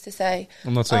excuse to say.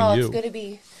 I'm not saying oh, you. it's going to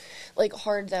be like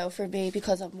hard though for me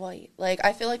because I'm white. Like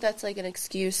I feel like that's like an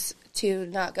excuse to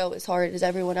not go as hard as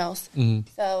everyone else.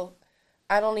 So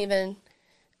I don't even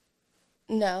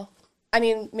know. I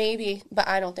mean, maybe, but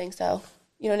I don't think so.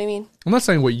 You know what I mean? I'm not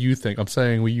saying what you think. I'm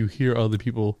saying what you hear other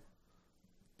people...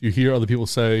 You hear other people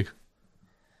say,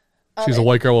 she's a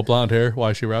white girl with blonde hair.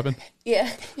 Why is she rapping?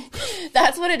 Yeah,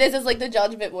 that's what it is. Is like the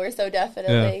judgment more so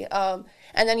definitely. And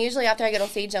then usually after I get on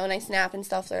stage though and I snap and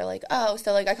stuff, they're like, oh,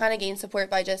 so like I kind of gain support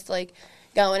by just like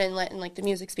going and letting like the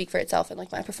music speak for itself and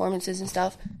like my performances and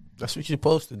stuff. That's what you're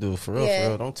supposed to do, for real, Yeah. for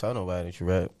real. Don't tell nobody that you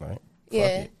rap, right? Fuck Yeah.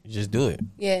 it. You just do it.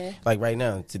 Yeah. Like right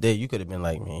now, today, you could have been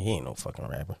like, man, he ain't no fucking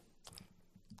rapper.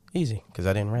 Easy, because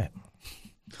I didn't rap.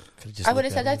 I would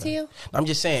have said that to you. I'm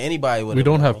just saying, anybody would. We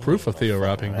don't have proof of Theo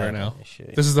rapping right now.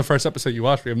 This is the first episode you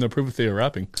watched. We have no proof of Theo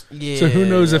rapping. Yeah, So who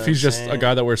knows you if know he's what I'm just a saying?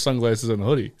 guy that wears sunglasses and a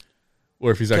hoodie,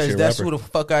 or if he's actually Because a that's rapper. who the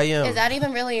fuck I am. Is that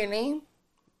even really your name?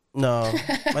 No,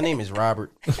 my name is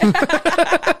Robert. You know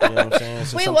what I'm saying?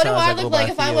 So Wait, what do sometimes I go look by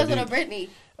like if I Theo, wasn't a dude.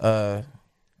 Britney?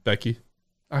 Becky.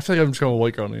 I feel like I'm just going with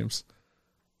white girl names.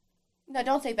 No,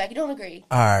 don't say Becky. Don't agree.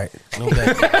 All right. No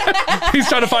Becky. He's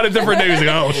trying to find a different name. He's like,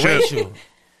 oh, shit. Rachel.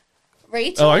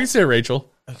 Rachel? Oh, I can say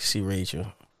Rachel. I can see Rachel.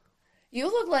 You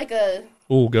look like a...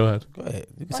 Oh, go ahead. Go ahead.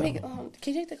 Do Let me, something.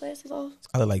 can you take the glasses off?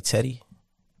 I look like Teddy.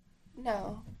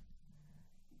 No.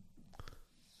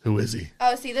 Who is he?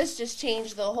 Oh, see, this just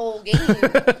changed the whole game.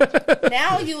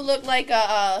 Now you look like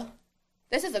a...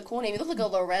 this is a cool name. You look like a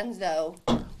Lorenzo.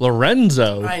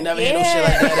 Lorenzo. I ain't never heard no shit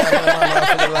like that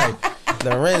ever in my motherfucking life.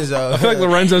 Lorenzo. I feel like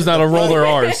Lorenzo's not a roll their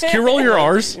R's. Can you roll your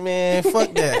R's? Man,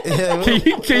 fuck that.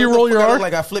 Can you roll your I R? look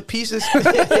like I flip pieces.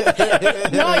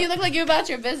 No, you look like you about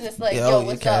your business. Like, Yeah, yo, oh,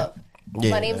 what's okay. up?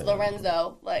 Yeah. My name's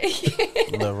Lorenzo. Like,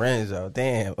 Lorenzo.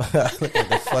 Damn. I look like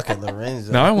the fucking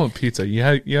Lorenzo. Now I want pizza. You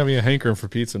have me a hankering for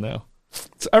pizza now.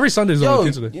 It's every Sunday's Yo, only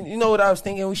pizza day. you know what I was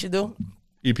thinking we should do?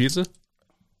 Eat pizza?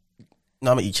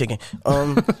 No, I'm gonna eat chicken.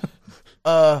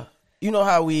 You know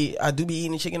how I do be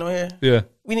eating chicken on here? Yeah.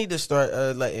 We need to start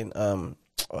letting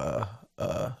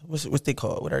what's they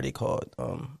called? What are they called?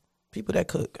 People that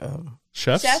cook.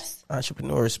 Chefs? chefs?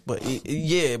 Entrepreneurs, but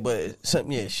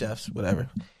chefs, whatever.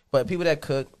 But people that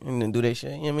cook and then do their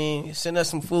shit, you know what I mean? Send us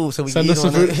some food so we Send can us eat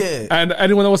some on food. it. Yeah. And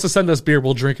anyone that wants to send us beer,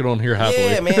 we'll drink it on here happily.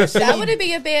 Yeah, man. That wouldn't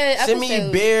be a bad episode. Send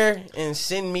me beer and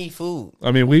send me food.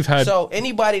 I mean, we've had... So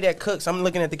anybody that cooks, I'm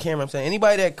looking at the camera. I'm saying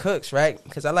anybody that cooks, right?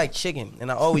 Because I like chicken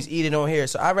and I always eat it on here.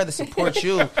 So I'd rather support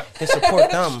you than support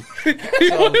them. he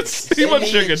So wants send me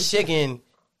chicken. your chicken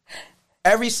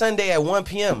every Sunday at 1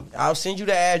 p.m. I'll send you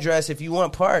the address if you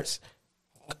want parts.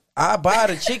 I buy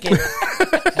the chicken.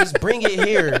 Just bring it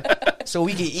here so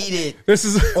we can eat it This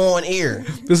is on air.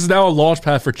 this is now a launch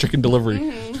pad for chicken delivery.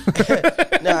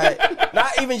 Nah,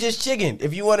 not even just chicken.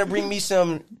 If you want to bring me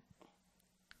some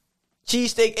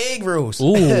cheesesteak egg rolls.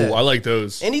 Ooh, I like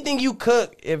those. Anything you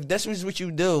cook, if this is what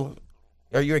you do,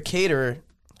 or you're a caterer,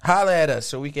 holla at us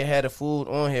so we can have the food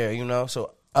on here, you know,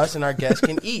 so us and our guests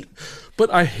can eat.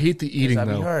 But I hate the eating,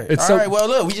 That'd be though. hard. It's All so... right, well,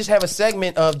 look, we just have a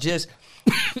segment of just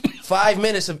 5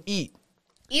 minutes of eat.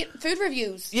 Eat food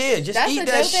reviews. Yeah, just That's eat a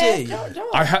that dope shit. ass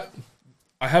job.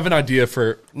 I have an idea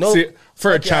for No, for a fuck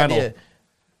your channel. idea.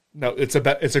 No, it's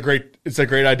a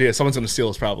great idea. Someone's gonna steal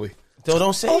us probably. So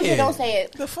don't say Oh, it. yeah, don't say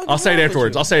it. The fuck I'll is say it wrong with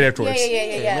afterwards. you? I'll say it Yeah, afterwards. yeah, yeah,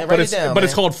 yeah, yeah. man, But write it's it down, but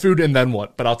it's man. called Food and Then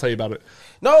What. But I'll tell you about it.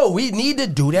 No, we need to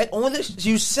do that on this.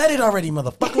 You said it already,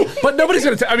 motherfucker. But nobody's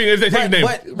gonna. I mean, if they take a name,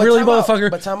 But really, time out.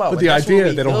 motherfucker. But time out. But But the that's what idea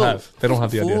we they don't do. have. They don't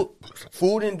have the idea.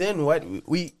 Food and then what?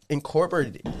 We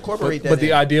incorporate that. But the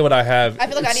in. idea what I have. I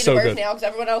feel like I is need so a burp good. now because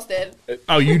everyone else did.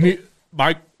 Oh, you need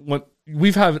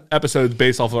we've had episodes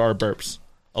based off of our burps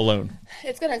alone.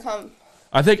 It's gonna come.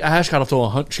 I think Ash got up to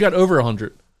 100. She got over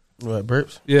 100. What,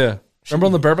 burps? Yeah. Remember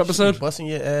on the burp episode? Busting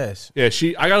your ass. Yeah,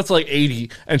 I got up to like 80,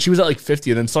 and she was at like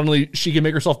 50, and then suddenly she can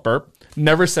make herself burp.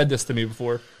 Never said this to me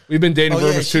before. We've been dating for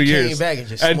almost 2 she years. came back and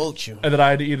just smoked you. And then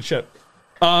I had to eat a chip.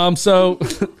 So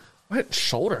my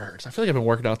shoulder hurts. I feel like I've been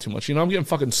working out too much. You know, I'm getting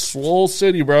fucking swole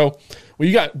city, bro. When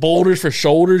you got boulders for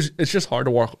shoulders, it's just hard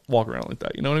to walk around like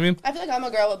that. You know what I mean? I feel like I'm a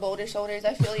girl with boulder shoulders.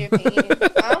 I feel your pain.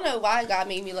 I don't know why God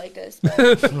made me like this.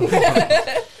 But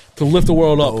To lift the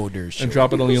world up Boulder and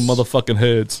drop it on your motherfucking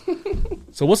heads.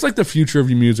 So what's like the future of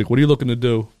your music? What are you looking to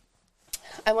do?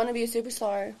 I want to be a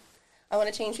superstar. I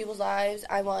want to change people's lives.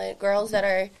 I want girls that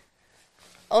are...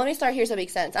 Oh, let me start here so it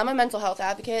makes sense. I'm a mental health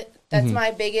advocate. That's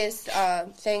my biggest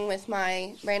thing with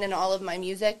my brand and all of my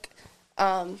music.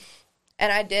 And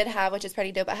I did have, which is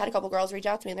pretty dope, I had a couple girls reach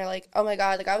out to me and they're like, oh my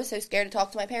God, like I was so scared to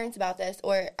talk to my parents about this,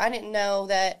 or I didn't know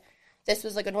that this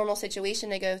was like a normal situation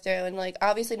to go through. And like,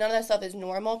 obviously none of that stuff is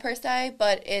normal per se,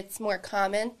 but it's more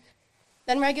common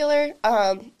than regular.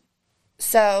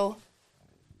 So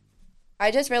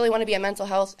I just really want to be a mental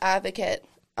health advocate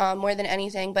more than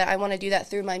anything, but I want to do that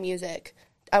through my music.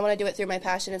 I want to do it through my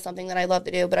passion. It's something that I love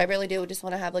to do, but I really do just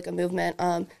want to have like a movement.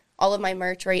 All of my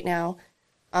merch right now,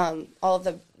 all of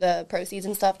the proceeds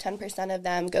and stuff, 10% of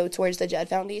them go towards the Jed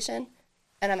Foundation,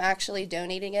 and I'm actually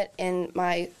donating it in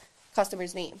my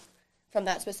customer's name from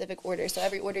that specific order. So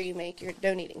every order you make, you're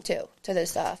donating to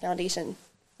this foundation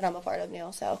that I'm a part of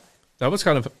now. So That was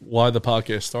kind of why the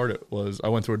podcast started. Was I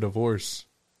went through a divorce.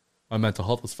 My mental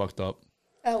health was fucked up.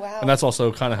 oh wow, And that's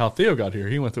also kind of how Theo got here.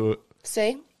 He went through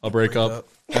see, a breakup,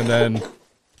 and then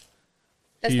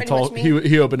that's he pretty told much me.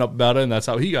 he opened up about it, and that's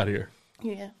how he got here.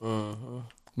 Yeah.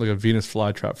 Like a Venus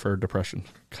flytrap for depression.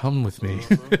 Come with me.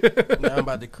 Now I'm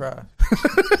about to cry.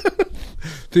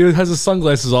 Theo has his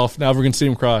sunglasses off. Now we're gonna see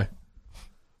him cry.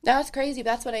 No, that's crazy.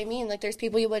 That's what I mean. Like, there's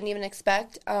people you wouldn't even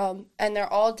expect, and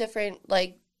they're all different,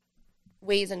 like,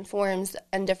 ways and forms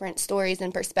and different stories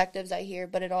and perspectives I hear,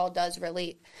 but it all does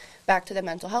relate back to the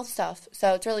mental health stuff.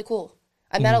 So it's really cool.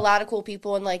 I met a lot of cool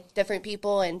people and like different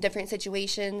people and different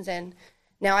situations, and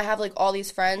now I have like all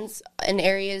these friends in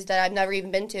areas that I've never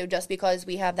even been to just because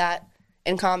we have that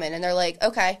in common. And they're like,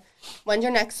 okay, when's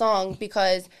your next song?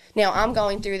 Because now I'm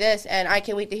going through this and I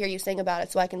can't wait to hear you sing about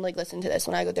it so I can like listen to this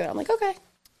when I go through it. I'm like, okay.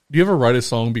 Do you ever write a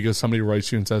song because somebody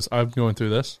writes you and says, I'm going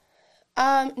through this?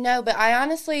 No, but I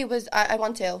honestly I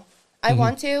want to. I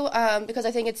want to because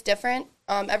I think it's different.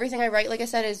 Everything I write, like I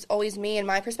said, is always me and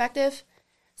my perspective.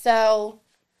 So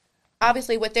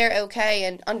obviously with their okay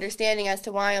and understanding as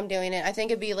to why I'm doing it, I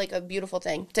think it'd be like a beautiful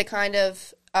thing to kind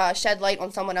of shed light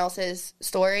on someone else's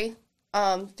story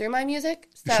through my music.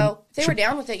 So if they were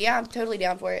down with it, yeah, I'm totally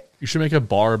down for it. You should make a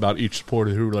bar about each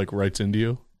supporter who like writes into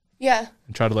you. Yeah.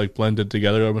 And try to like blend it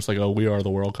together, almost like a We Are the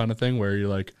World kind of thing, where you're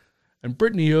like, and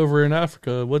Brittany over in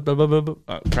Africa, what? Blah, blah, blah,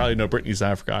 blah. Probably know Brittany's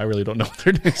Africa. I really don't know what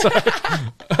their names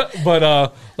are.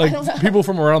 But like people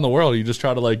from around the world, you just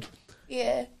try to like,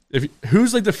 yeah.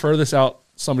 Who's like the furthest out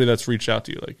somebody that's reached out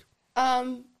to you? Like,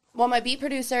 well, my beat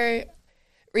producer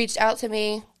reached out to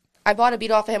me. I bought a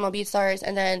beat off of him on BeatStars,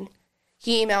 and then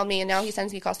he emailed me, and now he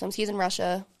sends me customs. He's in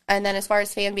Russia. And then as far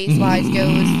as fan base wise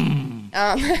goes,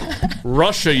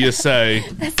 Russia, you say?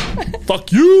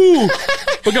 Fuck you!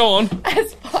 But go on.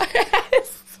 as far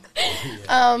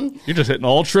as You're just hitting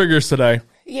all triggers today.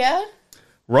 yeah.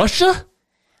 Russia?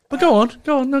 But go on.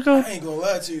 No, go on. I ain't gonna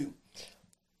lie to you.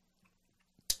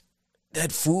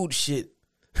 That food shit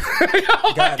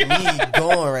got me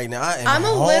going right now. I'm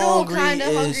a little kinda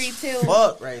as hungry, too.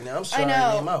 Fuck right now. I'm sorry,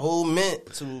 know. man. My whole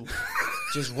mental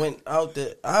just went out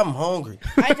there. I'm hungry.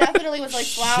 I definitely was like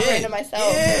floundering Shit. to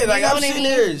myself. Yeah, You like know I'm what I sitting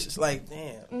mean? there. It's just like,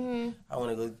 damn. I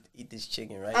want to go eat this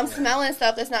chicken right I'm now. smelling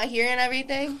stuff that's not here and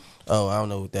everything. Oh, I don't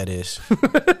know what that is.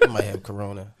 I might have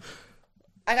corona.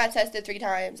 I got tested 3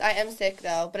 times. I am sick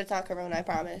though, but it's not corona, I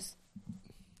promise.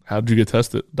 How'd you get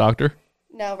tested, doctor?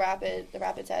 No, the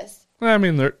rapid test. I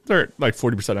mean, they're like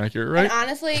 40% accurate, right? And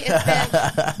honestly,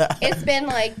 it's been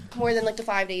like more than like the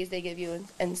 5 days they give you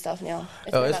and stuff now.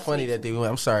 It's been about funny 6 that they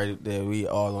went. I'm sorry that we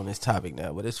all on this topic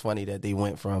now, but it's funny that they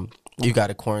went from you got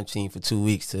to quarantine for 2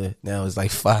 weeks to now it's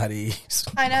like 5 days.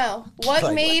 I know. What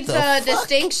Like, made what the the fuck?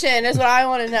 distinction is what I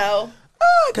want to know.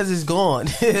 Because it's gone.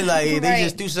 Like they Right.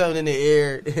 just threw something in the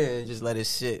air and just let it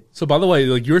sit. So, by the way,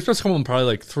 like you were supposed to come on probably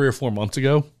like 3 or 4 months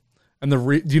ago. And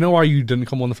do you know why you didn't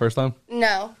come on the first time?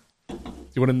 No. You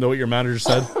want to know what your manager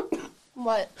said?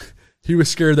 What? He was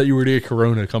scared that you were to get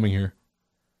corona coming here.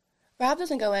 Rob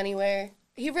doesn't go anywhere.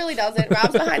 He really doesn't.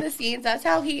 Rob's behind the scenes. That's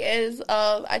how he is.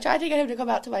 I tried to get him to come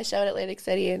out to my show in Atlantic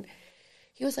City, and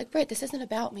he was like, Britt, this isn't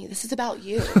about me. This is about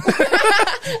you.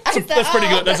 That's pretty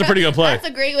good. That's a pretty good play. That's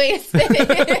a great way to say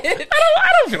it. I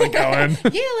don't feel like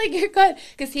going. Yeah, like you're good.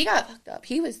 Because he got fucked up.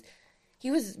 He was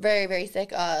very, very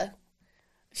sick a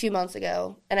few months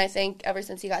ago. And I think ever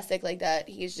since he got sick like that,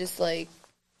 he's just like...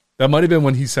 That might have been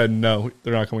when he said, no,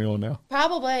 they're not coming on now.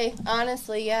 Probably.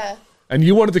 Honestly, yeah. And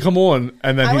you wanted to come on,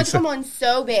 and then I he want to said, come on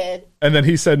so bad. and then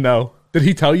he said no. Did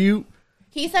he tell you?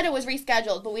 He said it was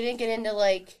rescheduled, but we didn't get into,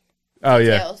 like... Oh,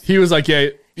 yeah. Details. He was like, yeah,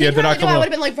 they're not I coming would on.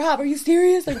 have been like, Rob, are you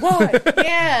serious? Like, why?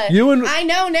 Yeah. I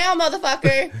know now,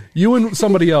 motherfucker. You and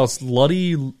somebody else,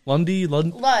 Lundy?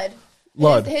 Lud.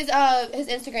 Lud. His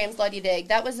Instagram's Luddy Dig.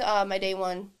 That was my day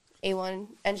one A1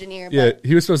 engineer. But Yeah,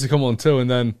 he was supposed to come on too, and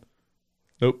then,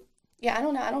 nope. yeah, I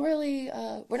don't know. I don't really,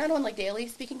 we're not on like daily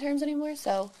speaking terms anymore,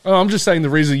 so. Oh, I'm just saying the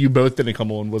reason you both didn't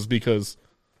come on was because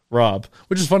Rob,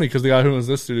 which is funny because the guy who owns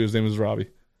this studio, his name is Robbie.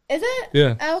 Is it?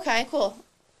 Yeah. Oh, okay, cool.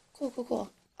 Cool.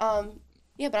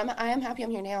 Yeah, but I am happy I'm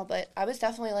here now, but I was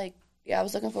definitely like, yeah, I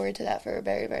was looking forward to that for a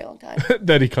very, very long time.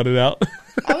 Then he cut it out.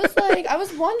 I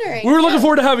was wondering. We were looking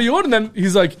forward to having you on, and then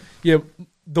he's like, yeah,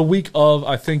 the week of,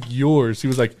 I think, yours, he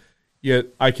was like, yeah,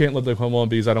 I can't let them come on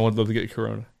because I don't want them to get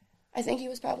corona. I think he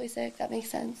was probably sick. That makes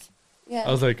sense. Yeah.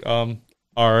 I was like, all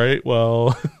right,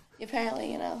 well.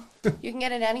 Apparently, you can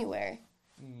get it anywhere.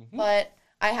 But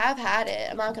I have had it.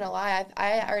 I'm not going to lie.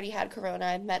 I already had corona.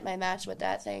 I met my match with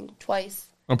that thing twice.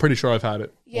 I'm pretty sure I've had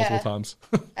it multiple Yeah. times.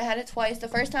 I had it twice. The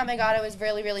first time I got it was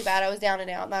really, really bad. I was down and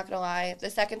out. I'm not going to lie. The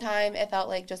second time, it felt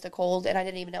like just a cold, and I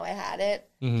didn't even know I had it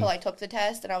until I took the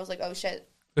test, and I was like, oh, shit.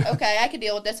 Okay, I can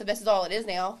deal with this if this is all it is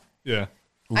now. Yeah.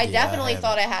 I Yeah, definitely I have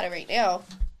thought I had it right now,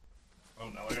 Oh,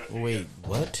 no, I got Wait,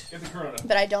 what? Get the corona.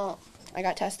 but I don't. I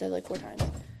got tested like 4 times.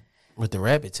 With the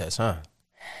rapid test, huh?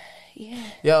 Yeah.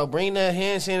 Yo, bring the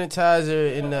hand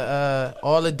sanitizer and the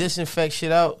all the disinfect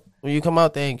shit out when you come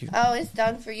out. Thank you. Oh, it's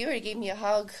done for you. Or gave me a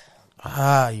hug.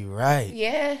 Ah, you right.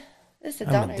 Yeah. This is a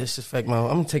I'm donor. gonna disinfect my.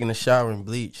 I'm taking a shower and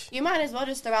bleach. You might as well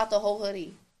just throw out the whole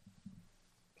hoodie.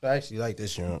 I actually like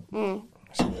this joint.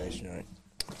 It's a nice joint.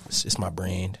 It's my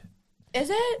brand. Is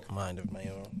it? Mind of my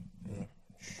own.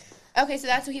 Okay, so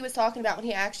that's what he was talking about when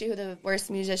he asked you who the worst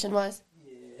musician was?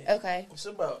 Yeah. Okay. It's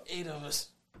about 8 of us.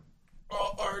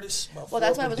 All artists. Well,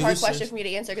 that's why it was a hard question for me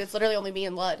to answer, because it's literally only me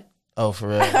and Lud. Oh, for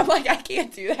real? I'm like, I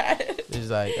can't do that. It's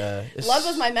like... Lud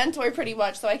was my mentor pretty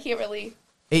much, so I can't really...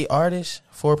 8 artists,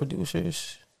 4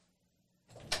 producers,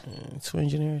 2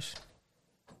 engineers.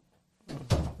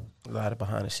 A lot of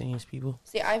behind-the-scenes people.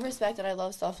 See, I respect and I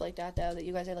love stuff like that, though, that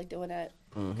you guys are, like, doing that.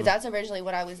 Because that's originally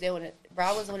what I was doing.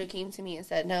 Rob was the one who came to me and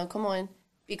said, no, come on.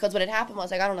 Because what had happened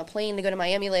was I got on a plane to go to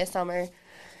Miami last summer.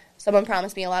 Someone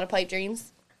promised me a lot of pipe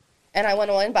dreams. And I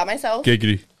went on by myself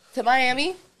Giggity. to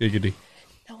Miami. Giggity.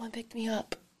 No one picked me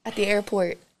up at the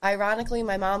airport. Ironically,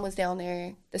 my mom was down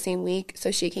there the same week,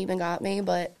 so she came and got me,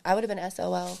 but I would have been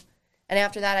SOL. And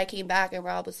after that, I came back, and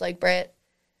Rob was like, Britt,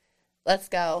 let's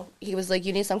go. He was like,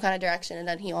 you need some kind of direction, and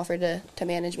then he offered to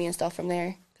manage me and stuff from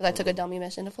there, because I took a dummy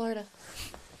mission to Florida.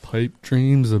 Pipe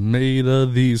dreams are made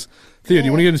of these. Theo, do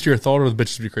you want to get into your thought, or the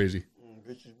bitches be crazy?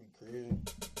 Bitches be crazy.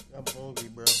 I'm hungry,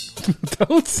 bro.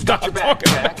 Don't stop Your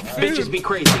talking. back. Bitches be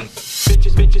crazy.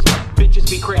 Bitches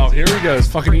be crazy. Oh, here he goes.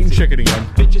 Fucking eating chicken again.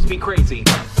 Bitches be crazy.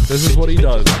 This is what he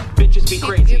does. Bitches be You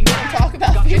crazy. don't talk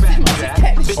about food so much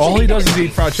as that. All he does is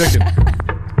eat fried chicken.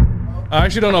 I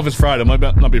actually don't know if it's fried. It might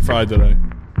not be fried today.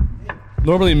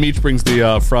 Normally, Meech brings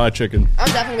the fried chicken. I'm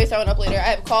definitely going to be throwing up later.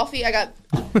 I have coffee. I got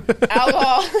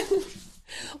alcohol.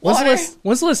 Water.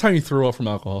 When's the last time you threw up from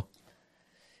alcohol?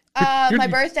 You're- My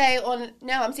birthday on...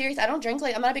 No, I'm serious. I don't drink.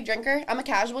 I'm not a big drinker. I'm a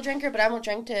casual drinker, but I won't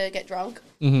drink to get drunk.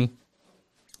 Mm-hmm.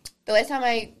 The last time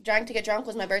I drank to get drunk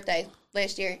was my birthday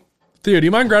last year. Theo, do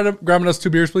you mind grabbing us 2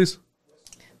 beers, please?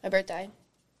 My birthday.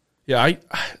 Yeah, I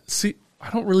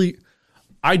don't really...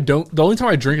 The only time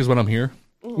I drink is when I'm here,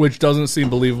 which doesn't seem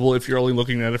believable if you're only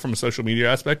looking at it from a social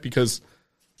media aspect, because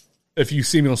if you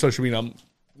see me on social media, I'm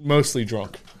mostly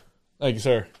drunk. Thank you,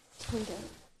 sir. Okay.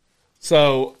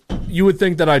 So you would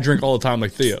think that I drink all the time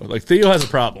like Theo. Like, Theo has a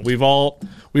problem. We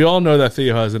all know that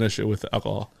Theo has an issue with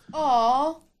alcohol.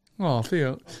 Aww. Oh,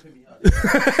 Theo.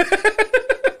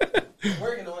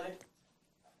 Working on it.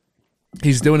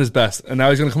 He's doing his best, and now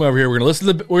he's gonna come over here. We're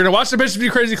gonna watch the bitch be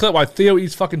crazy clip while Theo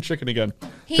eats fucking chicken again.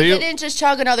 He Theo, didn't just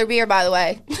chug another beer, by the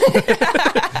way.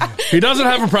 he doesn't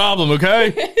have a problem,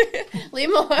 okay? Leave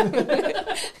him alone.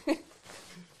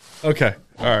 Okay,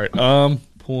 all right.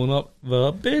 Pulling up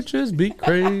the bitches be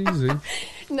crazy.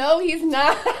 No, he's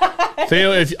not.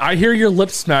 Theo, if I hear your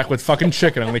lip smack with fucking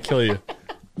chicken, I'm gonna kill you.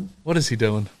 What is he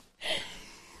doing?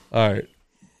 All right.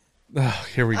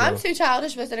 Here we go. I'm too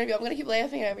childish for this interview. I'm going to keep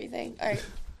laughing at everything. All right.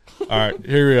 All right,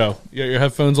 here we go. You got your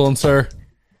headphones on, sir?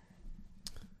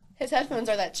 His headphones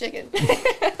are that chicken.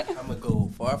 I'm going to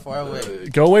go far, far away.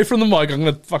 Go away from the mic. I'm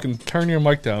going to fucking turn your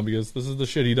mic down because this is the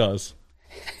shit he does.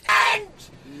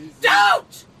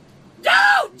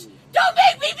 Don't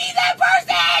make me be that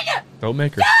person! Don't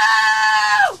make her.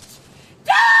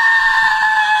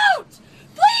 Don't!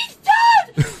 Please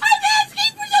don't! I'm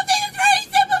asking for something that's very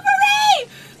simple for me!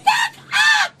 Back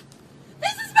up!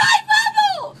 This is my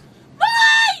bubble!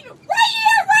 Mine! Right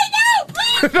here, right now!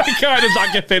 Please! That guy does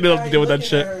not get paid enough to deal with that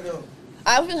shit.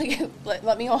 I feel like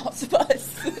let me off the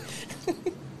bus. I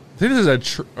think this is a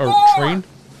train.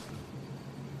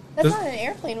 That's not an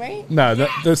airplane, right? No,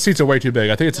 the seats are way too big.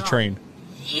 I think it's a train.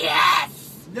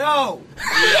 Yes! No!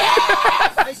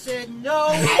 Yes! I said no!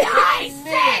 And I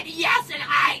said yes, and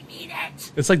I mean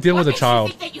it! It's like dealing with a What child.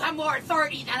 makes you think that you have more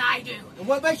authority than I do? And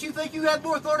what makes you think you have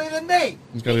more authority than me?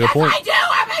 He's got a good Yes, point. I do!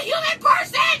 I'm a human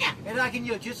person! And I can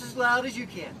yell just as loud as you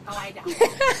can. Oh, I know.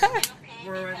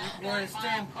 We're in a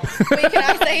stand. Wait, can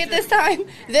I say it this time?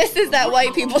 This is that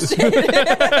white people shit.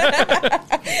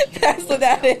 That's what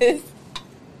that is.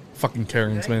 Fucking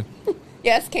Karens, man.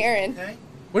 Yes, Karen. Okay?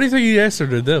 What do you think he asked her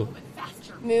to do?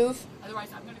 Faster. Move. Otherwise,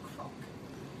 I'm gonna croak.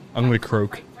 I'm going to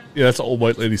croak. Yeah, that's an old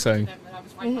white lady saying.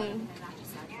 Mm-hmm.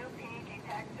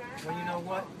 Well, you know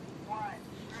what?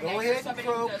 Go ahead and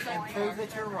croak and prove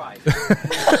that you're right.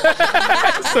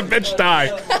 It's the bitch die.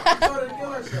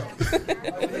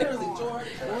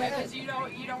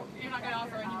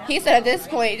 He said at this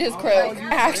point, just croak.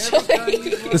 Actually.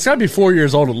 It's got to be 4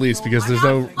 years old at least because there's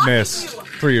no miss.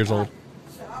 3 years old.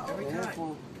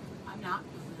 I'm not.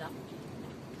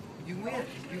 You win.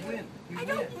 You win. You I win.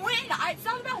 don't win. It's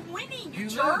not about winning, you You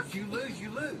jerk. lose. You lose. You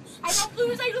lose. I don't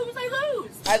lose. I lose. I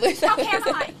lose. I lose. How can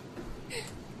I?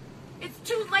 It's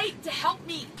too late to help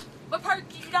me. What part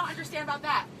do you not understand about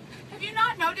that? Have you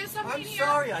not noticed something I'm here?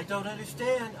 sorry. I don't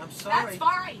understand. I'm sorry. That's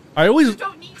fine. I always You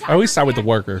don't need to side with the understand.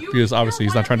 worker You- because obviously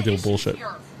you're he's not trying to one deal with of the bullshit. issues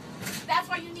here. That's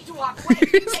why you need to walk away.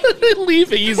 Thank you.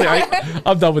 Leave easy.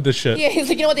 I'm done with this shit. Yeah, he's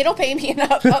like, you know what? They don't pay me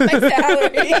enough on my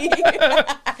salary.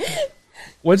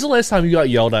 When's the last time you got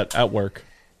yelled at work?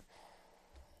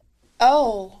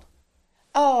 Oh,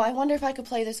 I wonder if I could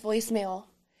play this voicemail.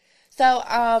 So,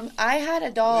 I had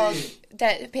a dog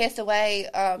that passed away.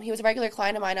 He was a regular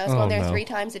client of mine. I was going there 3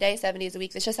 times a day, 7 days a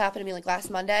week. This just happened to me like last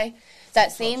Monday.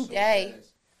 That same day.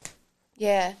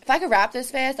 Yeah. If I could rap this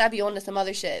fast, I'd be on to some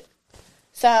other shit.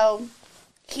 So,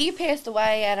 he passed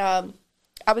away at,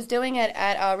 I was doing it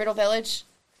at Riddle Village,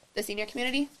 the senior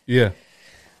community. Yeah.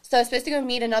 So, I was supposed to go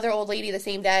meet another old lady the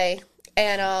same day.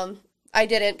 And I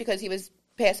didn't because he was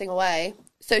passing away.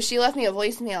 So, she left me a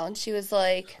voicemail and she was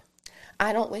like,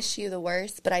 I don't wish you the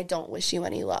worst, but I don't wish you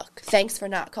any luck. Thanks for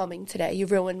not coming today. You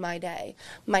ruined my day.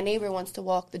 My neighbor wants to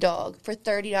walk the dog for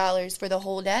 $30 for the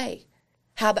whole day.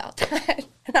 How about that?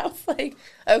 And I was like,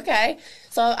 okay.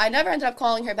 So I never ended up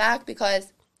calling her back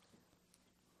because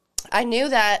I knew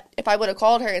that if I would have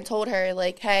called her and told her,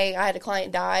 like, hey, I had a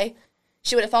client die,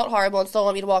 she would have felt horrible and still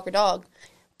wanted me to walk her dog.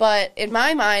 But in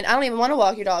my mind, I don't even want to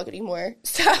walk your dog anymore.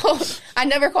 So I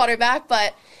never called her back.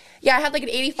 But, yeah, I had like an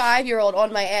 85-year-old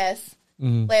on my ass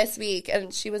last week,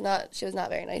 and she was not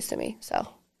very nice to me. So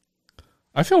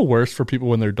I feel worse for people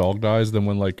when their dog dies than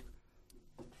when like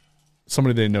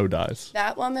somebody they know dies.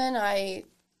 that woman, I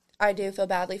do feel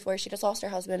badly for. She just lost her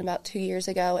husband about 2 years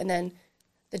ago, and then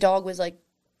the dog was like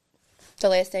the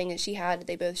last thing that she had that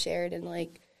they both shared, and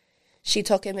like she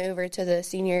took him over to the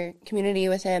senior community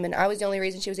with him, and I was the only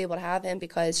reason she was able to have him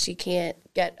because she can't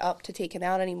get up to take him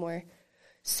out anymore.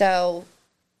 So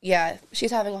yeah,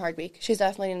 she's having a hard week. She's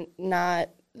definitely not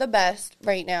the best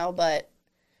right now, but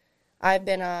I've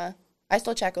been, I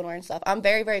still check on her and stuff. I'm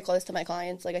very, very close to my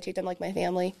clients. Like, I treat them like my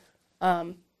family.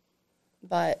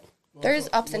 But there's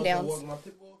ups and downs.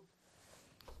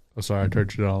 I'm sorry, I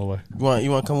turned you all the way.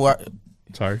 You want to come watch?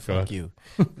 Sorry, go ahead. You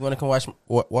want to come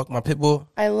walk my pit bull?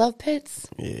 I love pits.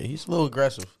 Yeah, he's a little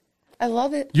aggressive. I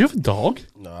love it. You have a dog?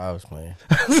 No, I was playing.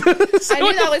 I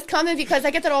knew that was coming because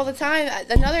I get that all the time.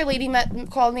 Another lady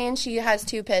called me, and she has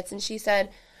 2 pits, and she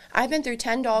said, I've been through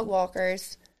 10 dog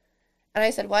walkers. And I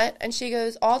said, what? And she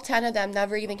goes, all 10 of them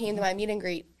never even came to my meet and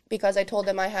greet because I told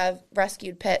them I have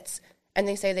rescued pits, and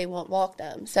they say they won't walk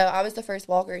them. So I was the first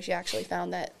walker she actually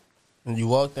found that. And you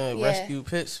walked in Yeah. rescue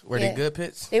pits? Were they good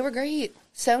pits? They were great.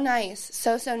 So nice.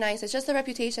 So nice. It's just the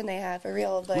reputation they have, for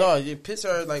real. But No, your pits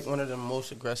are like one of the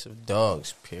most aggressive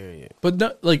dogs, period. But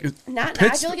not like I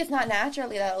pits, feel like it's not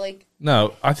naturally that, like,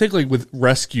 no, I think like with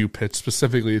rescue pits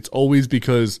specifically, it's always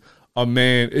because a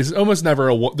man is almost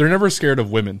never they're never scared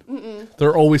of women.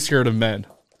 They're always scared of men.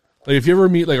 Like if you ever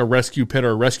meet like a rescue pit or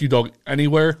a rescue dog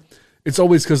anywhere, it's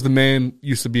always because the man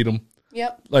used to beat them.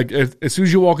 yep. Like as soon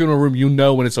as you walk into a room, you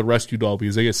know when it's a rescue dog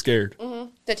because they get scared.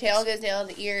 The tail goes down,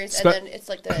 the ears, and then it's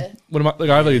like the... When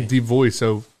I have like a deep voice,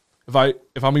 so if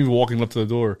I'm even walking up to the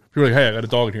door, people are like, "Hey, I got a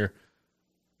dog in here."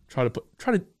 Try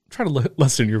to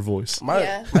lessen your voice.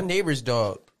 My neighbor's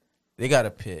dog, they got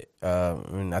a pit,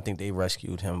 and I think they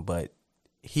rescued him, but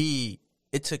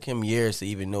it took him years to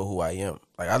even know who I am.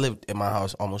 Like I lived in my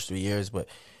house almost 3 years, but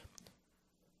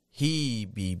he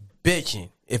be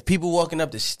bitching. If people walking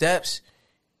up the steps,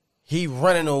 he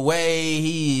running away.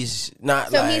 He's not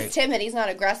So like he's timid. He's not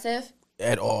aggressive.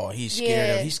 at all. He's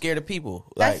scared. Yeah. He's scared of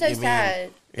people. That's like, so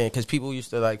sad. because people used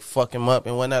to like fuck him up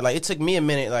and whatnot. Like it took me a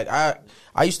minute. Like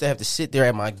I used to have to sit there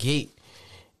at my gate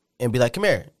and be like, "Come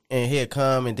here," and he'd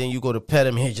come, and then you go to pet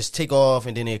him, and he'd just take off,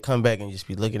 and then he'd come back and just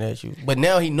be looking at you. But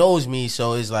now he knows me,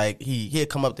 so it's like he'd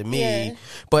come up to me. Yeah.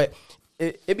 But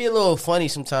it'd be a little funny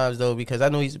sometimes though because I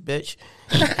know he's a bitch.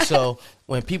 So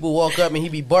when people walk up and he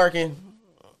be barking,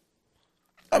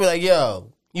 I'd be like, "Yo,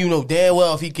 you know damn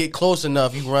well if he get close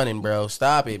enough, you running, bro.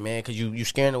 Stop it, man, because you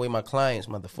scaring away my clients,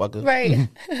 motherfucker." Right. You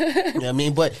know what I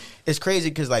mean? But it's crazy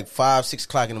because like 5, 6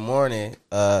 o'clock in the morning,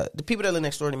 the people that live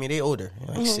next door to me, they older,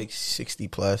 like 60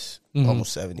 plus,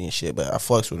 almost 70 and shit. But I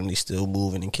fucks with them. They still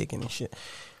moving and kicking and shit.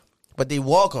 But they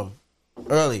walk him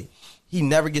early. He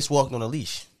never gets walked on a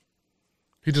leash.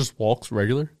 He just walks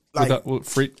regular. Like- He don't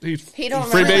free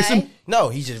run basing? away. No,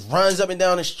 he just runs up and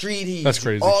down the street. He's That's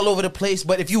crazy. all over the place.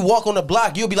 But if you walk on the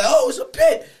block, you'll be like, "Oh, it's a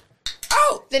pit.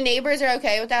 Out." The neighbors are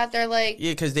okay with that. They're like,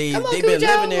 Yeah, because they've Come on, been Cujo,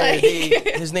 living there.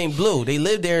 like- His name Blue. They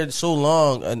lived there so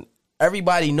long, and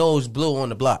everybody knows Blue on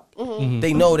the block.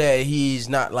 They know that he's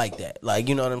not like that. Like,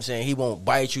 you know what I'm saying? He won't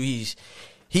bite you.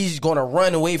 He's gonna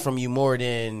run away from you more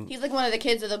than. he's like one of the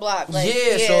kids of the block. Like,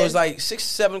 Yeah, so it's like 6,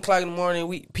 7 o'clock in the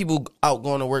morning. People out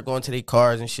going to work, going to their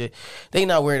cars and shit. They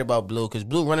not worried about Blue because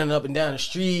Blue running up and down the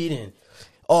street and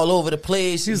all over the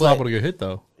place. He's but liable to get hit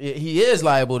though. he is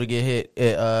liable to get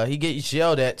hit. He gets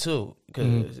yelled at too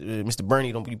because Mr.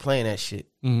 Bernie don't be playing that shit.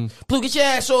 Blue, get your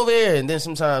ass over here. And then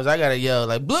sometimes I gotta yell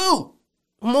like, "Blue,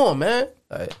 come on, man!"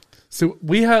 Like, So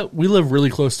we live really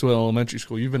close to an elementary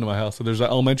school. You've been to my house, so there's an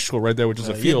elementary school right there, which is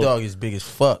a Your field. dog is big as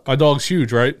fuck. My dog's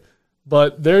huge, right?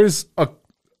 But there's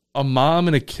a mom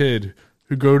and a kid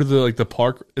who go to the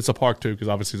park. It's a park too, because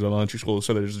obviously it's an elementary school,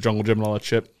 so there's a jungle gym and all that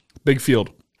shit. Big field.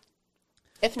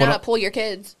 If not, pull your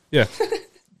kids. Yeah.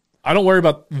 I don't worry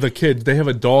about the kids. They have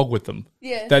a dog with them.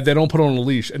 Yeah. That they don't put on a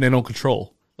leash and they don't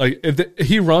control. Like if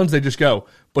he runs, they just go.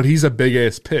 But he's a big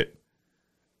ass pit,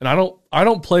 and I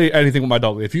don't play anything with my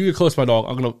dog. If you get close to my dog,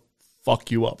 I'm gonna fuck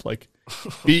you up. Like,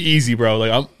 be easy, bro.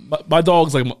 Like my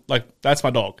dog's like that's my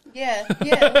dog. Yeah.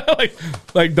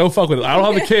 like don't fuck with it. I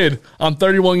don't have a kid. I'm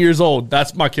 31 years old.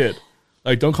 That's my kid.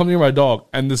 Like, don't come near my dog.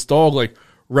 And this dog like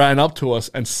ran up to us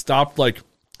and stopped like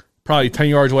probably 10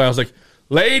 yards away. I was like,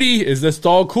 lady, is this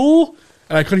dog cool?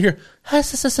 And I couldn't hear. By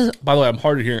the way, I'm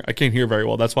hard to hear. I can't hear very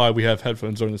well. That's why we have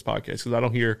headphones during this podcast, because I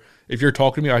don't hear. If you're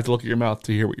talking to me, I have to look at your mouth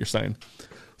to hear what you're saying.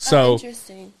 So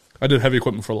interesting. I did heavy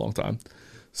equipment for a long time.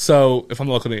 So if I'm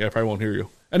looking at you, I probably won't hear you.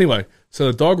 Anyway, so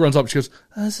the dog runs up. She goes,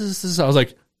 I was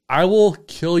like, I will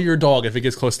kill your dog if it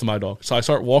gets close to my dog. So I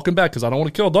start walking back because I don't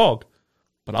want to kill a dog.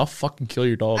 But I'll fucking kill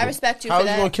your dog. I respect you How for you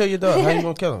that. gonna kill your dog? How you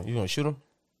gonna kill him? You gonna shoot him?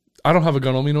 I don't have a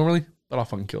gun on me normally, but I'll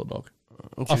fucking kill a dog.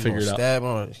 I'll figure it out. Stab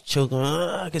him, choke him.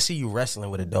 I can see you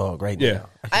wrestling with a dog right Yeah. now.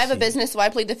 I have a business, so I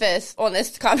plead the fifth on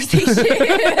this conversation.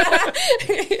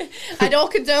 I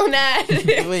don't condone that.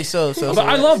 Wait, so But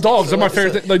I love dogs. They're my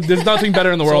favorite thing. Like, there's nothing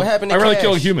better in the world. what happened to I'd rather Cash?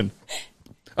 kill a human.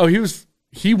 Oh,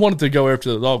 he wanted to go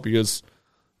after the dog because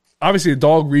obviously a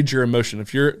dog reads your emotion.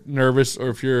 If you're nervous or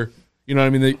if you're, you know what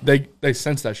I mean, they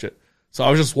sense that shit. So I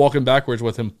was just walking backwards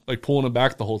with him, like pulling him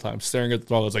back the whole time, staring at the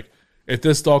dog. I was like, if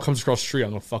this dog comes across the street, I'm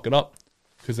gonna fuck it up.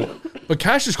 But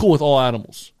Cash is cool with all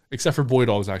animals except for boy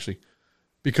dogs, actually,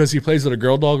 because he plays with a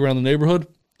girl dog around the neighborhood.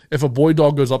 If a boy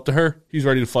dog goes up to her, he's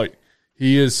ready to fight.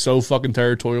 He is so fucking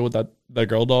territorial with that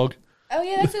girl dog. Oh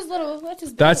yeah, that's his little.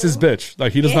 That's his bitch.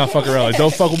 Like, he does not fuck around. Like,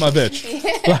 don't fuck with my bitch.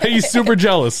 Like, he's super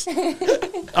jealous.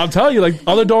 I'm telling you, like,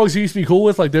 other dogs he used to be cool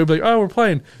with, like, they would be like, oh, we're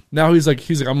playing. Now he's like,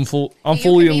 I'm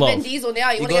fully in love. Vin Diesel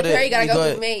now. You want to get there, you gotta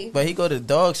go through me. But he go to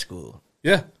dog school.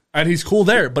 Yeah, and he's cool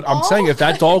there. But I'm saying, if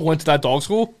that dog went to that dog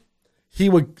school, he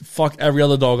would fuck every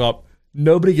other dog up.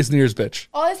 Nobody gets near his bitch.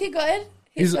 Oh, is he good?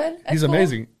 He's good. That's He's cool.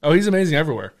 amazing. Oh, he's amazing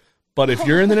everywhere. But if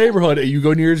you're in the neighborhood and you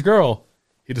go near his girl,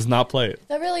 he does not play it.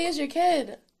 That really is your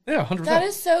kid. Yeah, 100%. That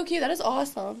is so cute. That is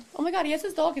awesome. Oh my god, he has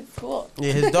his dog at school.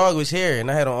 Yeah, his dog was here, and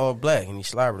I had on all black, and he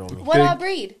slobbered on me. What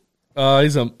breed?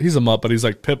 He's a mutt, but he's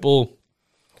like pit bull.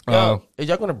 Is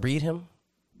y'all gonna breed him?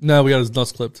 No, we got his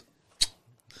nuts clipped.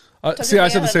 See, I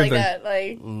said the same thing. That,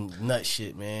 like, Nut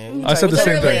shit, man. I said the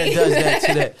same thing. Does that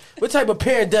to that? What type of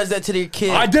parent does that to their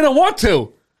kid? I didn't want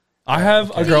to. I have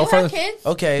a do girlfriend. you have kids?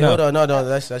 Okay, No. hold on, no.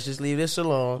 Let's just leave this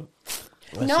alone.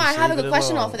 No, I have a good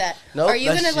question off of that. Nope, Are you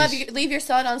let's going to just- leave your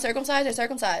son uncircumcised or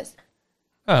circumcised?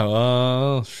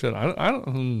 Oh, shit. I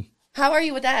don't. How are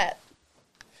you with that?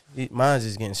 Mine's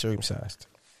just getting circumcised.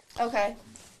 Okay.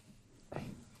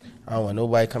 I don't want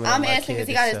nobody coming. I'm asking because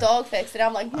he got his dog fixed, and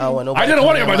I'm like, I don't want nobody. I didn't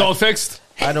want to coming get my at dog fixed.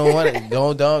 I don't want it.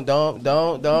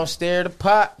 Don't stare the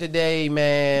pot today,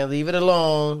 man. Leave it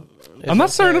alone. I'm not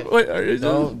starting. starting. Wait,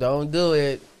 Don't do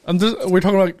it. We're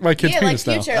talking about my kid's yeah, like penis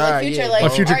now. future, Alright, like future, yeah. like My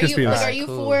future are kid's you penis. like, are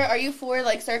you Cool.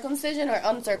 for circumcision or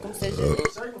uncircumcision?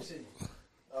 Circumcision.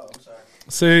 Oh, I'm sorry.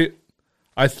 See,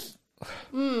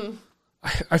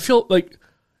 I feel like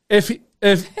if he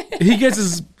gets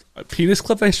his penis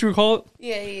clipped, I should call it.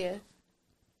 Yeah.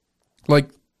 Like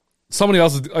somebody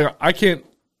else is. Like, I can't.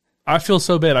 I feel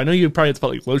so bad. I know you probably have to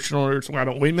put like lotion on it or some kind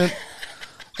of ointment.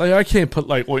 Like, I can't put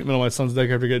like ointment on my son's dick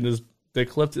after getting his dick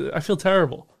clipped. I feel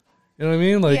terrible. You know what I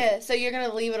mean? Like, Yeah, so you're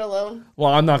gonna leave it alone?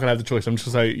 well, I'm not gonna have the choice. I'm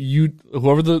just gonna say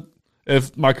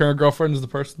if my current girlfriend is the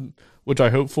person, which I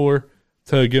hope for,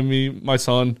 to give me my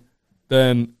son,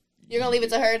 then You're gonna leave it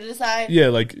to her to decide? yeah,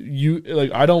 like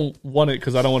I don't want it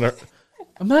because I don't want to.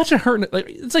 Imagine hurting it. Like,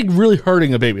 it's like really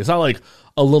hurting a baby. It's not like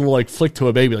a little like flick to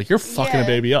a baby. Like, you're fucking a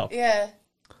baby up. Yeah.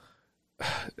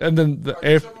 And then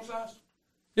Circumcised?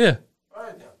 yeah. All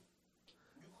right, then.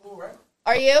 You cool, right?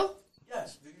 Are you?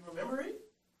 Yes. Do you remember it?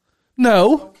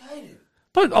 No, Okay, then.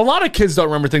 but a lot of kids don't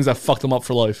remember things that fucked them up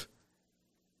for life.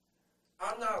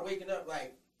 I'm not waking up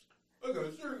like, I got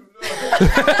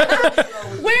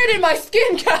circumcised. Where did my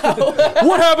skin go?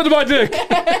 What happened to my dick? I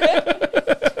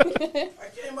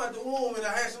came out the womb and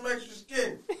I had some extra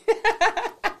skin.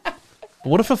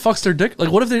 What if it fucks their dick?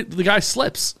 Like, what if the guy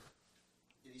slips?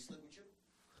 Did he sleep with you?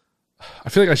 I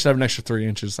feel like I should have an extra 3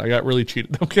 inches. I got really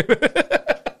cheated. Okay.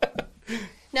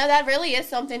 No, that really is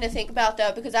something to think about,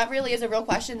 though, because that really is a real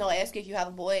question they'll ask you if you have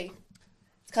a boy.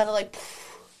 It's kind of like,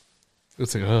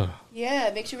 It's like, ugh. yeah,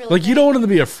 it makes you really Like, you don't want him to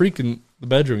be a freak in the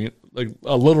bedroom. like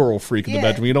a literal freak in the Yeah.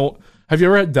 bedroom. You don't. Have you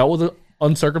ever dealt with an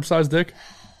uncircumcised dick?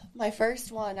 My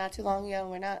first one, not too long ago.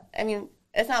 We're not. I mean,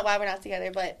 it's not why we're not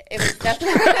together, but it was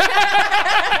definitely.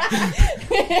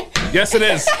 Yes, it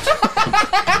is.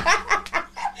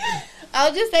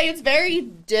 I'll just say it's very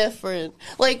different.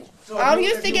 Like I'm if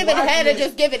used to you giving watch head and it,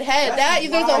 just giving head. That that's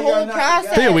there's a why whole you're not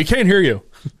process. Theo, we can't hear you.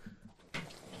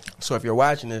 So if you're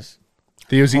watching this,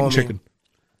 Theo's eating Homie. chicken.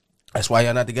 that's why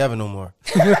y'all not together no more.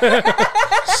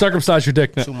 Circumcise your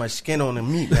dick now. Too much skin on the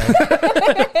meat, man.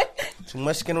 Too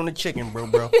much skin on the chicken, bro.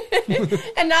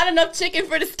 And not enough chicken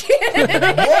for the skin.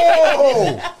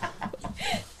 Whoa!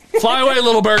 Fly away,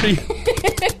 little birdie.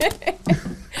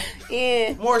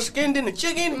 Yeah, More skin than the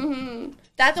chicken?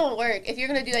 that don't work. If you're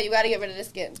gonna do that, you got to get rid of the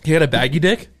skin. He had a baggy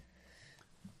dick?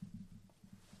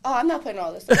 Oh, I'm not putting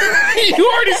all this.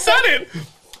 You already said it.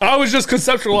 I was just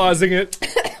conceptualizing it,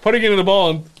 putting it in the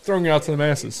ball and throwing it out to the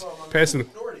masses. Passing it.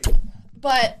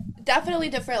 But definitely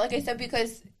different, like I said,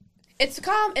 because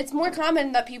it's more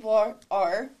common that people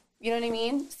are. You know what I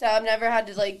mean? So I've never had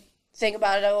to like think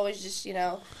about it. I always just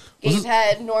gave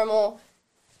head normal.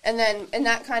 And then in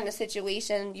that kind of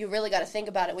situation, you really got to think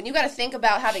about it. When you got to think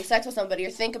about having sex with somebody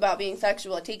or think about being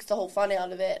sexual, it takes the whole fun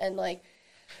out of it. And like,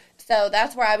 so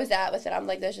that's where I was at with it. I'm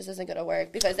like, this just isn't going to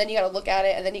work, because then you got to look at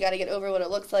it, and then you got to get over what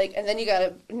it looks like, and then you got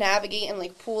to navigate and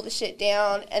like pull the shit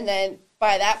down. And then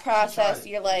by that process,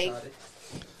 you're like,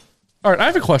 All right, I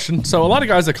have a question. So a lot of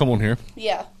guys that come on here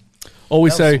yeah.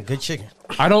 always That was say, some good chicken.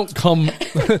 I don't come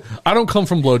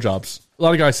from blowjobs. A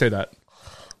lot of guys say that.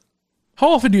 How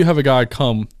often do you have a guy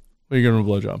come when you're giving him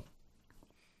a blowjob?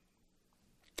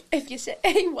 If you say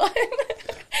anyone,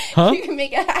 Huh? you can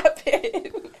make it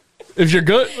happen. If you're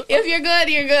good. If you're good,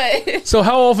 you're good. So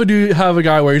how often do you have a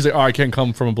guy where he's like, oh, I can't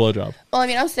come from a blowjob? Well, I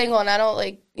mean, I'm single, and I don't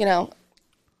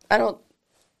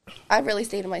I really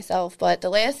stay to myself. But the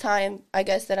last time, I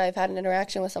guess, that I've had an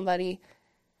interaction with somebody,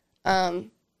 yeah,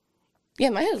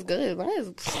 my head is good. My head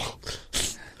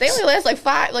is, they only last like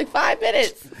 5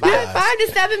 minutes. 5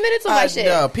 to 7 minutes with my shit.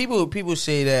 No, people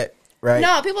say that, right?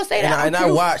 No, people say that. And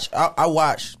I watch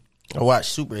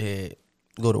Superhead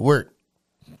go to work.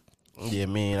 Yeah,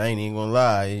 man, I ain't even gonna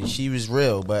lie. She was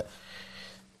real, but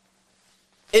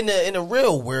in the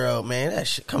real world, man, that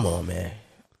shit. Come on, man.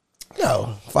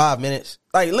 Yo, 5 minutes,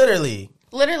 like literally.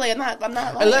 Literally, I'm not. Like,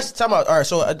 Unless talking about, all right.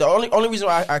 So the only reason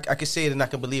why I can say it and I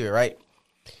can believe it, right?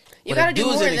 you When got to the do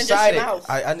dudes more are than excited, just your mouth.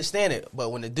 I understand it,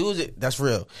 but when the dude's that's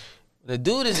real. When the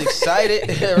dude is excited,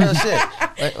 real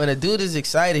shit. When the dude is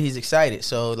excited, he's excited.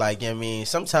 So like, I mean,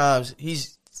 sometimes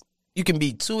you can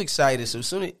be too excited. So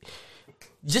soon as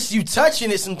just you touching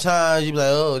it, sometimes you be like,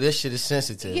 oh, this shit is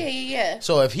sensitive. Yeah.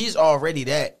 So if he's already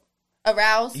that,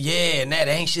 Aroused. yeah, and that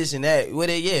anxious and that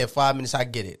with it, yeah, 5 minutes, I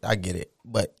get it.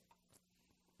 But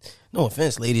no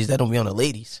offense, ladies, that don't be on the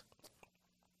ladies.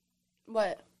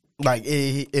 What? Like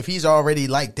if he's already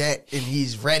like that and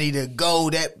he's ready to go,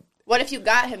 that What if you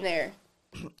got him there?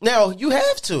 now you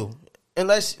have to,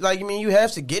 unless like I mean you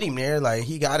have to get him there. Like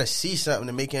he got to see something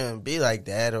to make him be like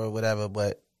that or whatever.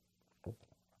 But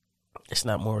it's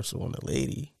not more so on the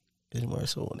lady; it's more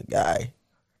so on the guy.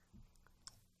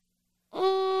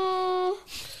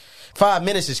 5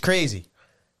 minutes is crazy.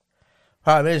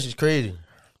 5 minutes is crazy.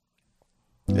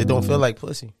 It don't feel like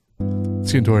pussy.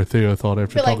 Let's get into our Theo thought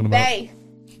after Feel talking like about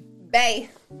Bay.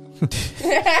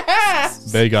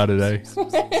 Bay got it, eh?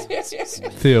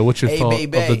 Theo, what's your Hey, thought Bay,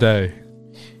 of the day?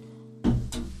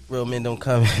 Real men don't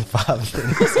come in 5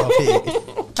 minutes. Off here.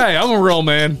 Hey, I'm a real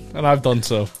man, and I've done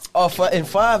so. In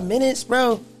 5 minutes,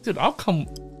 bro. Dude, I'll come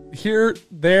here,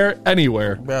 there,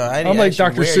 anywhere. Bro, I I'm didn't like ask you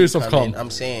Dr. where you Seuss of come in. cum. I'm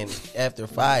saying after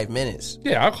 5 minutes.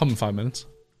 Yeah, I'll come in 5 minutes.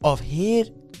 Off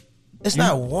head, it's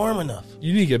not warm enough.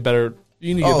 You need to get better.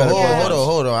 You need to get better blowjobs.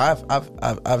 Hold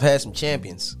on. I've had some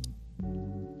champions.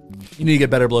 You need to get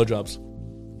better blowjobs.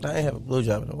 I ain't have a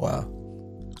blowjob in a while.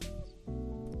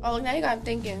 Oh, now you got him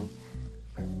thinking.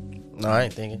 No, I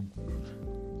ain't thinking.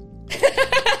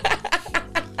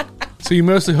 So you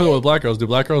mostly hook up with black girls. Do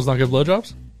black girls not give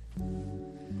blowjobs?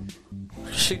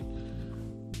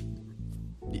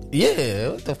 Yeah,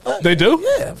 what the fuck? They do?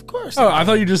 Yeah, of course. Oh, I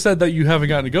thought you just said that you haven't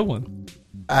gotten a good one.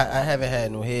 I haven't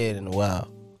had no head in a while.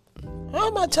 How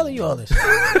am I telling you all this?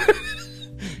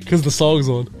 Because the song's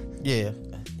on. Yeah.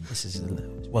 This is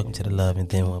welcome to the Love and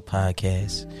Then One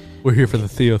podcast. We're here for the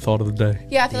Theo thought of the day.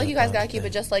 Yeah, I feel like you guys gotta keep it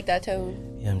just like that tone. You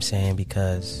know what I'm saying?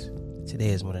 Because today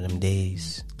is one of them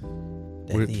days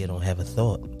that We're- Thea don't have a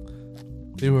thought.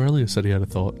 Theo earlier said he had a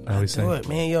thought. Now he's saying, What,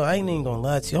 man, yo, I ain't even gonna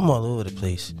lie to you. I'm all over the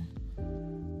place.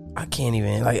 I can't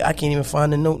even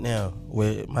find a note now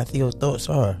where my Theo thoughts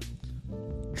are.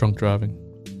 drunk driving.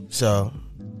 So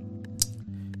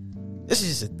This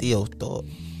is just a Theo thought.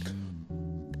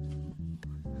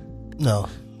 No,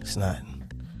 it's not.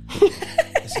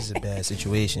 This is a bad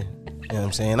situation. You know what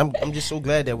I'm saying? I'm just so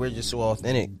glad that we're just so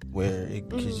authentic where it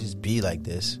could just be like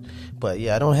this. But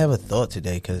yeah, I don't have a thought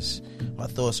today because my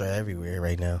thoughts are everywhere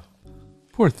right now.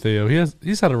 Poor Theo.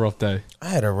 He's had a rough day. I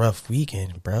had a rough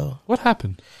weekend, bro. What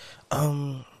happened?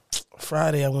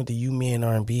 Friday I went to You, Me, and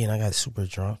R&B and I got super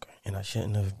drunk and I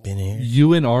shouldn't have been here.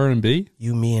 You and R&B?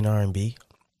 You, Me, and R&B.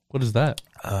 What is that?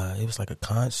 It was like a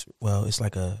concert. Well, it's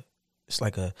like a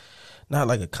not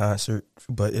like a concert,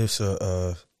 but it's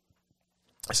a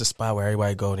spot where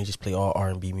everybody go and they just play all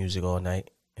R&B music all night,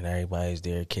 and everybody's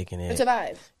there kicking it. It's a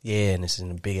vibe. Yeah, and it's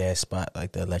in a big ass spot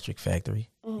like the Electric Factory.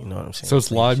 You know what I'm saying? So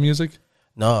it's live music?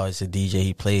 No, it's a DJ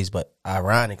he plays, but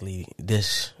ironically,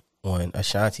 this one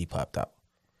Ashanti popped out.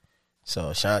 So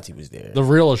Ashanti was there. The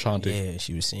real Ashanti. Yeah,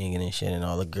 she was singing and shit, and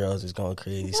all the girls was going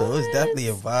crazy. So it was definitely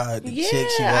a vibe. The chick,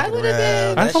 she Yeah, I walking would've around.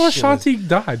 been- I That thought shit Ashanti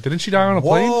died. Didn't she die on a was,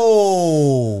 plane?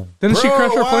 Whoa. Didn't she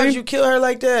crash her why plane? did you kill her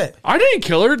like that? I didn't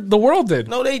kill her. The world did.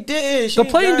 No, they did. The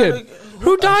plane did.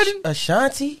 Who died in-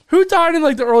 Ashanti? Who died in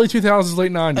like the early 2000s,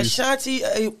 late 90s? Ashanti.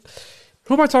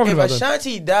 Who am I talking If about? Then?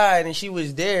 Ashanti died and she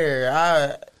was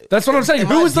there, That's what I'm saying. Am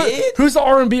Who I was dead? Who's the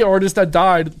R&B artist that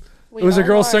died? We It was a all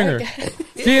girl are, singer. I guess.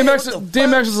 DMX. what the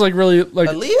DMX fuck? was like really like.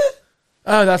 Aaliyah?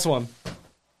 Oh, that's one.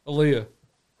 Aaliyah.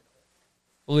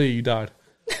 Aaliyah, you died.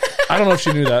 I don't know if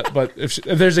she knew that, but if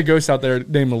there's a ghost out there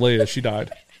named Aaliyah, she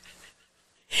died.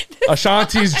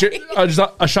 Ashanti's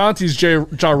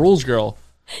Ja Rule's girl.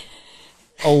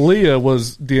 Aaliyah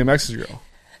was DMX's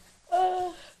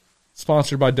girl.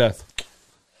 Sponsored by Death.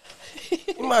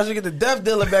 You might as well get the death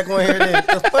dealer back on here then.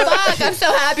 The fuck? Fuck, I'm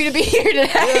so happy to be here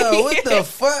today. Yo, what the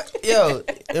fuck? Yo,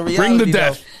 in reality, Bring the though,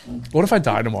 death. What if I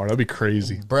die tomorrow? That'd be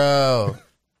crazy. Bro.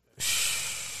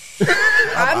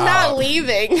 I'm not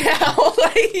leaving now.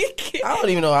 Like, I don't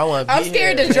even know I want to be I'm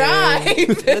scared here, to man. drive.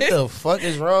 What the fuck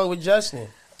is wrong with Justin?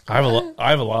 I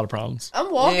have a lot of problems.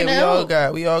 I'm walking Yeah,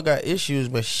 out. we all got issues,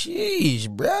 but sheesh,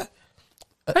 bruh.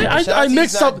 I Shanti's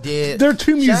mixed not up. dead. There are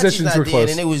two Shanti's musicians not who are dead,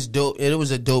 close. and it was dope. It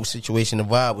was a dope situation. The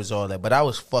vibe was all that, but I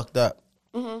was fucked up.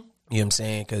 You know what I'm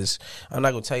saying? Because I'm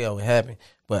not gonna tell y'all what happened,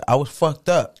 but I was fucked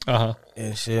up. Uh-huh.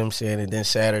 And shit, I'm saying, and then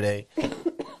Saturday,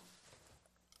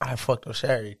 I fucked up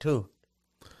Saturday too.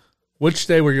 Which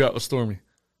day were you out with Stormy?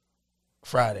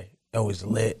 Friday, that was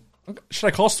lit. Should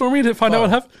I call Stormy to find out what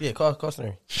happened? Yeah, call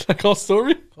Stormy. Should I call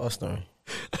Stormy? Call Stormy.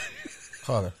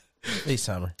 Call her.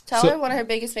 FaceTime her. Tell So- her one of her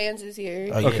biggest fans is here.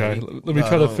 Oh, yeah, Okay, we- let me no,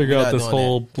 try no, to figure we're out not this doing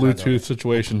whole that. We're not doing Bluetooth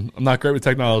situation. I'm not great with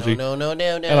technology. No.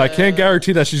 And I can't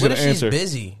guarantee that she's What going if to she's answer.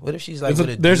 busy? What if she's like with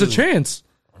a There's a dude? chance,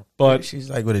 What if but she's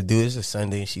like with a dude? It's a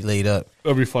Sunday and she laid up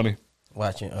that'd be funny.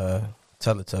 watching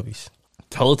Teletubbies.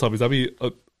 Teletubbies, that'd be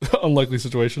an unlikely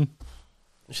situation.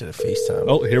 Should have FaceTimed.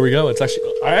 Oh, here we go.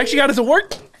 I actually got it to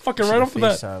work. Fucking right off the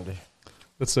bat. FaceTimed her.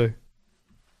 Let's see.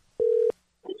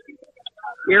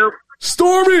 Yep.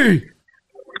 Stormy!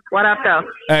 What up, though?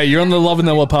 Hey, you're on the Loving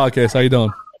That What podcast. How you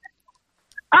doing?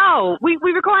 Oh, we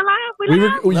recording live? We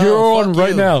live? You're on fuck right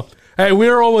you. now. Hey,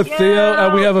 we're on with Theo,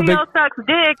 and we have a big... Theo sucks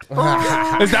dick.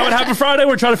 Ooh. Is that what happened Friday?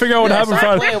 We're trying to figure out what happened Stop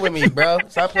Friday. playing with me, bro.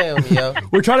 Stop playing with me, yo.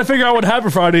 We're trying to figure out what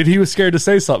happened Friday, and he was scared to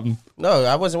say something. No,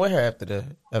 I wasn't with her after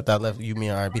I left You, Me,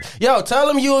 and R&B. Yo, tell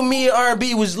them You and Me and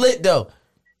R&B was lit though.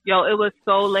 Yo, it was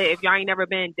so lit. If y'all ain't never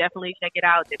been, definitely check it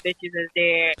out. The bitches is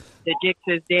there. The jicks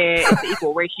is there. It's an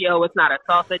equal ratio. It's not a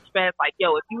sausage fest. Like,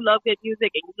 yo, if you love good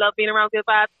music and you love being around good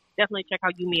vibes, definitely check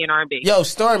out You, Me, and R&B. Yo,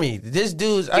 Stormy, this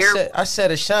dude's. I said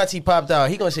Ashanti popped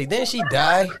out. He gonna say, didn't she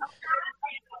die?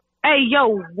 Hey, yo,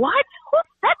 what? Who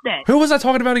said that? Who was I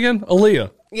talking about again?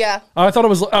 Aaliyah. Yeah. I thought it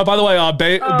was... by the way,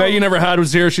 Bay You Never Had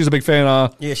was here. She's a big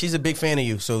fan. Yeah, she's a big fan of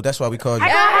you, so that's why we called you.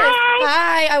 Yes. Hi.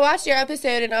 Hi. I watched your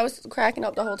episode and I was cracking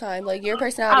up the whole time. Like, your I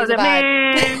personality was is a like,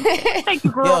 vibe. man. Thank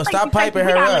you, girl. Yo, Thank stop you, piping thank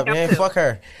you. her We gotta up, look man. too. Fuck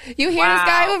her. You hear this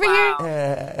guy over here?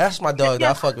 Yeah, that's my dog.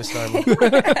 I fuck with Stormy.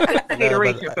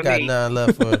 Hateration I for got me. none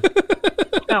left for her.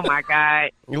 Oh, my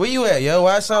God. Where you at, yo?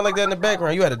 Why it sound like that in the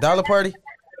background? You at a dollar party?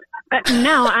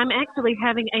 No, I'm actually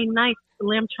having a nice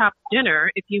lamb chop dinner,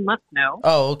 if you must know.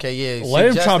 Oh, okay, yeah. See,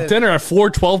 Lamb Justin- chop dinner at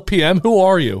 4:12 p.m. Who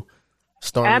are you?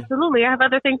 Stormy. Absolutely. I have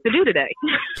other things to do today.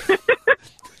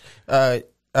 All right.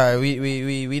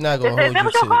 We not gonna Is hold that you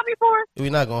what y'all to. called me for? We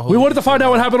not gonna hold. We you wanted to find it.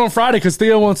 out what happened on Friday because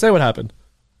Theo won't say what happened.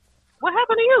 What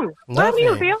happened to you? What happened to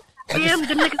you, Nothing. Theo? Damn,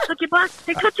 them niggas took your butt.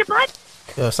 They took your butt?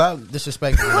 Yo, stop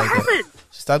disrespecting me What like that. happened?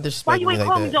 Stop Why disrespecting you me ain't like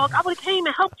called me, that. dog? I would have came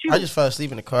and helped you. I just fell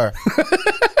asleep in the car.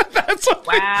 That's what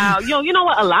Wow. Yo, you know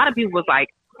what? A lot of people was like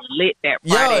lit that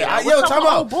Yo, Friday. yo, What's time up,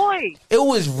 out. old boy? It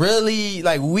was really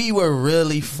like we were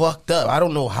really fucked up. I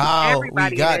don't know how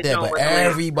Everybody we got in that there, joint but was lit.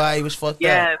 everybody was fucked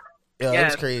Yes. up. Yeah,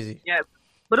 Yes. that's crazy. Yes.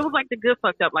 But it was like the good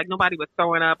fucked up. Like nobody was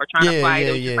throwing up or trying to fight.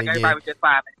 It was just like everybody was just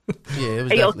vibing. Yeah, it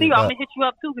was Hey, yo, definitely Steve, I'm about- going to hit you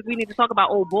up too because we need to talk about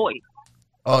old boy.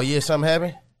 Oh, yeah, something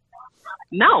happened?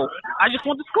 No, I just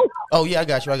want to scoop. Oh, yeah, I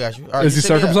got you. All right, Is he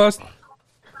set me up. circumcised?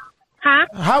 Huh?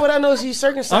 How would I know he's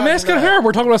circumcised? I'm asking or not? her.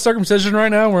 We're talking about circumcision right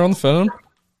now. We're on the phone.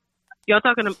 Y'all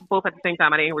talking to both at the same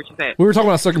time. I didn't hear what you said. We were talking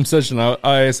about circumcision. I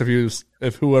asked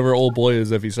if whoever old boy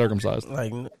is, if he's circumcised.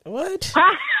 Like, what?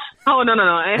 Oh, no.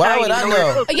 Why would I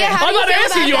know? Yeah, how I'm do you not feel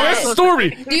asking about you. I'm that? asking story.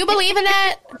 Do you believe in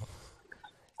that?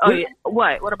 Oh, yeah.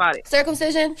 What? What about it?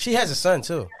 Circumcision? She has a son,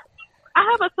 too. I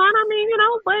have a son. I mean,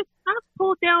 but I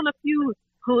pulled down a few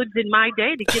hoods in my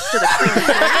day to get to the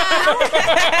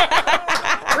cream.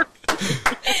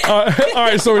 All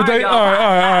right, so we're taking. All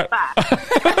right. Bye.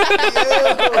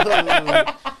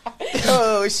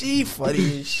 Oh, she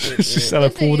funny as shit. She man. said I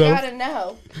Listen, you pulled out. gotta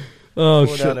know. Oh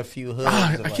Pull shit! down a few hoods.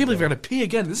 I can't believe I gotta pee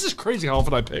again. This is crazy how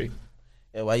often I pee.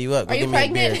 Yeah, why you up? Go Are you give me a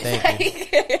beer. pregnant?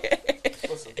 Thank you.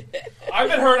 I've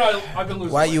been hurt. I've been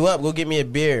losing. Why you up? Go get me a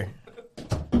beer.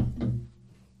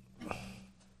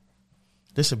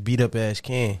 This a beat up ass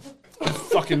can.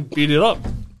 fucking beat it up?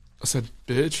 I said,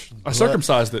 bitch. I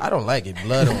circumcised it. I don't like it.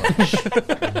 Blood orange.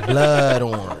 Blood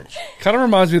orange. Kind of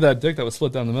reminds me of that dick that was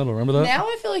split down the middle. Remember that? Now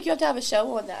I feel like you have to have a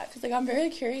show on that because I'm very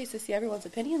curious to see everyone's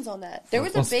opinions on that. There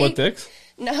was a On big split dicks?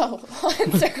 No,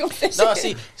 on circumcision. No,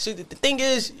 see, the thing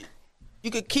is, you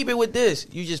could keep it with this.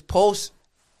 You just post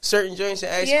certain joints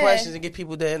and ask Yeah. questions and get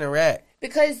people to interact.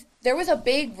 Because there was a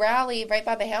big rally right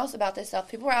by my house about this stuff.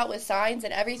 People were out with signs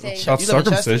and everything. About You live in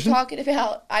Chester? circumcision? Talking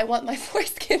about, I want my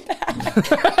foreskin back.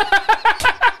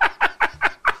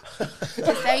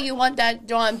 To say you want that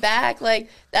drawn back, like,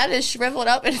 that is shriveled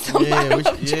up in some pile of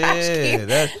trash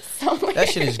can somewhere. that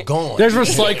shit is gone. There's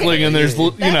recycling and there's, you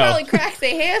That know, probably cracks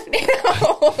a half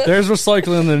now. there's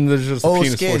recycling and there's just a old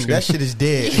penis skin. foreskin. That shit is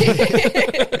dead.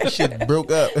 That shit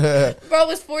broke up. Bro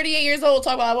was 48 years old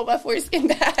talking about, I want my foreskin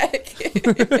back.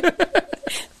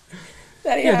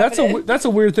 That ain't Yeah, happening. that's a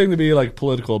weird thing to be like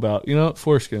political about. You know,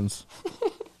 foreskins.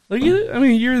 Like, I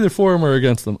mean, you're either for them or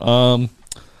against them.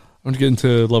 I'm gonna get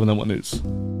into Loving That One News.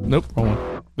 Nope, wrong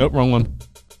one. Nope, wrong one.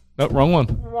 Nope, wrong one.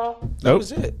 That Nope.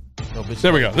 was it. No, bitch,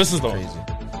 There we go. This is the crazy.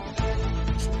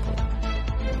 one.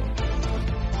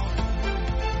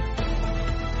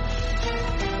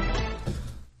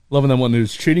 Loving That One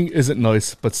News. Cheating isn't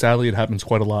nice, but sadly it happens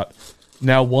quite a lot.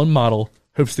 Now, one model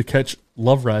hopes to catch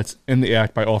love rats in the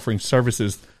act by offering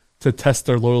services to test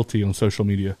their loyalty on social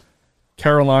media.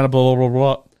 Carolina blah, blah,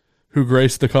 blah, blah, who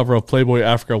graced the cover of Playboy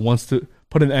Africa, wants to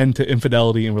put an end to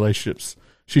infidelity in relationships.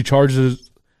 She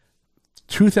charges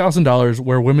 $2,000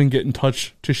 where women get in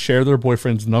touch to share their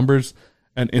boyfriend's numbers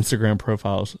and Instagram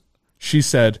profiles. She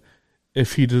said,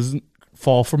 if he doesn't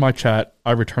fall for my chat,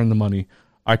 I return the money.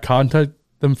 I contact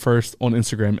them first on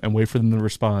Instagram and wait for them to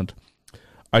respond.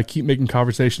 I keep making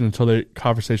conversation until the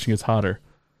conversation gets hotter.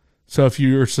 So if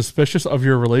you're suspicious of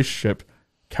your relationship,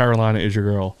 Carolina is your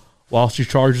girl. While she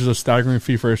charges a staggering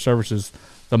fee for her services,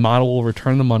 the model will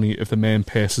return the money if the man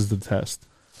passes the test.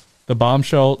 The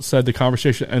bombshell said the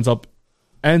conversation ends at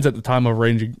the time of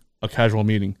arranging a casual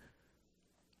meeting.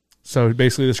 So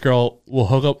basically, this girl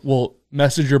will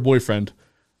message your boyfriend,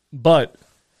 but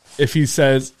if he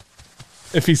says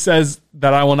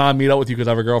that I will not meet up with you because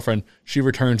I have a girlfriend, she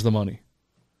returns the money.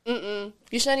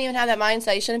 You shouldn't even have that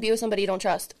mindset. You shouldn't be with somebody you don't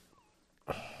trust.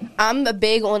 I'm a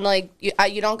big on, like,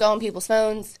 you don't go on people's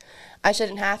phones. I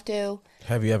shouldn't have to.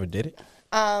 Have you ever did it?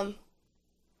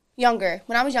 Younger.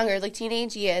 When I was younger, like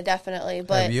teenage, yeah, definitely.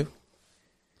 But Have you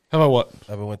How about what?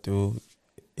 ever went through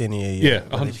any of your Yeah,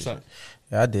 100%. relationship?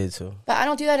 Yeah, I did too. But I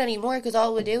don't do that anymore because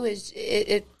all it would do is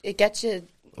it gets you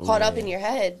caught up in your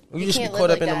head. You just be can't caught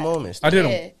live up in like the that. moments. I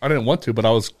didn't. Yeah. I didn't want to, but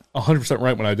I was 100%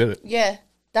 right when I did it. Yeah,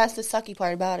 that's the sucky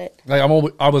part about it. Like I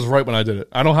was right when I did it.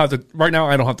 I don't have to. Right now,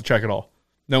 I don't have to check at all.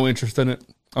 No interest in it.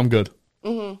 I'm good.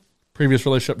 Mm-hmm. Previous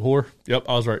relationship whore. Yep,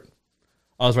 I was right.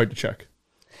 I was right to check.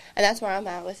 And that's where I'm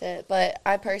at with it. But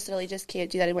I personally just can't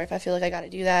do that anymore. If I feel like I got to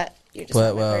do that, you're just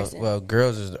But not my person. well,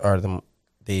 girls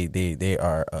they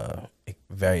are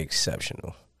very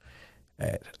exceptional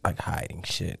at like hiding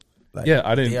shit. Like, Yeah,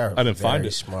 I didn't- They are I didn't find very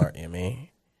it. Smart, you know what I mean?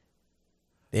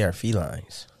 They are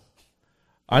felines.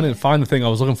 I didn't find the thing I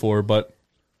was looking for, but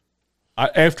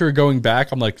after going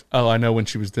back, I'm like, oh, I know when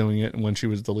she was doing it and when she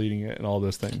was deleting it and all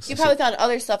those things. You probably found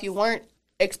other stuff you weren't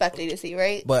expecting to see,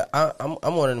 right? But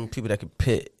I'm one of them people that could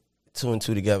put two and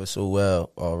two together so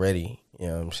well already. You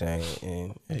know what I'm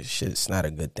saying? And it's not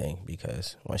a good thing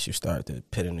because once you start to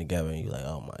put them together, you're like,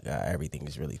 oh my God, everything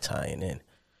is really tying in.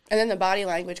 And then the body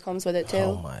language comes with it too.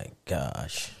 Oh my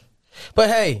gosh. But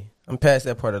hey, I'm past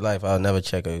that part of life. I'll never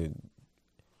check a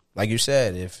like you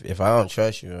said, if I don't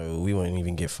trust you, we wouldn't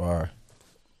even get far.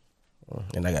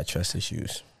 And I got trust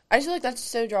issues. I just feel like that's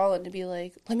so drawing to be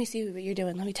like, let me see what you're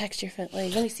doing. Let me text your friend.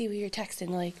 Like, let me see what you're texting.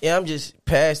 Like, Yeah, I'm just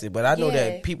past it, but I know Yeah.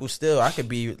 that people still. I could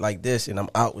be like this, and I'm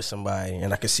out with somebody,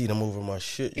 and I can see them over my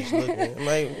shit. Just looking. I'm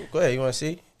like, go ahead, you want to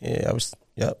see? Yeah, I was.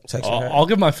 Yep, texting her. I'll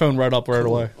give my phone right up right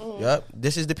away. Yep,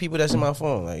 this is the people that's in my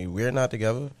phone. Like, we're not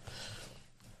together,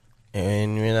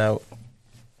 and we're not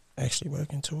actually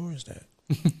working towards that.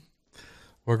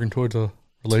 Working towards a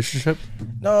relationship.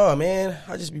 No, man,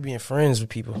 I just be being friends with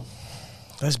people.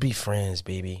 Let's be friends,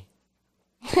 baby.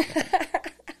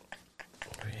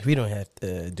 We don't have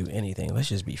to do anything. Let's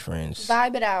just be friends.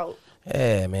 vibe it out.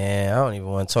 Yeah, man, I don't even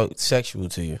want to talk sexual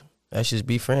to you. Let's just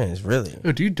be friends, really.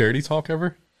 Oh, do you dirty talk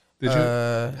ever? Did you?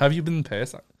 Have you been in the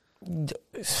past?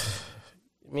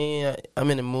 I'm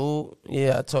in the mood.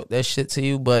 Yeah, I talk that shit to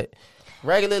you, but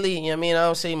regularly, you know what I mean? I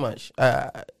don't say much.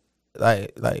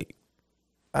 Like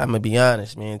I'm gonna be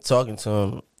honest, man. Talking to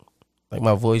him, like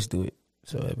my voice do it.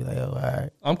 So I'd be like, oh, all right.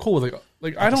 I'm cool with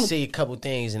like I I don't say a couple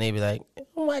things, and they be like,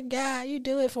 oh my God, you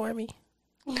do it for me.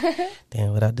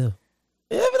 Damn, what I do?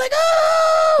 And I'd be like,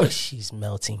 oh, she's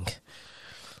melting.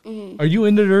 Are you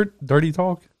into dirty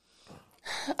talk?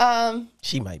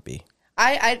 She might be.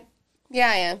 I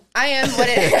am. I am when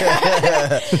it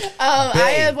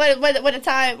I am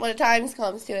when the times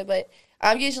comes to it, but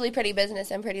I'm usually pretty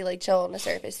business and pretty like chill on the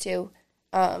surface too.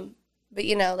 But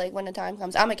you know, like when the time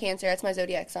comes, I'm a Cancer. That's my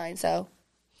zodiac sign. So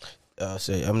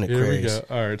Say I'm the Here we craze. go.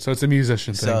 All right, so it's a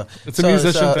musician thing. So It's a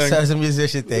musician thing. So it's a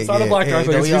musician thing. It's not a black guy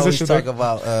thing, no, it's we a always musician talk thing.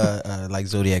 about like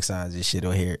zodiac signs and shit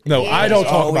on here. No, I don't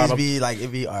talk always about them. be like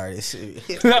it be artists.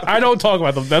 I don't talk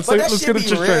about them. That's But like, that let's shit get it be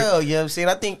just real. straight. You know what I'm saying?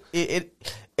 I think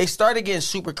it started getting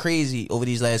super crazy over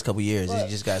these last couple years. It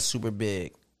just got super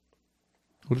big.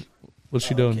 What's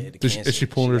she doing? Okay, the Is she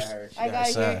pulling her? I got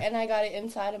it sign. here, and I got it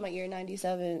inside of my ear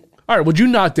 97. All right, would you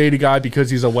not date a guy because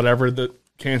he's a whatever that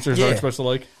cancers Yeah. aren't supposed to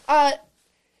like?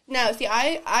 No, see,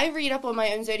 I read up on my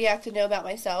own zodiac to know about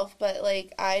myself, but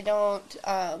like I don't,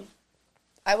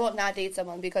 I will not date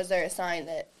someone because they're a sign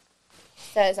that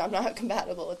says I'm not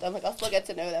compatible with them. Like I'll still get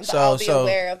to know them, but I'll be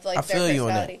aware of like I their feel you on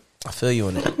that. personality. I feel you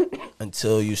on that.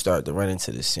 Until you start to run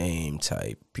into the same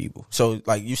type people. So,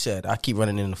 like you said, I keep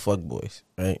running into fuck boys,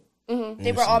 right? Mm-hmm.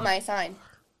 They were all my sign,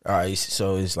 All right,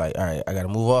 so it's like, all right, I got to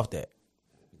move off that.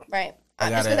 right? I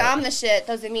Just because gotta- I'm the shit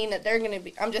doesn't mean that they're gonna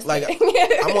be. I'm just Like,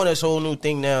 kidding. I'm on this whole new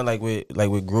thing now, like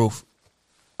with growth.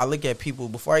 I look at people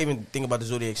before I even think about the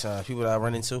zodiac signs. People that I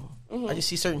run into, I just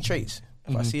see certain traits.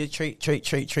 If I see a trait,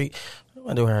 I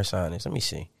wonder what her sign is. Let me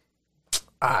see.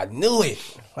 I knew it.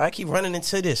 I keep running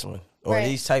into this one or Right.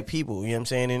 these type people. You know what I'm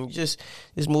saying? And just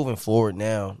moving forward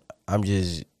now. I'm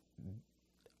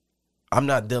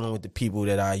not dealing with the people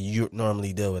that I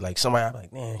normally deal with. Like somebody, I'm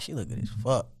like, man, she look good as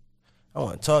fuck. I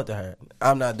want to talk to her.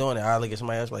 I'm not doing it. I look at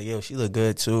somebody else like, yo, she look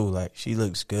good too. Like, she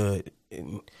looks good.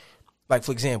 And, like,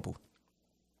 for example,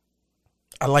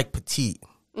 I like petite.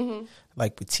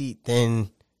 Like petite, thin,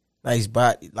 nice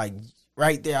body. Like,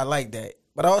 right there, I like that.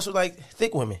 But I also like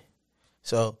thick women.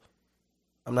 So,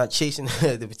 I'm not chasing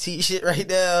the petite shit right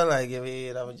now. Like, I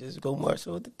mean, I would just go more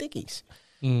so with the thickies.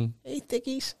 Hey,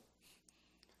 thickies.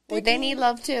 Well, they need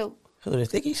love too. Who, the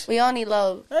thickies? We all need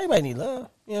love. Everybody need love.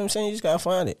 You know what I'm saying? You just gotta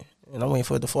find it. And I'm waiting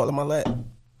for it to fall in my lap.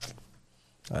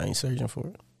 I ain't searching for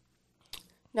it.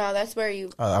 No, that's where you.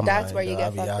 I'm that's lying, where you though. get I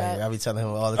be fucked out here. up. I be telling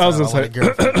him all the I was time I gonna want a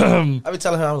girlfriend. I be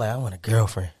telling him, I'm like, I want a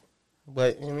girlfriend.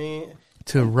 But, I mean,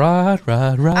 To ride.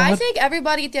 I think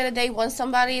everybody at the end of the day wants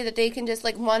somebody that they can just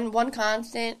like one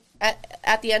constant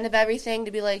at the end of everything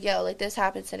to be like, yo, like this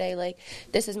happened today, like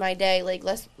this is my day, like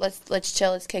let's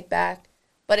chill, let's kick back.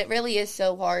 But it really is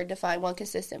so hard to find one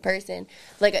consistent person.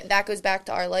 Like that goes back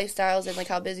to our lifestyles and like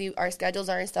how busy our schedules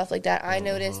are and stuff like that. I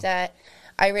noticed that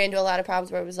I ran into a lot of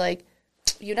problems where it was like,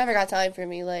 you never got time for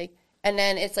me, like. And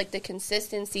then it's like the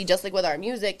consistency, just like with our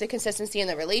music, the consistency in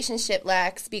the relationship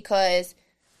lacks because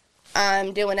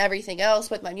I'm doing everything else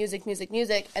with my music,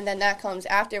 and then that comes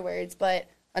afterwards. But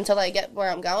until I get where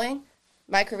I'm going,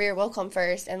 my career will come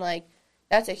first. And, like,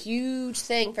 that's a huge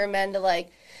thing for men to,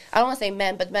 like, I don't want to say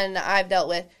men, but men that I've dealt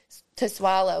with to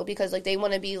swallow because, like, they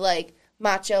want to be, like,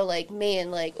 macho like me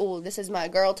and, like, oh, this is my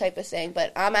girl type of thing.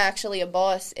 But I'm actually a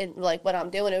boss in, like, what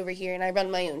I'm doing over here, and I run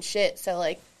my own shit. So,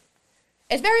 like,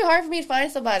 it's very hard for me to find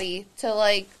somebody to,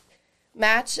 like,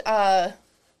 match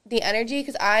the energy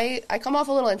because I come off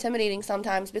a little intimidating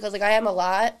sometimes because, like, I am a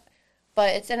lot,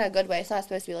 but it's in a good way. It's not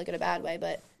supposed to be, like, in a bad way,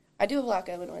 but I do have a lot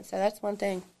going on. So that's one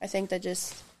thing I think that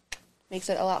just makes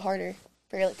it a lot harder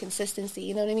for, like, consistency.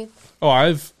 You know what I mean? Oh,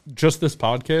 I've just this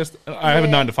podcast. I have a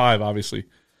 9 to 5, obviously,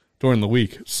 during the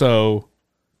week. So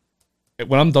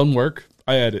when I'm done work,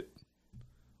 I edit.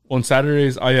 On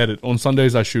Saturdays, I edit. On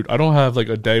Sundays, I shoot. I don't have like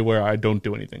a day where I don't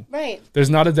do anything. Right. There's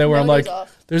not a day where I'm like,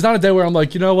 there's not a day where I'm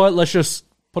like, you know what? Let's just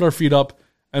put our feet up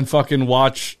and fucking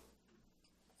watch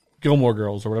Gilmore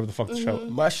Girls or whatever the fuck the show.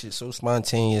 My shit's so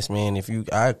spontaneous, man.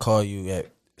 I call you at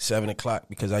 7 o'clock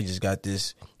because I just got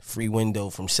this free window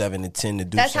from 7 to 10 to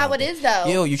do That's something. how it is, though.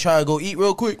 Yo, you trying to go eat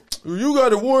real quick? You got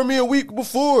to warn me a week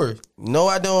before. No,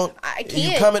 I don't. I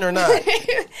can't. You coming or not?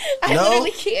 I No?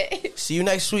 literally can't. See you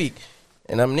next week.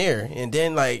 And I'm there. And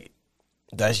then, like,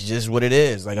 that's just what it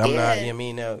is. Like, I'm not, you know what I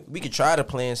mean? Now, we could try to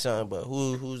plan something, but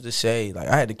who's to say? Like,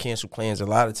 I had to cancel plans a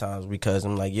lot of times because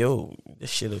I'm like, yo, this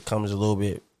shit comes a little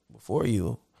bit before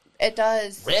you. It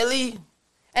does. Really?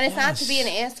 And it's not to be an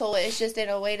asshole. It's just in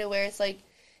a way to where it's like,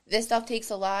 this stuff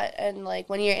takes a lot, and like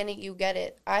when you're in it, you get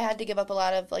it. I had to give up a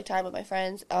lot of like time with my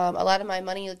friends. A lot of my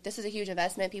money. Like, this is a huge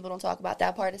investment. People don't talk about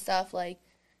that part of stuff, like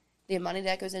the money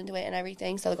that goes into it and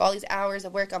everything. So like all these hours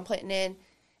of work I'm putting in,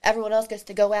 everyone else gets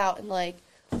to go out and like,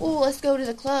 oh, let's go to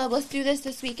the club. Let's do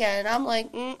this weekend. And I'm like,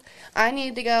 I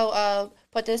need to go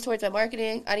put this towards my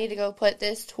marketing. I need to go put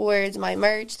this towards my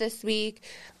merch this week.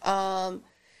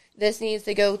 This needs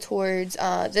to go towards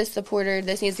this supporter.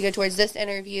 This needs to go towards this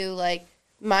interview. Like,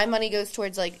 my money goes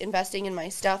towards, like, investing in my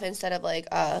stuff instead of, like,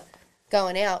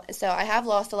 going out. So I have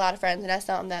lost a lot of friends, and that's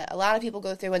something that a lot of people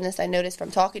go through in this. I noticed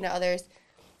from talking to others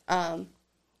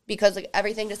because, like,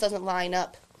 everything just doesn't line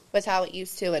up with how it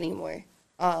used to anymore.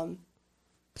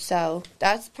 So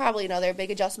that's probably another big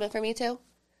adjustment for me, too,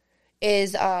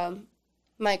 is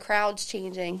my crowd's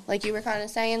changing. Like you were kind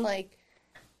of saying, like,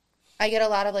 I get a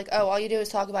lot of, like, oh, all you do is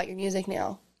talk about your music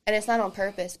now. And it's not on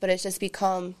purpose, but it's just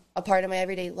become a part of my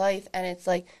everyday life. And it's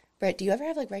like, Britt, do you ever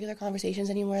have, like, regular conversations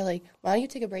anymore? Like, why don't you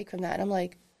take a break from that? And I'm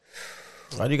like,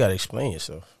 why do you got to explain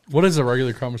yourself? What is a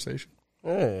regular conversation?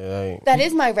 Yeah, that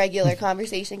is my regular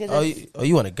conversation. Cause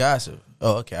you want to gossip?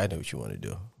 Oh, okay, I know what you want to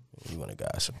do. You want to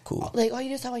gossip. Cool. Like, all you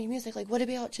do is talk about your music. Like, what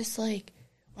about just, like,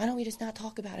 why don't we just not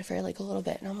talk about it for, like, a little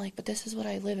bit? And I'm like, but this is what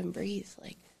I live and breathe.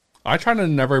 Like, I try to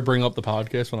never bring up the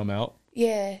podcast when I'm out.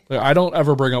 Yeah. Like, I don't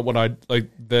ever bring up what I like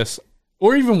this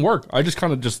or even work. I just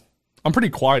kind of I'm pretty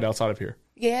quiet outside of here.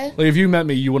 Yeah. Like, if you met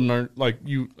me, you wouldn't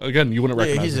you wouldn't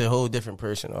recognize he's me. a whole different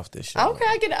person off this show. I'm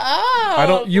cracking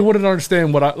up. You wouldn't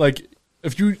understand what I like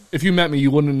if you met me,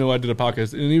 you wouldn't know I did a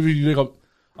podcast. And even if you think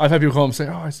I've had people call and say,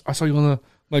 "Oh, I saw you on the,"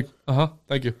 like,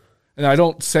 thank you. And I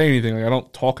don't say anything. Like, I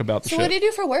don't talk about the shit. So what do you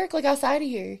do for work, like, outside of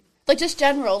here? Like, just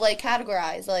general, like,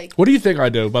 categorize, like. What do you think I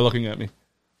do by looking at me?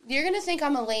 You're going to think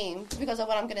I'm a lame because of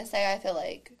what I'm going to say, I feel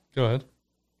like. Go ahead.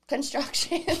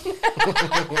 Construction.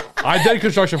 I did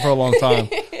construction for a long time.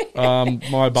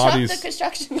 My body's... Shut the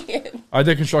construction man. I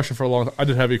did construction for a long time. I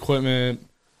did heavy equipment.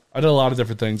 I did a lot of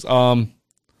different things. No,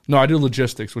 I do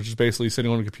logistics, which is basically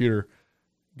sitting on a computer,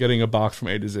 getting a box from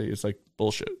A to Z. It's like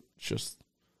bullshit. It's just...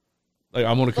 Like,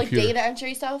 I'm on a computer. Like data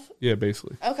entry stuff? Yeah,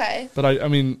 basically. Okay. But I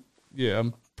mean, yeah,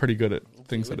 I'm pretty good at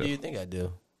things I do. What do you think I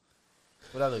do?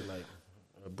 What I look like?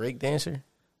 A break dancer?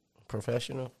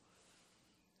 Professional?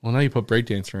 Well, now you put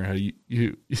breakdancer in her.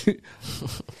 You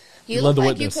you look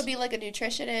like you could be like a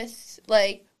nutritionist,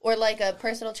 like, or like a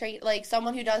personal trainer, like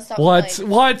someone who does something. What?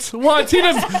 He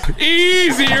does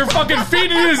easy. You're fucking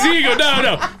feeding his ego.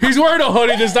 No. He's wearing a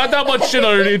hoodie. There's not that much shit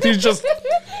underneath.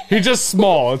 He's just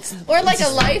small. Or like a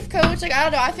life coach. Like, I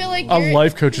don't know. I feel like a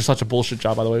life coach is such a bullshit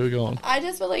job. By the way, we go on. I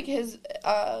just feel like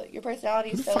your personality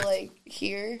is so like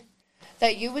here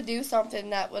that you would do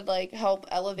something that would like help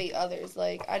elevate others.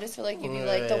 Like, I just feel like you'd be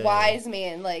like the wise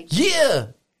man. Like, yeah,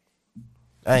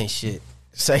 I ain't shit.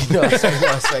 Say no.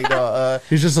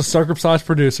 He's just a circumcised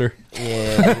producer.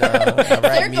 Yeah, no,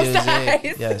 I write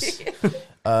music. Yes.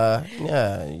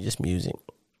 Yeah, just music.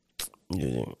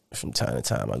 From time to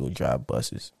time, I go drive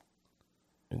buses,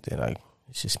 and then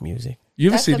it's just music.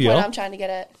 You have That's a CDL? the point I'm trying to get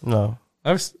at. No.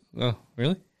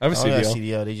 Really? I have a CDL. I got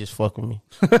CDL. They just fuck with me.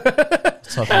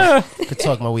 Could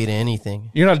talk my way to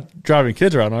anything. You're not driving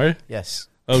kids around, are you? Yes.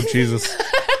 Oh, Jesus.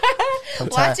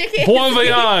 Watch your kids. Bon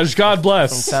voyage. God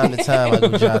bless. From time to time, I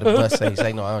go drive the bus. He's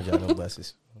like, no, I don't drive no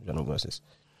buses.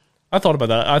 I thought about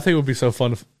that. I think it would be so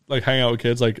fun to like hang out with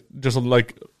kids, like just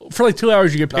like for like 2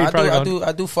 hours you get paid.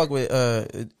 I do fuck with.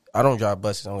 I don't drive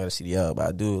buses. I don't got a CDL, but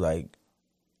I do like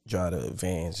drive the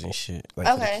vans and shit, like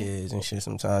for the kids and shit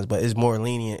sometimes. But it's more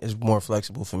lenient. It's more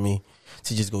flexible for me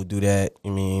to just go do that. I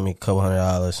mean, make a couple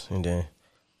 $100 and then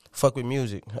fuck with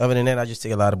music. Other than that, I just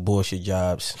take a lot of bullshit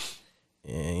jobs.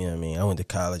 And you know what I mean? I went to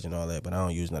college and all that, but I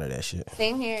don't use none of that shit.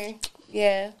 Same here.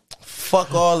 Yeah.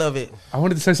 Fuck all of it. I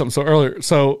wanted to say something so earlier.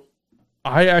 So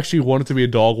I actually wanted to be a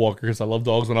dog walker because I love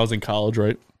dogs when I was in college,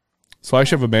 right? So I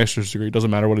actually have a master's degree. It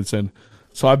doesn't matter what it's in.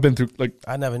 So I've been through like...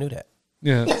 I never knew that.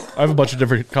 Yeah, I have a bunch of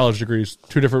different college degrees,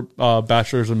 2 different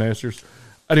bachelor's and master's.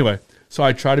 Anyway, so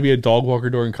I tried to be a dog walker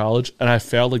during college, and I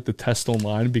failed like the test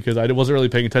online because I wasn't really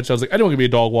paying attention. I was like, I don't want to be a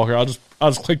dog walker. I'll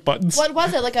just click buttons. What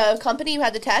was it? Like a company you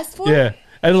had the test for? Yeah.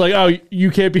 And like, oh, you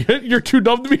can't be, you're too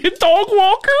dumb to be a dog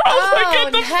walker. I was like,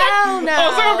 get the hell no. I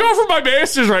was like, I'm going for my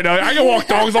master's right now. I can walk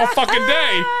dogs all fucking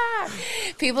day.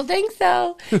 People think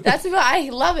so. That's what I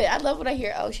love it. I love when I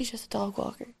hear, oh, she's just a dog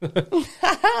walker.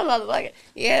 I love it. Like,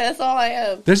 yeah, that's all I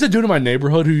am. There's a dude in my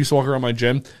neighborhood who used to walk around my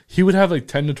gym. He would have like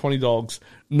 10 to 20 dogs.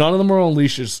 None of them were on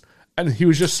leashes. And he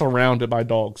was just surrounded by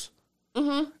dogs.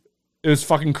 Mm-hmm. It was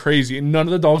fucking crazy. And none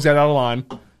of the dogs got out of line.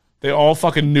 They all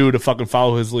fucking knew to fucking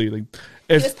follow his lead. Like,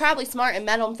 he was probably smart and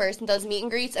met them first and does meet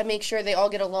and greets and makes sure they all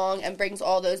get along and brings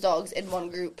all those dogs in one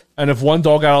group. And if one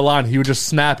dog got out of line, he would just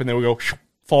snap and they would go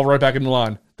fall right back in the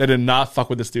line. They did not fuck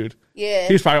with this dude. Yeah.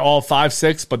 He's probably all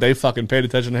 5'6", but they fucking paid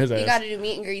attention to his ass. You got to do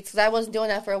meet and greets because I wasn't doing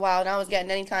that for a while and I was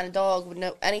getting any kind of dog with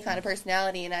any kind of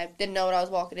personality and I didn't know what I was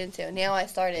walking into. Now I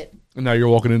started. And now you're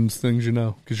walking into things you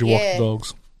know because you're walking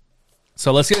dogs.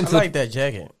 So let's get into I like that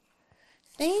jacket.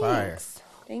 Thanks. Fire.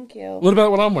 Thank you. What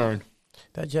about what I'm wearing?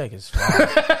 That jacket's fire.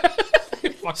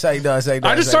 Say no.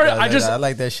 I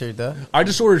like that shirt though. I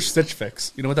just ordered Stitch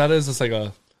Fix. You know what that is? It's like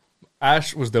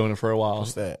Ash was doing it for a while.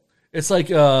 What's that? It's like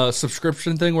a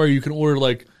subscription thing where you can order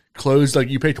like clothes. Like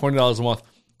you pay $20 a month.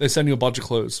 They send you a bunch of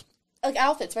clothes. Like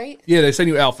outfits, right? Yeah, they send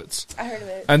you outfits. I heard of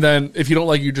it. And then if you don't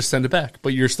like it, you just send it back.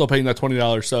 But you're still paying that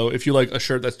 $20. So if you like a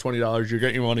shirt that's $20, you're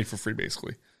getting your money for free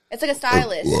basically. It's like a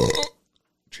stylist.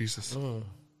 Jesus.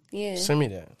 Yeah. Send me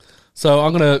that. So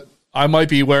I might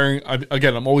be wearing,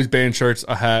 again, I'm always band shirts,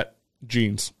 a hat,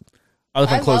 jeans. I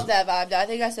love that vibe, though. I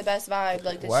think that's the best vibe.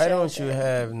 Like Why don't you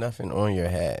have nothing on your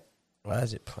hat? Why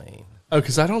is it plain? Oh,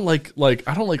 because I don't like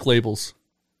labels.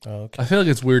 Oh, okay. I feel like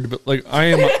it's weird, but like I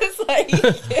am,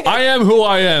 I am who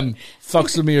I am.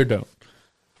 Fucks with me or don't.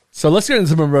 So let's get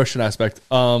into the promotion aspect.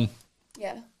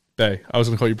 Yeah. Bay, I was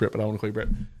gonna call you Britt, but I want to call you Britt.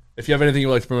 If you have anything you'd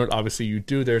like to promote, obviously you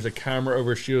do. There's a camera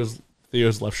over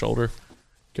Theo's left shoulder.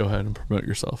 Go ahead and promote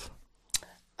yourself.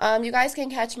 You guys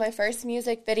can catch my first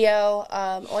music video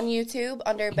on YouTube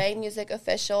under Bay Music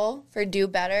Official for Do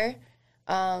Better.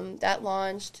 That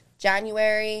launched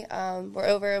January. We're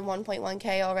over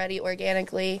 1.1K already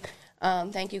organically.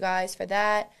 Thank you guys for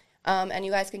that. And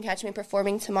you guys can catch me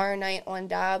performing tomorrow night on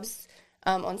Dobbs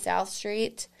on South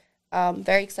Street.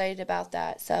 Very excited about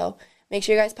that. So make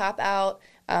sure you guys pop out.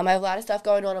 I have a lot of stuff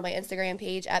going on my Instagram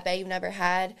page at Bay You've Never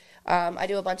Had. I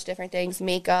do a bunch of different things,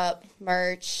 makeup,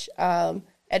 merch,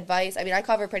 advice. I mean, I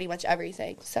cover pretty much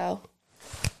everything. So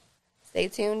stay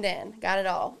tuned in. Got it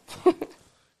all.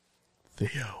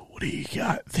 Theo, what do you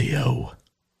got, Theo?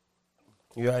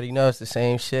 You already know it's the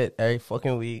same shit every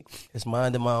fucking week. It's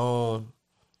minding my own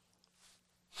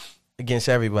against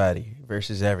everybody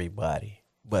versus everybody.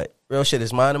 But real shit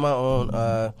is minding my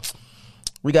own.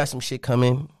 We got some shit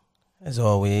coming, as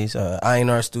always.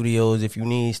 INR Studios, if you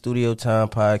need studio time,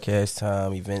 podcast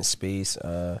time, event space,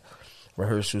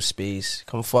 rehearsal space,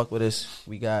 come fuck with us.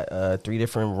 We got 3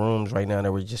 different rooms right now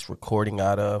that we're just recording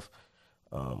out of.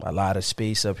 A lot of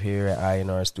space up here at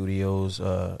INR Studios.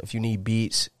 If you need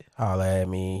beats, holla at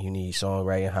me. You need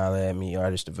songwriting, holla at me.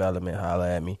 Artist development, holla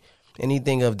at me.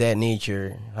 Anything of that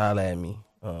nature, holla at me.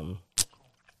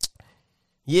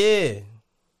 Yeah.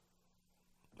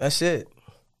 That's it.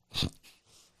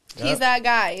 He's that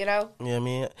guy, you know? Yeah, I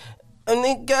mean, I'm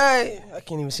that guy. I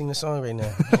can't even sing the song right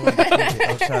now. I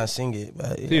was trying to sing it.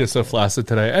 But yeah. He is so flaccid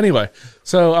today. Anyway,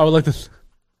 so I would like to...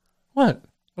 What?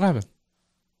 What happened?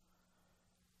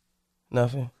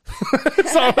 Nothing.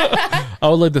 So, I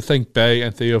would like to thank Bay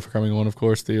and Theo for coming on, of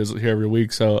course. Theo's here every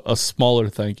week, so a smaller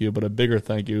thank you, but a bigger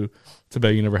thank you to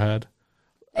Bay You Never Had.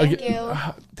 Thank you.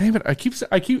 Damn it! I keep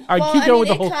going with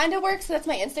the whole. It kind of works. So that's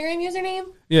my Instagram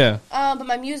username. Yeah. But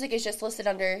my music is just listed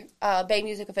under Bay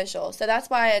Music Official, so that's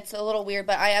why it's a little weird.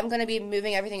 But I am going to be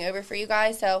moving everything over for you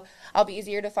guys, so I'll be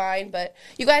easier to find. But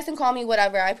you guys can call me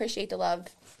whatever. I appreciate the love.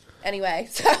 Anyway,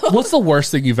 so What's the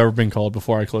worst thing you've ever been called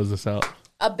before I close this out?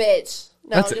 a bitch.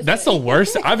 No, That's the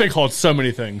worst. I've been called so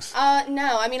many things.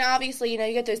 No, I mean obviously, you know,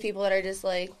 you get those people that are just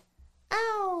like,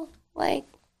 ow, like.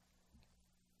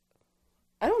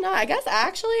 I don't know. I guess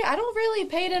actually I don't really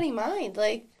pay it any mind.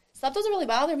 Like, stuff doesn't really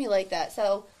bother me like that.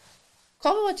 So,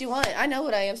 call me what you want. I know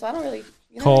what I am, so I don't really...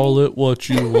 You know call it what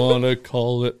you want to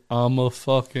call it. I'm a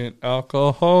fucking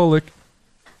alcoholic.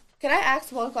 Can I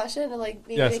ask one question? To, like,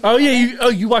 yes. Oh, yeah.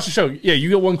 You watch the show. Yeah, you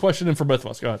get one question in for both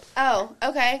of us. Go ahead. Oh,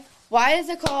 okay. Why is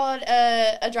it called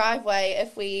a driveway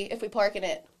if we park in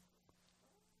it?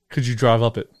 Could you drive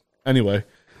up it? Anyway,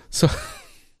 so...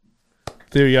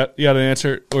 Theo, you got an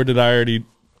answer, or did I already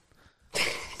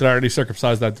Did I already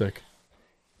circumcise that dick?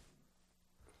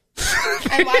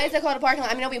 And why is it called a parking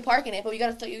lot? I mean, nobody parking it, but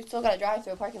you still got to drive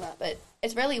through a parking lot. But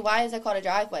it's really, why is it called a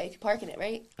driveway if you're parking it,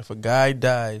 right? If a guy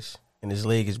dies and his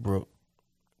leg is broke,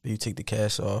 you take the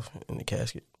cast off in the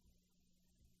casket.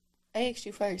 I asked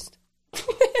you first.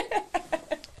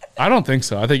 I don't think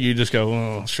so. I think you just go,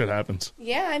 oh, shit happens.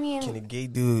 Yeah, I mean. Can a gay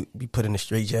dude be put in a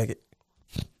straitjacket?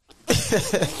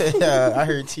 Yeah, I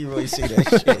heard T-Roy say that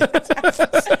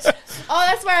shit. Oh,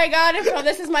 that's where I got it from.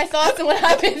 This is my thoughts and what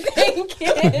I've been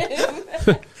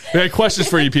thinking. We had questions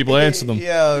for you people. Answer them.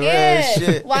 Yo, man,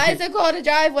 shit. Why is it called a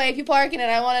driveway if you're parking it?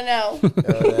 I want to know.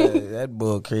 That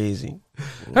bull crazy.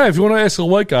 Hey, if you want to ask a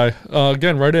white guy,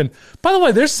 again, write in. By the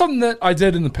way, there's something that I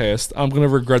did in the past. I'm going to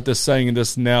regret this saying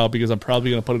this now because I'm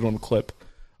probably going to put it on a clip.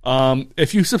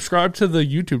 If you subscribe to the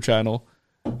YouTube channel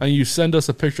and you send us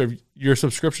a picture of your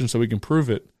subscription so we can prove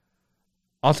it,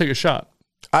 I'll take a shot.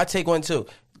 I'll take one too.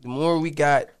 The more we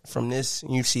got from this,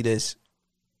 you see this,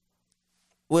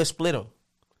 we'll split them.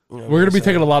 You know We're going to be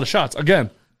taking a lot of shots.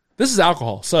 Again, this is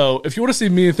alcohol. So if you want to see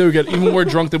me and Theo get even more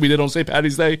drunk than we did on St.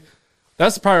 Patty's Day,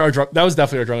 that's probably our drunk. That was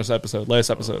definitely our drunkest episode, last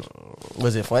episode.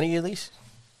 Was it funny at least?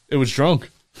 It was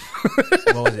drunk.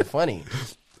 Well, was it funny?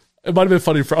 It might have been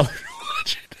funny for other.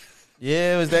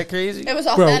 Yeah, was that crazy? It was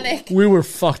authentic. Bro, we were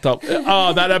fucked up.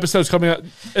 That episode's coming out.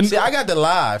 And see, I got the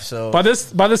live, so by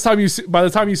the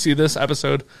time you see this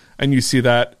episode and you see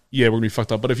that, yeah, we're gonna be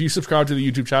fucked up. But if you subscribe to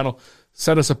the YouTube channel,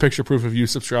 send us a picture proof of you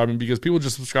subscribing because people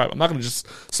just subscribe. I'm not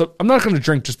gonna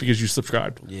drink just because you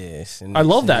subscribed. Yes, I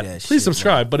love that. Please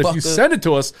subscribe. But if you send it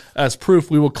to us as proof,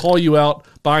 we will call you out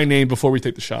by name before we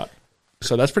take the shot.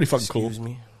 So that's pretty fucking cool. Excuse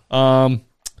me.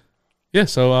 Yeah.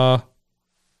 So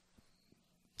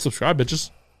subscribe,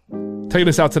 bitches. Taking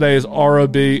us out today is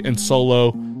ROB and Solo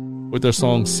with their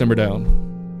song "Simmer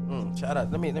Down." Shout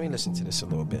out. Let me listen to this a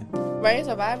little bit. Ready to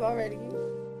survive already?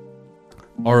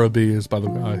 ROB is by the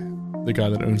guy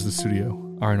that owns the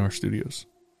studio, R&R Studios.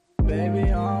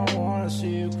 Baby, I don't wanna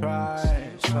see you cry,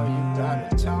 so you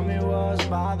gotta tell me what's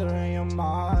bothering your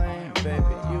mind.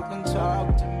 Baby, you can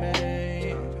talk to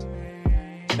me.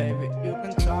 Baby, you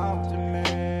can talk to me.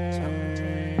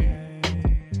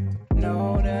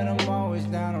 Know that I'm always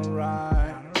down to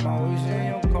ride. I'm always in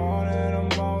your corner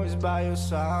and I'm always by your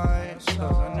side.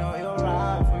 Cause I know you're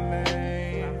right for me.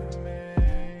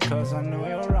 Cause I know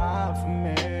you're right for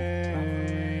me.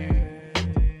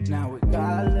 Now we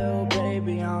got a little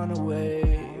baby on the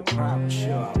way. I promise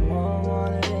you I won't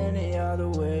want it any other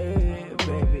way.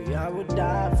 Baby, I would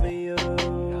die for you.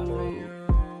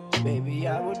 Baby,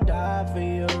 I would die for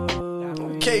you.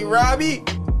 Okay, Robbie.